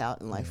figure this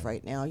out in life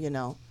right now.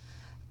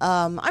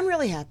 I'm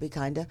really happy,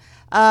 kind of.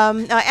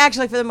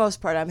 Actually, for the most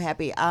part, I'm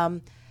happy.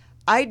 I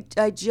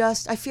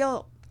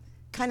feel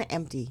kind of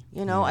empty.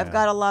 I've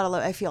got a lot of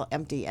love. I feel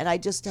empty, and I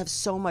just have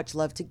so much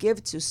love to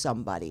give to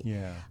somebody.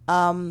 Yeah.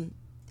 And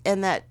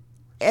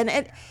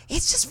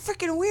it's just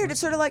freaking weird.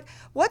 It's sort of like,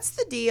 what's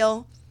the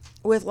deal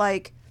with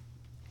like,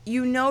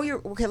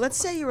 you're okay. Let's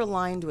say you're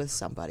aligned with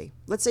somebody.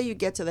 Let's say you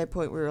get to that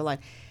point where you're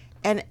aligned,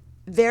 and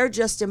they're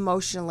just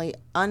emotionally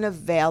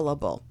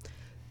unavailable.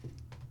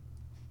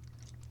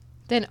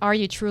 Then are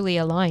you truly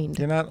aligned?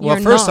 You're not. You're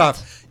Well, first not.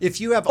 off,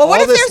 if you have Well, what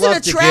all if this there's an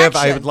love to give, I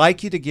attraction? would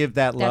like you to give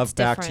that love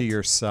back to different.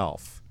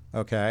 yourself.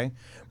 Okay?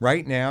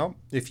 Right now,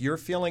 if you're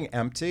feeling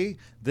empty,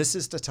 this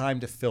is the time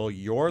to fill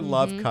your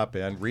love cup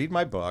in. Read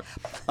my book.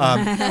 Okay,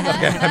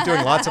 I'm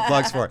doing lots of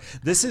plugs for it.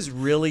 This is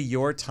really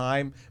your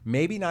time.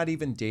 Maybe not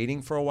even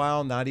dating for a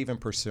while, not even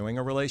pursuing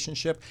a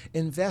relationship.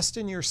 Invest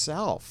in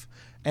yourself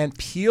and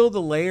peel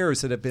the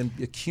layers that have been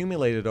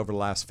accumulated over the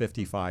last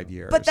 55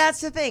 years. But that's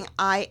the thing.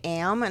 I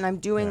am, and I'm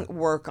doing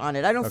work on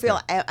it. I don't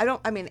feel.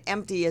 I mean,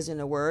 empty isn't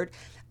a word.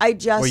 I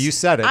just. Well, you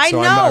said it, I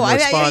so know. I'm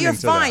responding you're to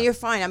fine. that. You're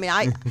fine. I mean,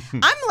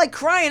 I'm like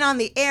crying on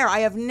the air. I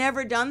have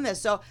never done this,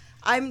 so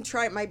I'm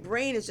trying. My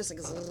brain is just like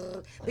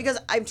zzz, because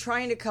I'm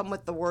trying to come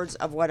with the words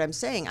of what I'm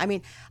saying. I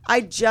mean,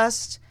 I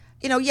just,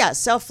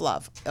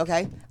 self-love.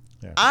 Okay,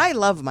 I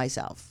love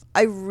myself.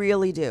 I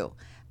really do.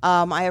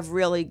 I have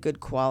really good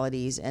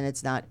qualities, and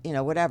it's not,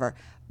 whatever.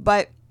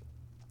 But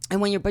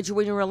when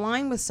you're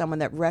aligned with someone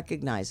that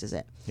recognizes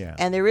it,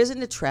 and there is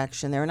an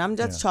attraction there, and I'm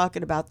just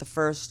talking about the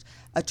first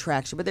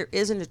attraction, but there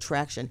is an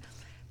attraction.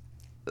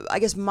 I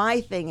guess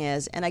my thing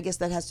is, and I guess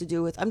that has to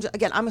do with,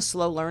 I'm a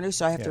slow learner,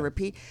 so I have to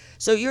repeat.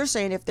 So you're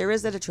saying if there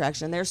is that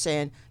attraction, they're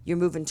saying you're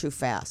moving too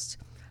fast.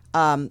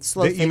 Slow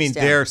things You mean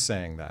down. they're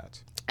saying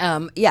that?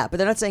 Yeah, but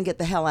they're not saying get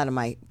the hell out of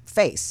my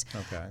face.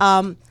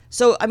 Okay.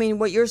 So, I mean,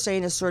 what you're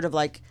saying is sort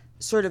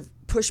of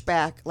push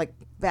back, like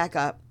back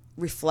up,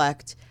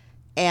 reflect,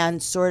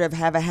 and sort of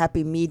have a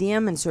happy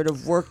medium and sort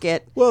of work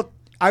it. Well,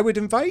 I would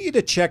invite you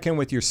to check in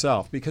with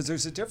yourself, because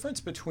there's a difference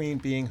between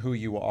being who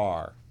you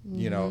are,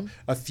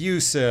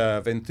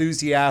 effusive,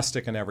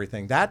 enthusiastic, and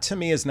everything. That to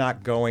me is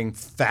not going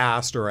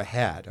fast or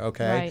ahead,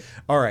 okay? Right.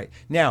 All right.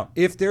 Now,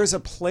 if there's a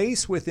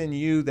place within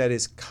you that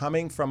is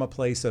coming from a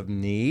place of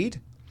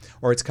need,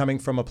 or it's coming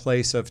from a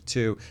place of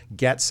to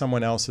get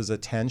someone else's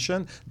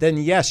attention, then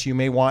yes, you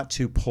may want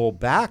to pull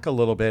back a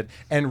little bit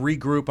and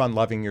regroup on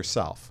loving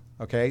yourself.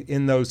 Okay,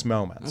 in those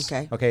moments.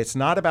 Okay, it's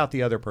not about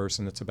the other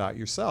person; it's about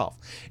yourself.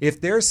 If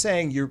they're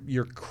saying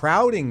you're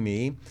crowding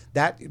me,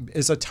 that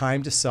is a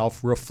time to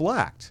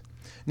self-reflect.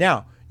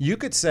 Now, you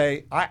could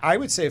say, I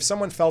would say, if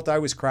someone felt I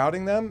was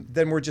crowding them,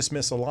 then we're just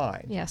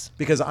misaligned. Yes.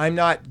 Because I'm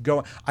not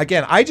going.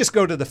 Again, I just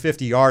go to the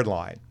 50-yard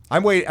line.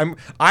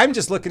 I'm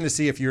just looking to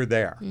see if you're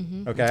there.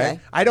 Okay?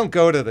 I don't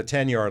go to the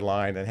 10-yard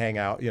line and hang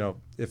out.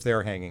 If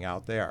they're hanging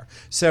out there.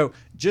 So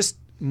just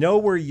know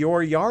where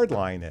your yard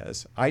line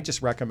is. I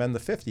just recommend the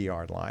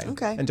 50-yard line.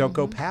 Okay. And don't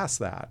go past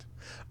that.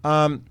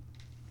 And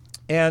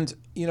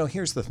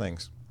here's the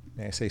things.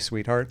 May I say,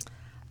 sweetheart?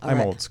 I'm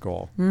right. old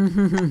school.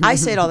 I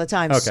say it all the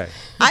time. Okay.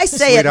 I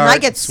say it and I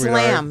Sweetheart, get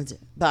sweetheart, slammed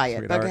by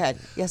it. But go sweetheart. ahead.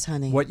 Yes,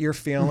 honey. What you're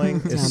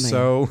feeling Tell is me.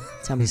 so.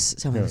 Tell me, No,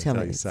 tell tell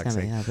me, you sexy.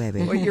 tell me, oh,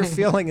 baby. What you're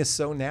feeling is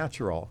so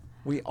natural.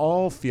 We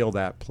all feel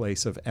that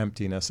place of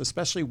emptiness,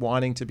 especially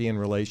wanting to be in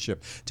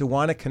relationship, to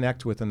want to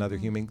connect with another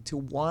human, to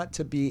want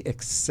to be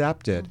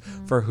accepted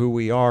for who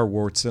we are,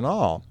 warts and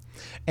all.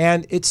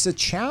 And it's a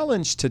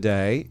challenge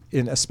today,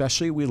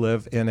 especially we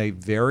live in a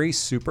very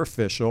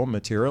superficial,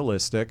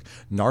 materialistic,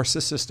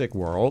 narcissistic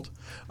world,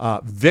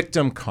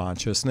 victim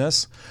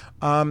consciousness.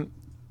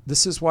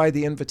 this is why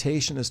the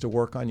invitation is to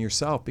work on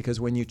yourself, because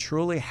when you're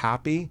truly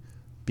happy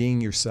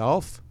being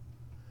yourself,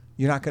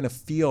 you're not going to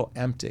feel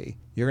empty.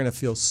 You're going to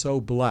feel so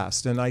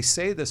blessed. And I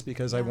say this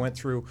because I went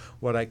through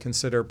what I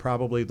consider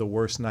probably the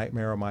worst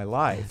nightmare of my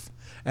life.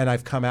 And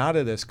I've come out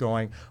of this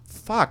going,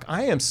 fuck,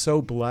 I am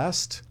so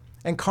blessed.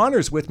 And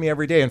Connor's with me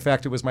every day. In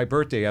fact, it was my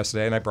birthday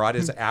yesterday, and I brought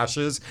his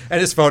ashes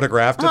and his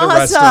photograph to the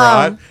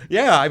restaurant.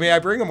 Yeah, I mean, I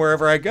bring him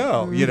wherever I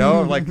go, you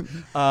know?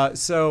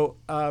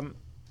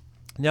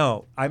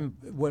 No,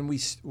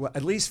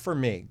 at least for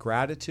me,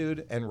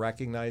 gratitude and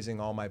recognizing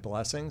all my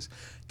blessings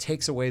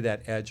takes away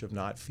that edge of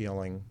not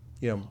feeling,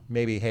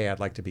 maybe, hey,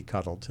 I'd like to be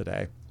cuddled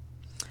today.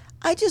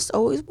 I just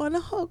always want a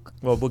hug.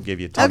 Well, we'll give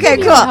you tons Okay, of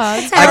cool.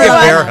 I give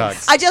bear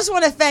hugs. I just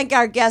want to thank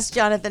our guest,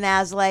 Jonathan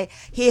Aslay.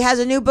 He has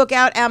a new book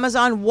out,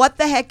 Amazon. What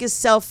the heck is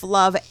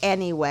self-love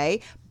anyway?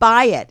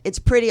 Buy it. It's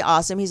pretty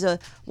awesome. He's a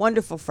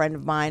wonderful friend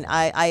of mine.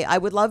 I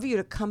would love you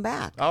to come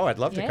back. Oh, I'd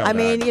love to come back. I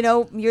mean,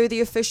 you're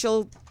the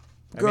official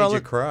girl. I made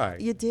you cry.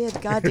 You did.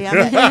 God damn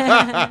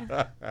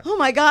it. Oh,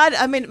 my God.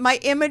 I mean, my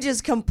image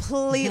is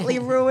completely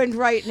ruined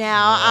right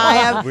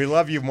now. We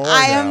love you more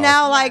I am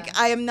now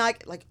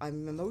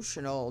I'm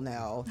emotional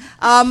now.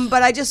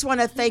 But I just want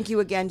to thank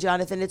you again,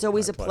 Jonathan. It's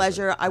always a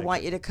pleasure. I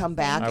want you to come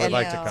back. I would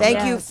like to come thank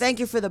back. you. Thank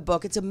you for the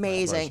book. It's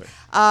amazing.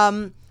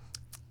 I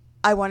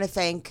want to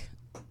thank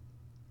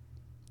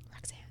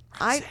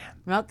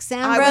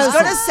Roxanne I was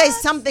going to say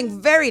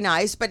something very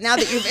nice, but now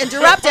that you've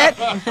interrupted,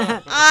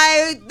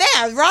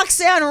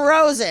 Roxanne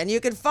Rosen. You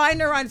can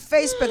find her on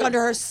Facebook under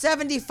her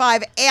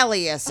 75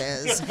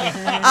 aliases.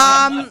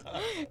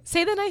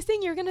 Say the nice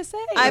thing you're going to say.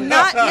 I'm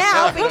not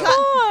now because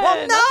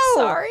well,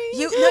 no, sorry.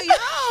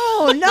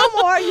 No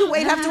more. You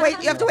have to wait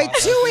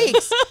 2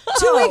 weeks.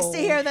 2 weeks to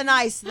hear the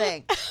nice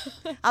thing.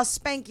 I'll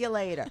spank you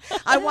later.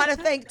 I want to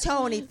thank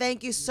Tony.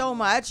 Thank you so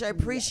much. I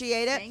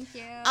appreciate it. Thank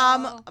you.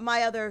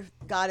 My other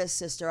goddess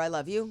sister, I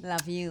love you.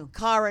 Love you.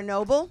 Cara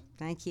Noble.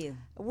 Thank you.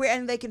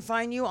 And they can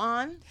find you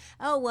on?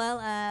 Oh, well,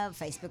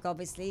 Facebook,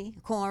 obviously.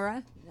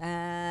 Cora.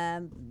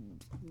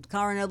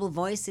 Cara Noble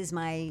Voice is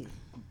my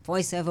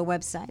voiceover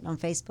website on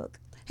Facebook.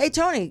 Hey,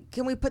 Tony,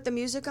 can we put the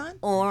music on?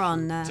 Or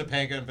on...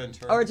 Topanga and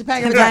Ventura. Or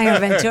Topanga Topanga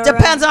Ventura.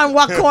 Depends on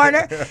what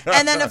corner.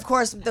 And then, of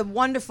course, the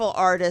wonderful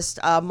artist,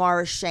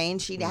 Mara Shane.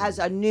 She has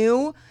a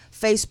new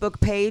Facebook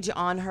page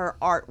on her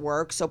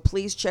artwork, so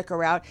please check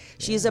her out.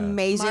 She's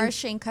amazing. Mara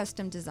Shane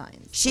Custom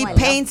Designs. She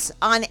paints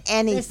on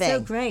anything. They're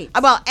so great.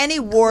 Well, any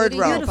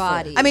wardrobe. Your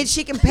body. I mean,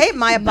 she can paint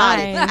my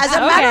body. Nice. As a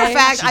matter of Okay.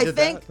 fact, She I did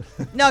think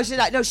no, she's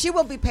not. No, she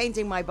will be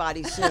painting my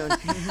body soon.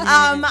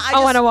 I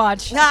want to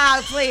watch.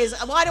 Nah, please.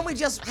 Why don't we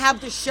just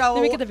have the show?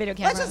 Let me get the video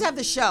Let's camera. just have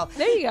the show.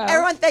 There you go.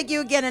 Everyone, thank you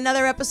again.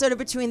 Another episode of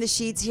Between the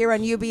Sheets here on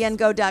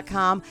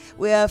ubngo.com.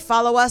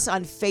 Follow us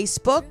on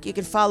Facebook. You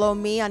can follow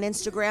me on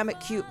Instagram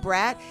at Cute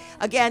Brat.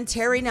 Again,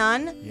 Terry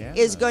Nunn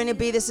is going to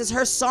be, this is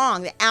her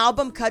song, the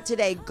album cut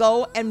today.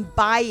 Go and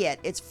buy it.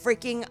 It's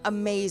freaking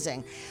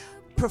amazing.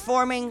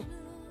 Performing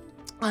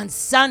on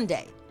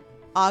Sunday,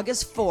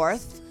 August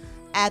 4th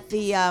at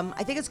the,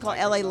 I think it's called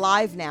LA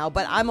Live now,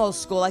 but I'm old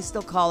school. I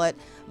still call it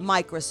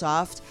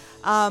Microsoft.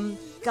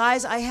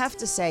 Guys, I have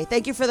to say,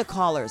 thank you for the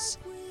callers.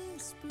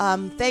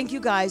 Thank you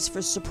guys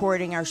for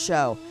supporting our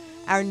show.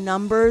 Our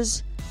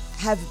numbers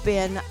have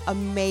been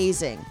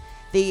amazing.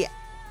 The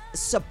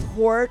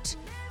support,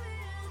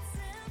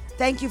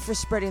 thank you for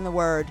spreading the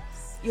word.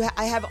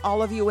 I have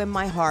all of you in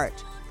my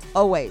heart,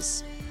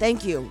 always.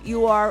 Thank you.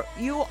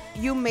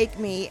 You make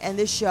me and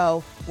this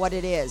show what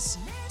it is.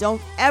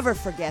 Don't ever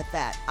forget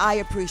that. I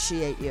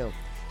appreciate you.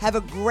 Have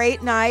a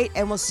great night,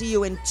 and we'll see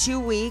you in 2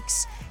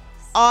 weeks,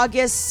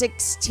 August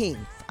 16th,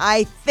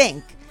 I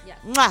think.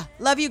 Mwah.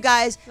 Love you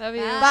guys. Love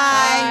you.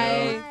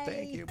 Bye.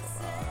 Thank you.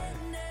 Bye-bye.